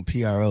 publishing,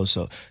 PRO.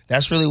 So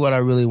that's really what I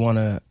really want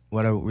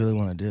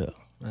to do.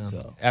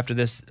 So. After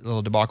this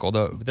little debacle,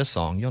 though, with this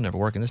song, you'll never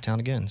work in this town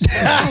again. So.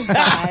 Oh,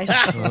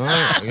 gosh. All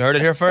right, you heard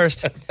it here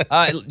first.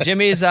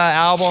 Jimmie's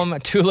album,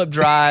 Tulip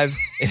Drive,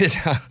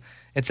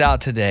 it's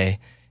out today.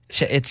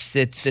 It's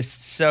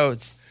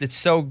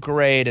so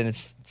great and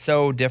it's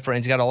so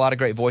different. He's got a lot of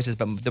great voices,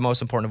 but the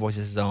most important voice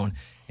is his own.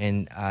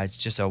 And it's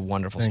just a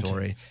wonderful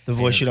story. You. The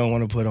voice you don't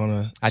want to put on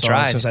a song. I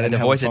tried. Since I didn't the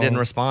have voice a phone. that didn't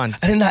respond.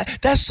 I did not.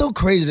 That's so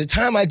crazy. The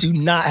time I do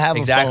not have a phone.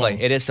 Exactly.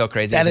 It is so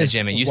crazy, isn't it,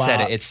 Jimmie? You said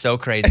it. It's so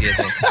crazy,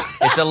 isn't it?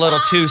 It's a little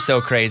too so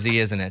crazy,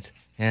 isn't it?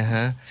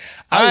 Uh-huh.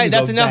 All right,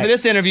 that's enough of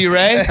this interview,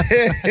 Ray. I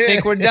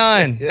think we're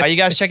done. All right, you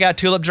guys check out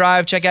Tulip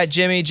Drive. Check out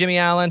Jimmie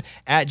Allen,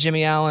 at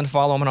Jimmie Allen.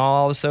 Follow him on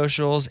all the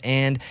socials.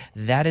 And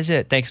that is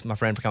it. Thanks, my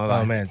friend, for coming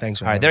by. Oh, man.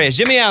 Thanks. All right, there he is.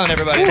 Jimmie Allen,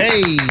 everybody.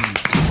 Hey.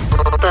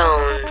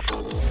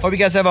 Hope you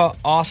guys have an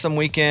awesome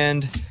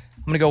weekend.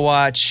 I'm going to go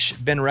watch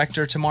Ben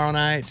Rector tomorrow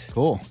night.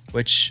 Cool.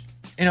 Which,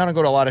 I don't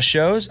go to a lot of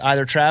shows,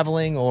 either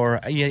traveling or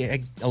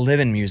I live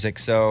in music.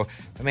 So,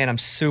 man, I'm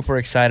super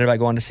excited about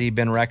going to see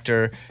Ben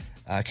Rector.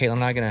 Caitlin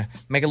and I are going to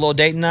make a little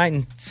date night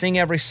and sing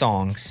every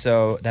song.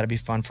 So that'll be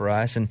fun for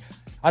us. And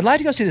I'd like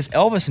to go see this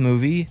Elvis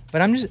movie, but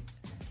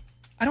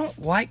I don't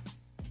like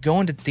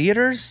going to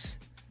theaters.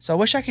 So I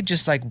wish I could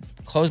just like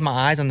close my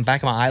eyes on the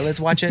back of my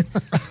eyelids, watch it.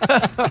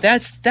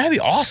 That'd be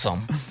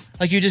awesome.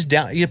 Like you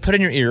put it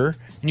in your ear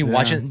and you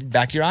watch it in the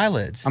back of your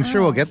eyelids. I'm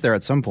sure we'll get there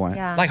at some point.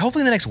 Yeah. Like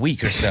hopefully in the next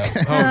week or so.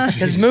 Because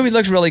this movie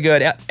looks really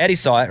good. Eddie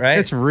saw it, right?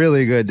 It's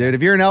really good, dude.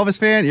 If you're an Elvis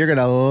fan, you're going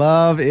to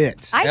love it.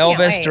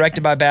 Elvis,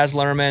 directed by Baz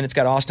Luhrmann. It's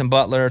got Austin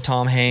Butler,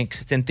 Tom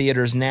Hanks. It's in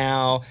theaters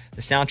now.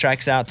 The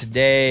soundtrack's out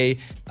today.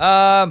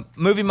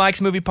 Movie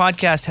Mike's Movie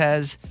Podcast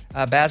has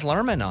Baz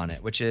Luhrmann on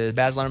it, which is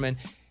Baz Luhrmann.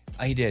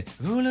 He did.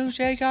 Moulin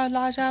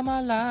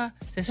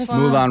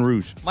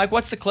Rouge. Mike,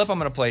 what's the clip I'm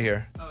going to play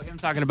here? Oh, him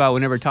talking about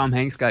whenever Tom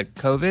Hanks got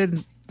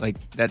COVID, like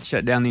that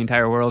shut down the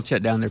entire world,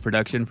 shut down their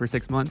production for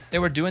 6 months. They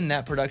were doing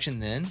that production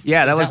then?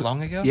 Yeah, that was that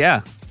long ago?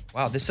 Yeah.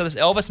 Wow. This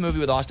Elvis movie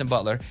with Austin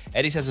Butler,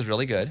 Eddie says is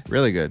really good.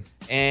 Really good.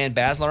 And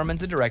Baz Luhrmann's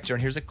the director,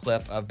 and here's a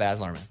clip of Baz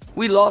Luhrmann.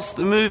 We lost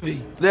the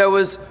movie. There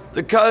was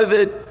the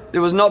COVID.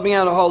 There was not being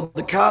able to hold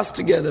the cast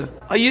together.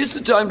 I used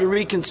the time to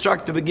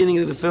reconstruct the beginning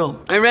of the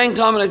film. I rang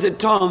Tom and I said,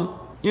 Tom,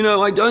 you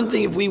know, I don't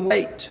think if we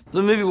wait,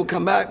 the movie will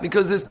come back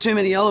because there's too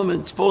many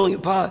elements falling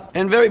apart.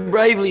 And very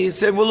bravely he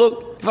said, well,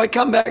 look, if I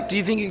come back, do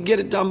you think you can get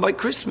it done by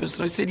Christmas?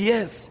 And I said,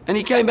 yes. And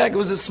he came back. It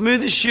was the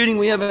smoothest shooting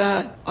we ever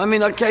had. I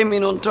mean, I came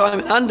in on time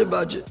and under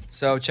budget.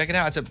 So check it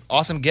out. It's an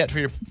awesome get for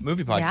your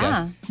movie podcast.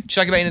 Yeah. Did you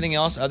talk about anything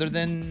else other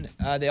than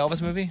the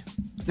Elvis movie?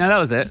 No, that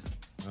was it.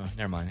 Oh,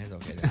 never mind. It's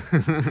okay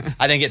then.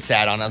 I didn't get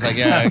sad on. I was like,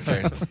 yeah, who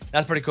cares?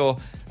 That's pretty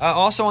cool.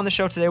 Also on the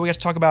show today, we got to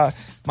talk about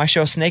my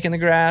show Snake in the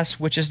Grass,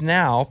 which is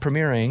now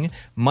premiering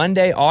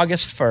Monday,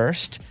 August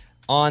 1st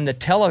on the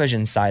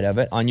television side of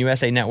it on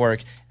USA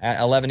Network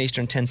at 11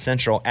 Eastern, 10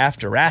 Central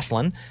after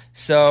wrestling.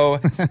 So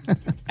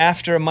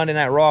after Monday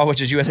Night Raw, which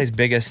is USA's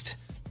biggest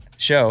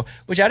show,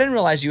 which I didn't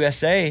realize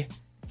USA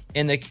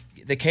in the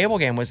cable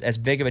game was as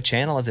big of a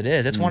channel as it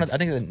is. It's one of, I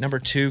think, the number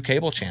 2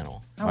 cable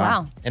channel. Oh,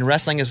 wow. And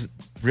wrestling is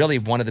really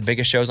one of the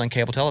biggest shows on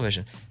cable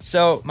television.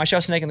 So my show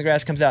Snake in the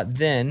Grass comes out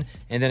then,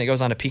 and then it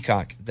goes on to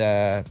Peacock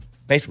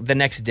basically the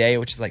next day,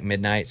 which is like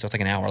midnight. So it's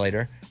like an hour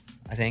later.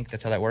 I think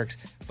that's how that works.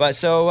 But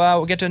so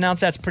we'll get to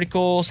announce that. It's a pretty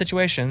cool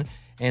situation,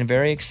 and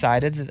very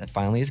excited that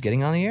finally is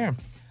getting on the air.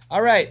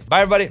 All right.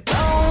 Bye, everybody.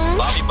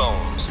 Bobby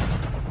Bones.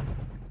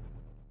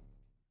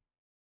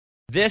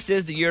 This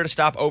is the year to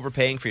stop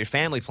overpaying for your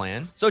family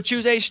plan. So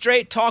choose a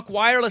Straight Talk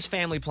Wireless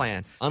family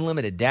plan.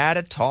 Unlimited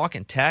data, talk,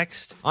 and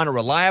text on a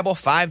reliable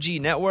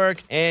 5G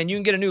network. And you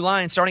can get a new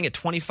line starting at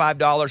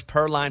 $25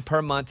 per line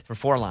per month for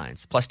 4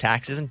 lines, plus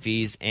taxes and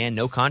fees and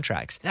no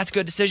contracts. That's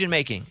good decision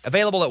making.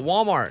 Available at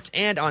Walmart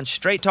and on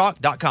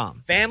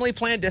straighttalk.com. Family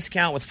plan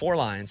discount with 4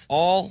 lines,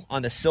 all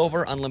on the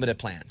Silver Unlimited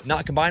plan.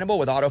 Not combinable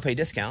with auto pay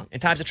discount. In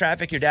times of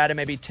traffic, your data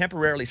may be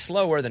temporarily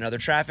slower than other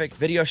traffic.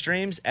 Video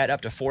streams at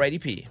up to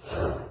 480p.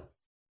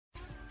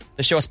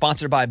 The show is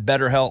sponsored by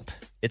BetterHelp.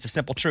 It's a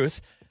simple truth.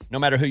 No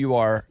matter who you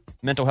are,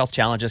 mental health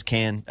challenges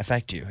can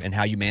affect you, and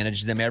how you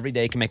manage them every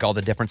day can make all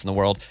the difference in the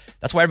world.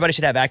 That's why everybody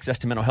should have access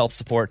to mental health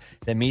support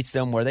that meets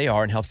them where they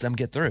are and helps them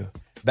get through.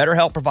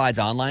 BetterHelp provides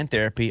online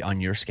therapy on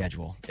your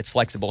schedule. It's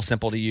flexible,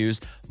 simple to use,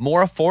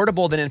 more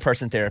affordable than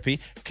in-person therapy.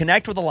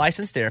 Connect with a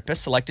licensed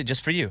therapist selected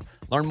just for you.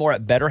 Learn more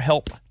at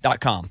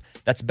BetterHelp.com.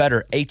 That's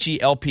better,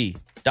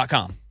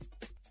 HELP.com.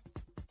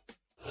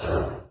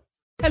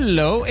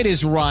 Hello, it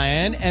is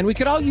Ryan, and we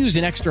could all use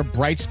an extra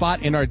bright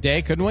spot in our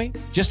day, couldn't we?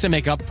 Just to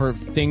make up for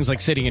things like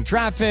sitting in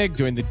traffic,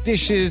 doing the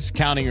dishes,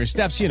 counting your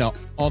steps, you know,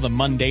 all the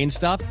mundane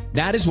stuff.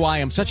 That is why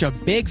I'm such a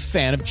big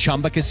fan of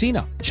Chumba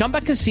Casino. Chumba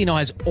Casino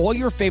has all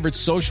your favorite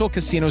social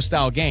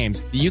casino-style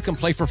games that you can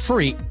play for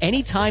free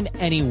anytime,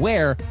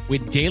 anywhere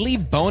with daily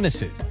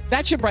bonuses.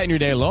 That should brighten your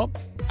day a little.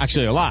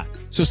 Actually, a lot.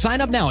 So sign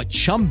up now at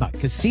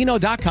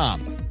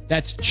ChumbaCasino.com.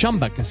 That's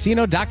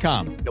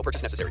ChumbaCasino.com. No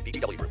purchase necessary.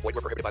 VGW Group. Void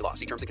where prohibited by law.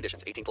 See terms and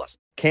conditions. 18+.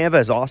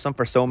 Canva is awesome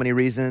for so many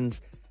reasons,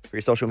 for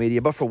your social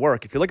media, but for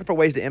work. If you're looking for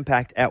ways to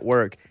impact at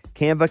work,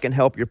 Canva can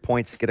help your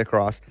points get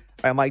across.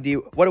 All right, Mike,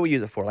 what do we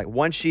use it for? Like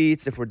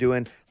one-sheets, if we're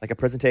doing like a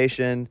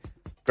presentation,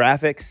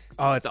 graphics?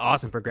 Oh, it's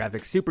awesome for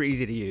graphics. Super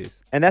easy to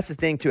use. And that's the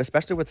thing, too,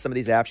 especially with some of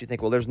these apps, you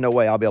think, well, there's no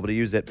way I'll be able to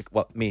use it.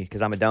 Well, me,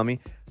 because I'm a dummy.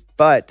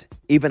 But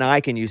even I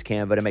can use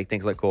Canva to make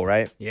things look cool,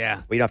 right? Yeah.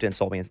 Well, you don't have to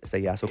insult me and say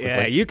yeah so quickly.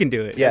 Yeah, you can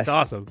do it. Yes. That's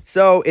awesome.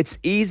 So it's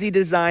easy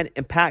design,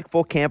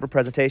 impactful Canva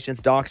presentations,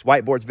 docs,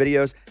 whiteboards,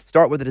 videos.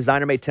 Start with a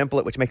designer-made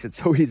template, which makes it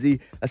so easy,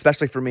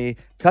 especially for me.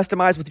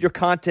 Customize with your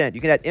content.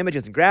 You can add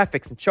images and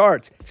graphics and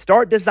charts.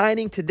 Start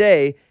designing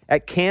today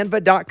at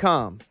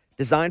canva.com.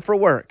 Design for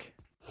work.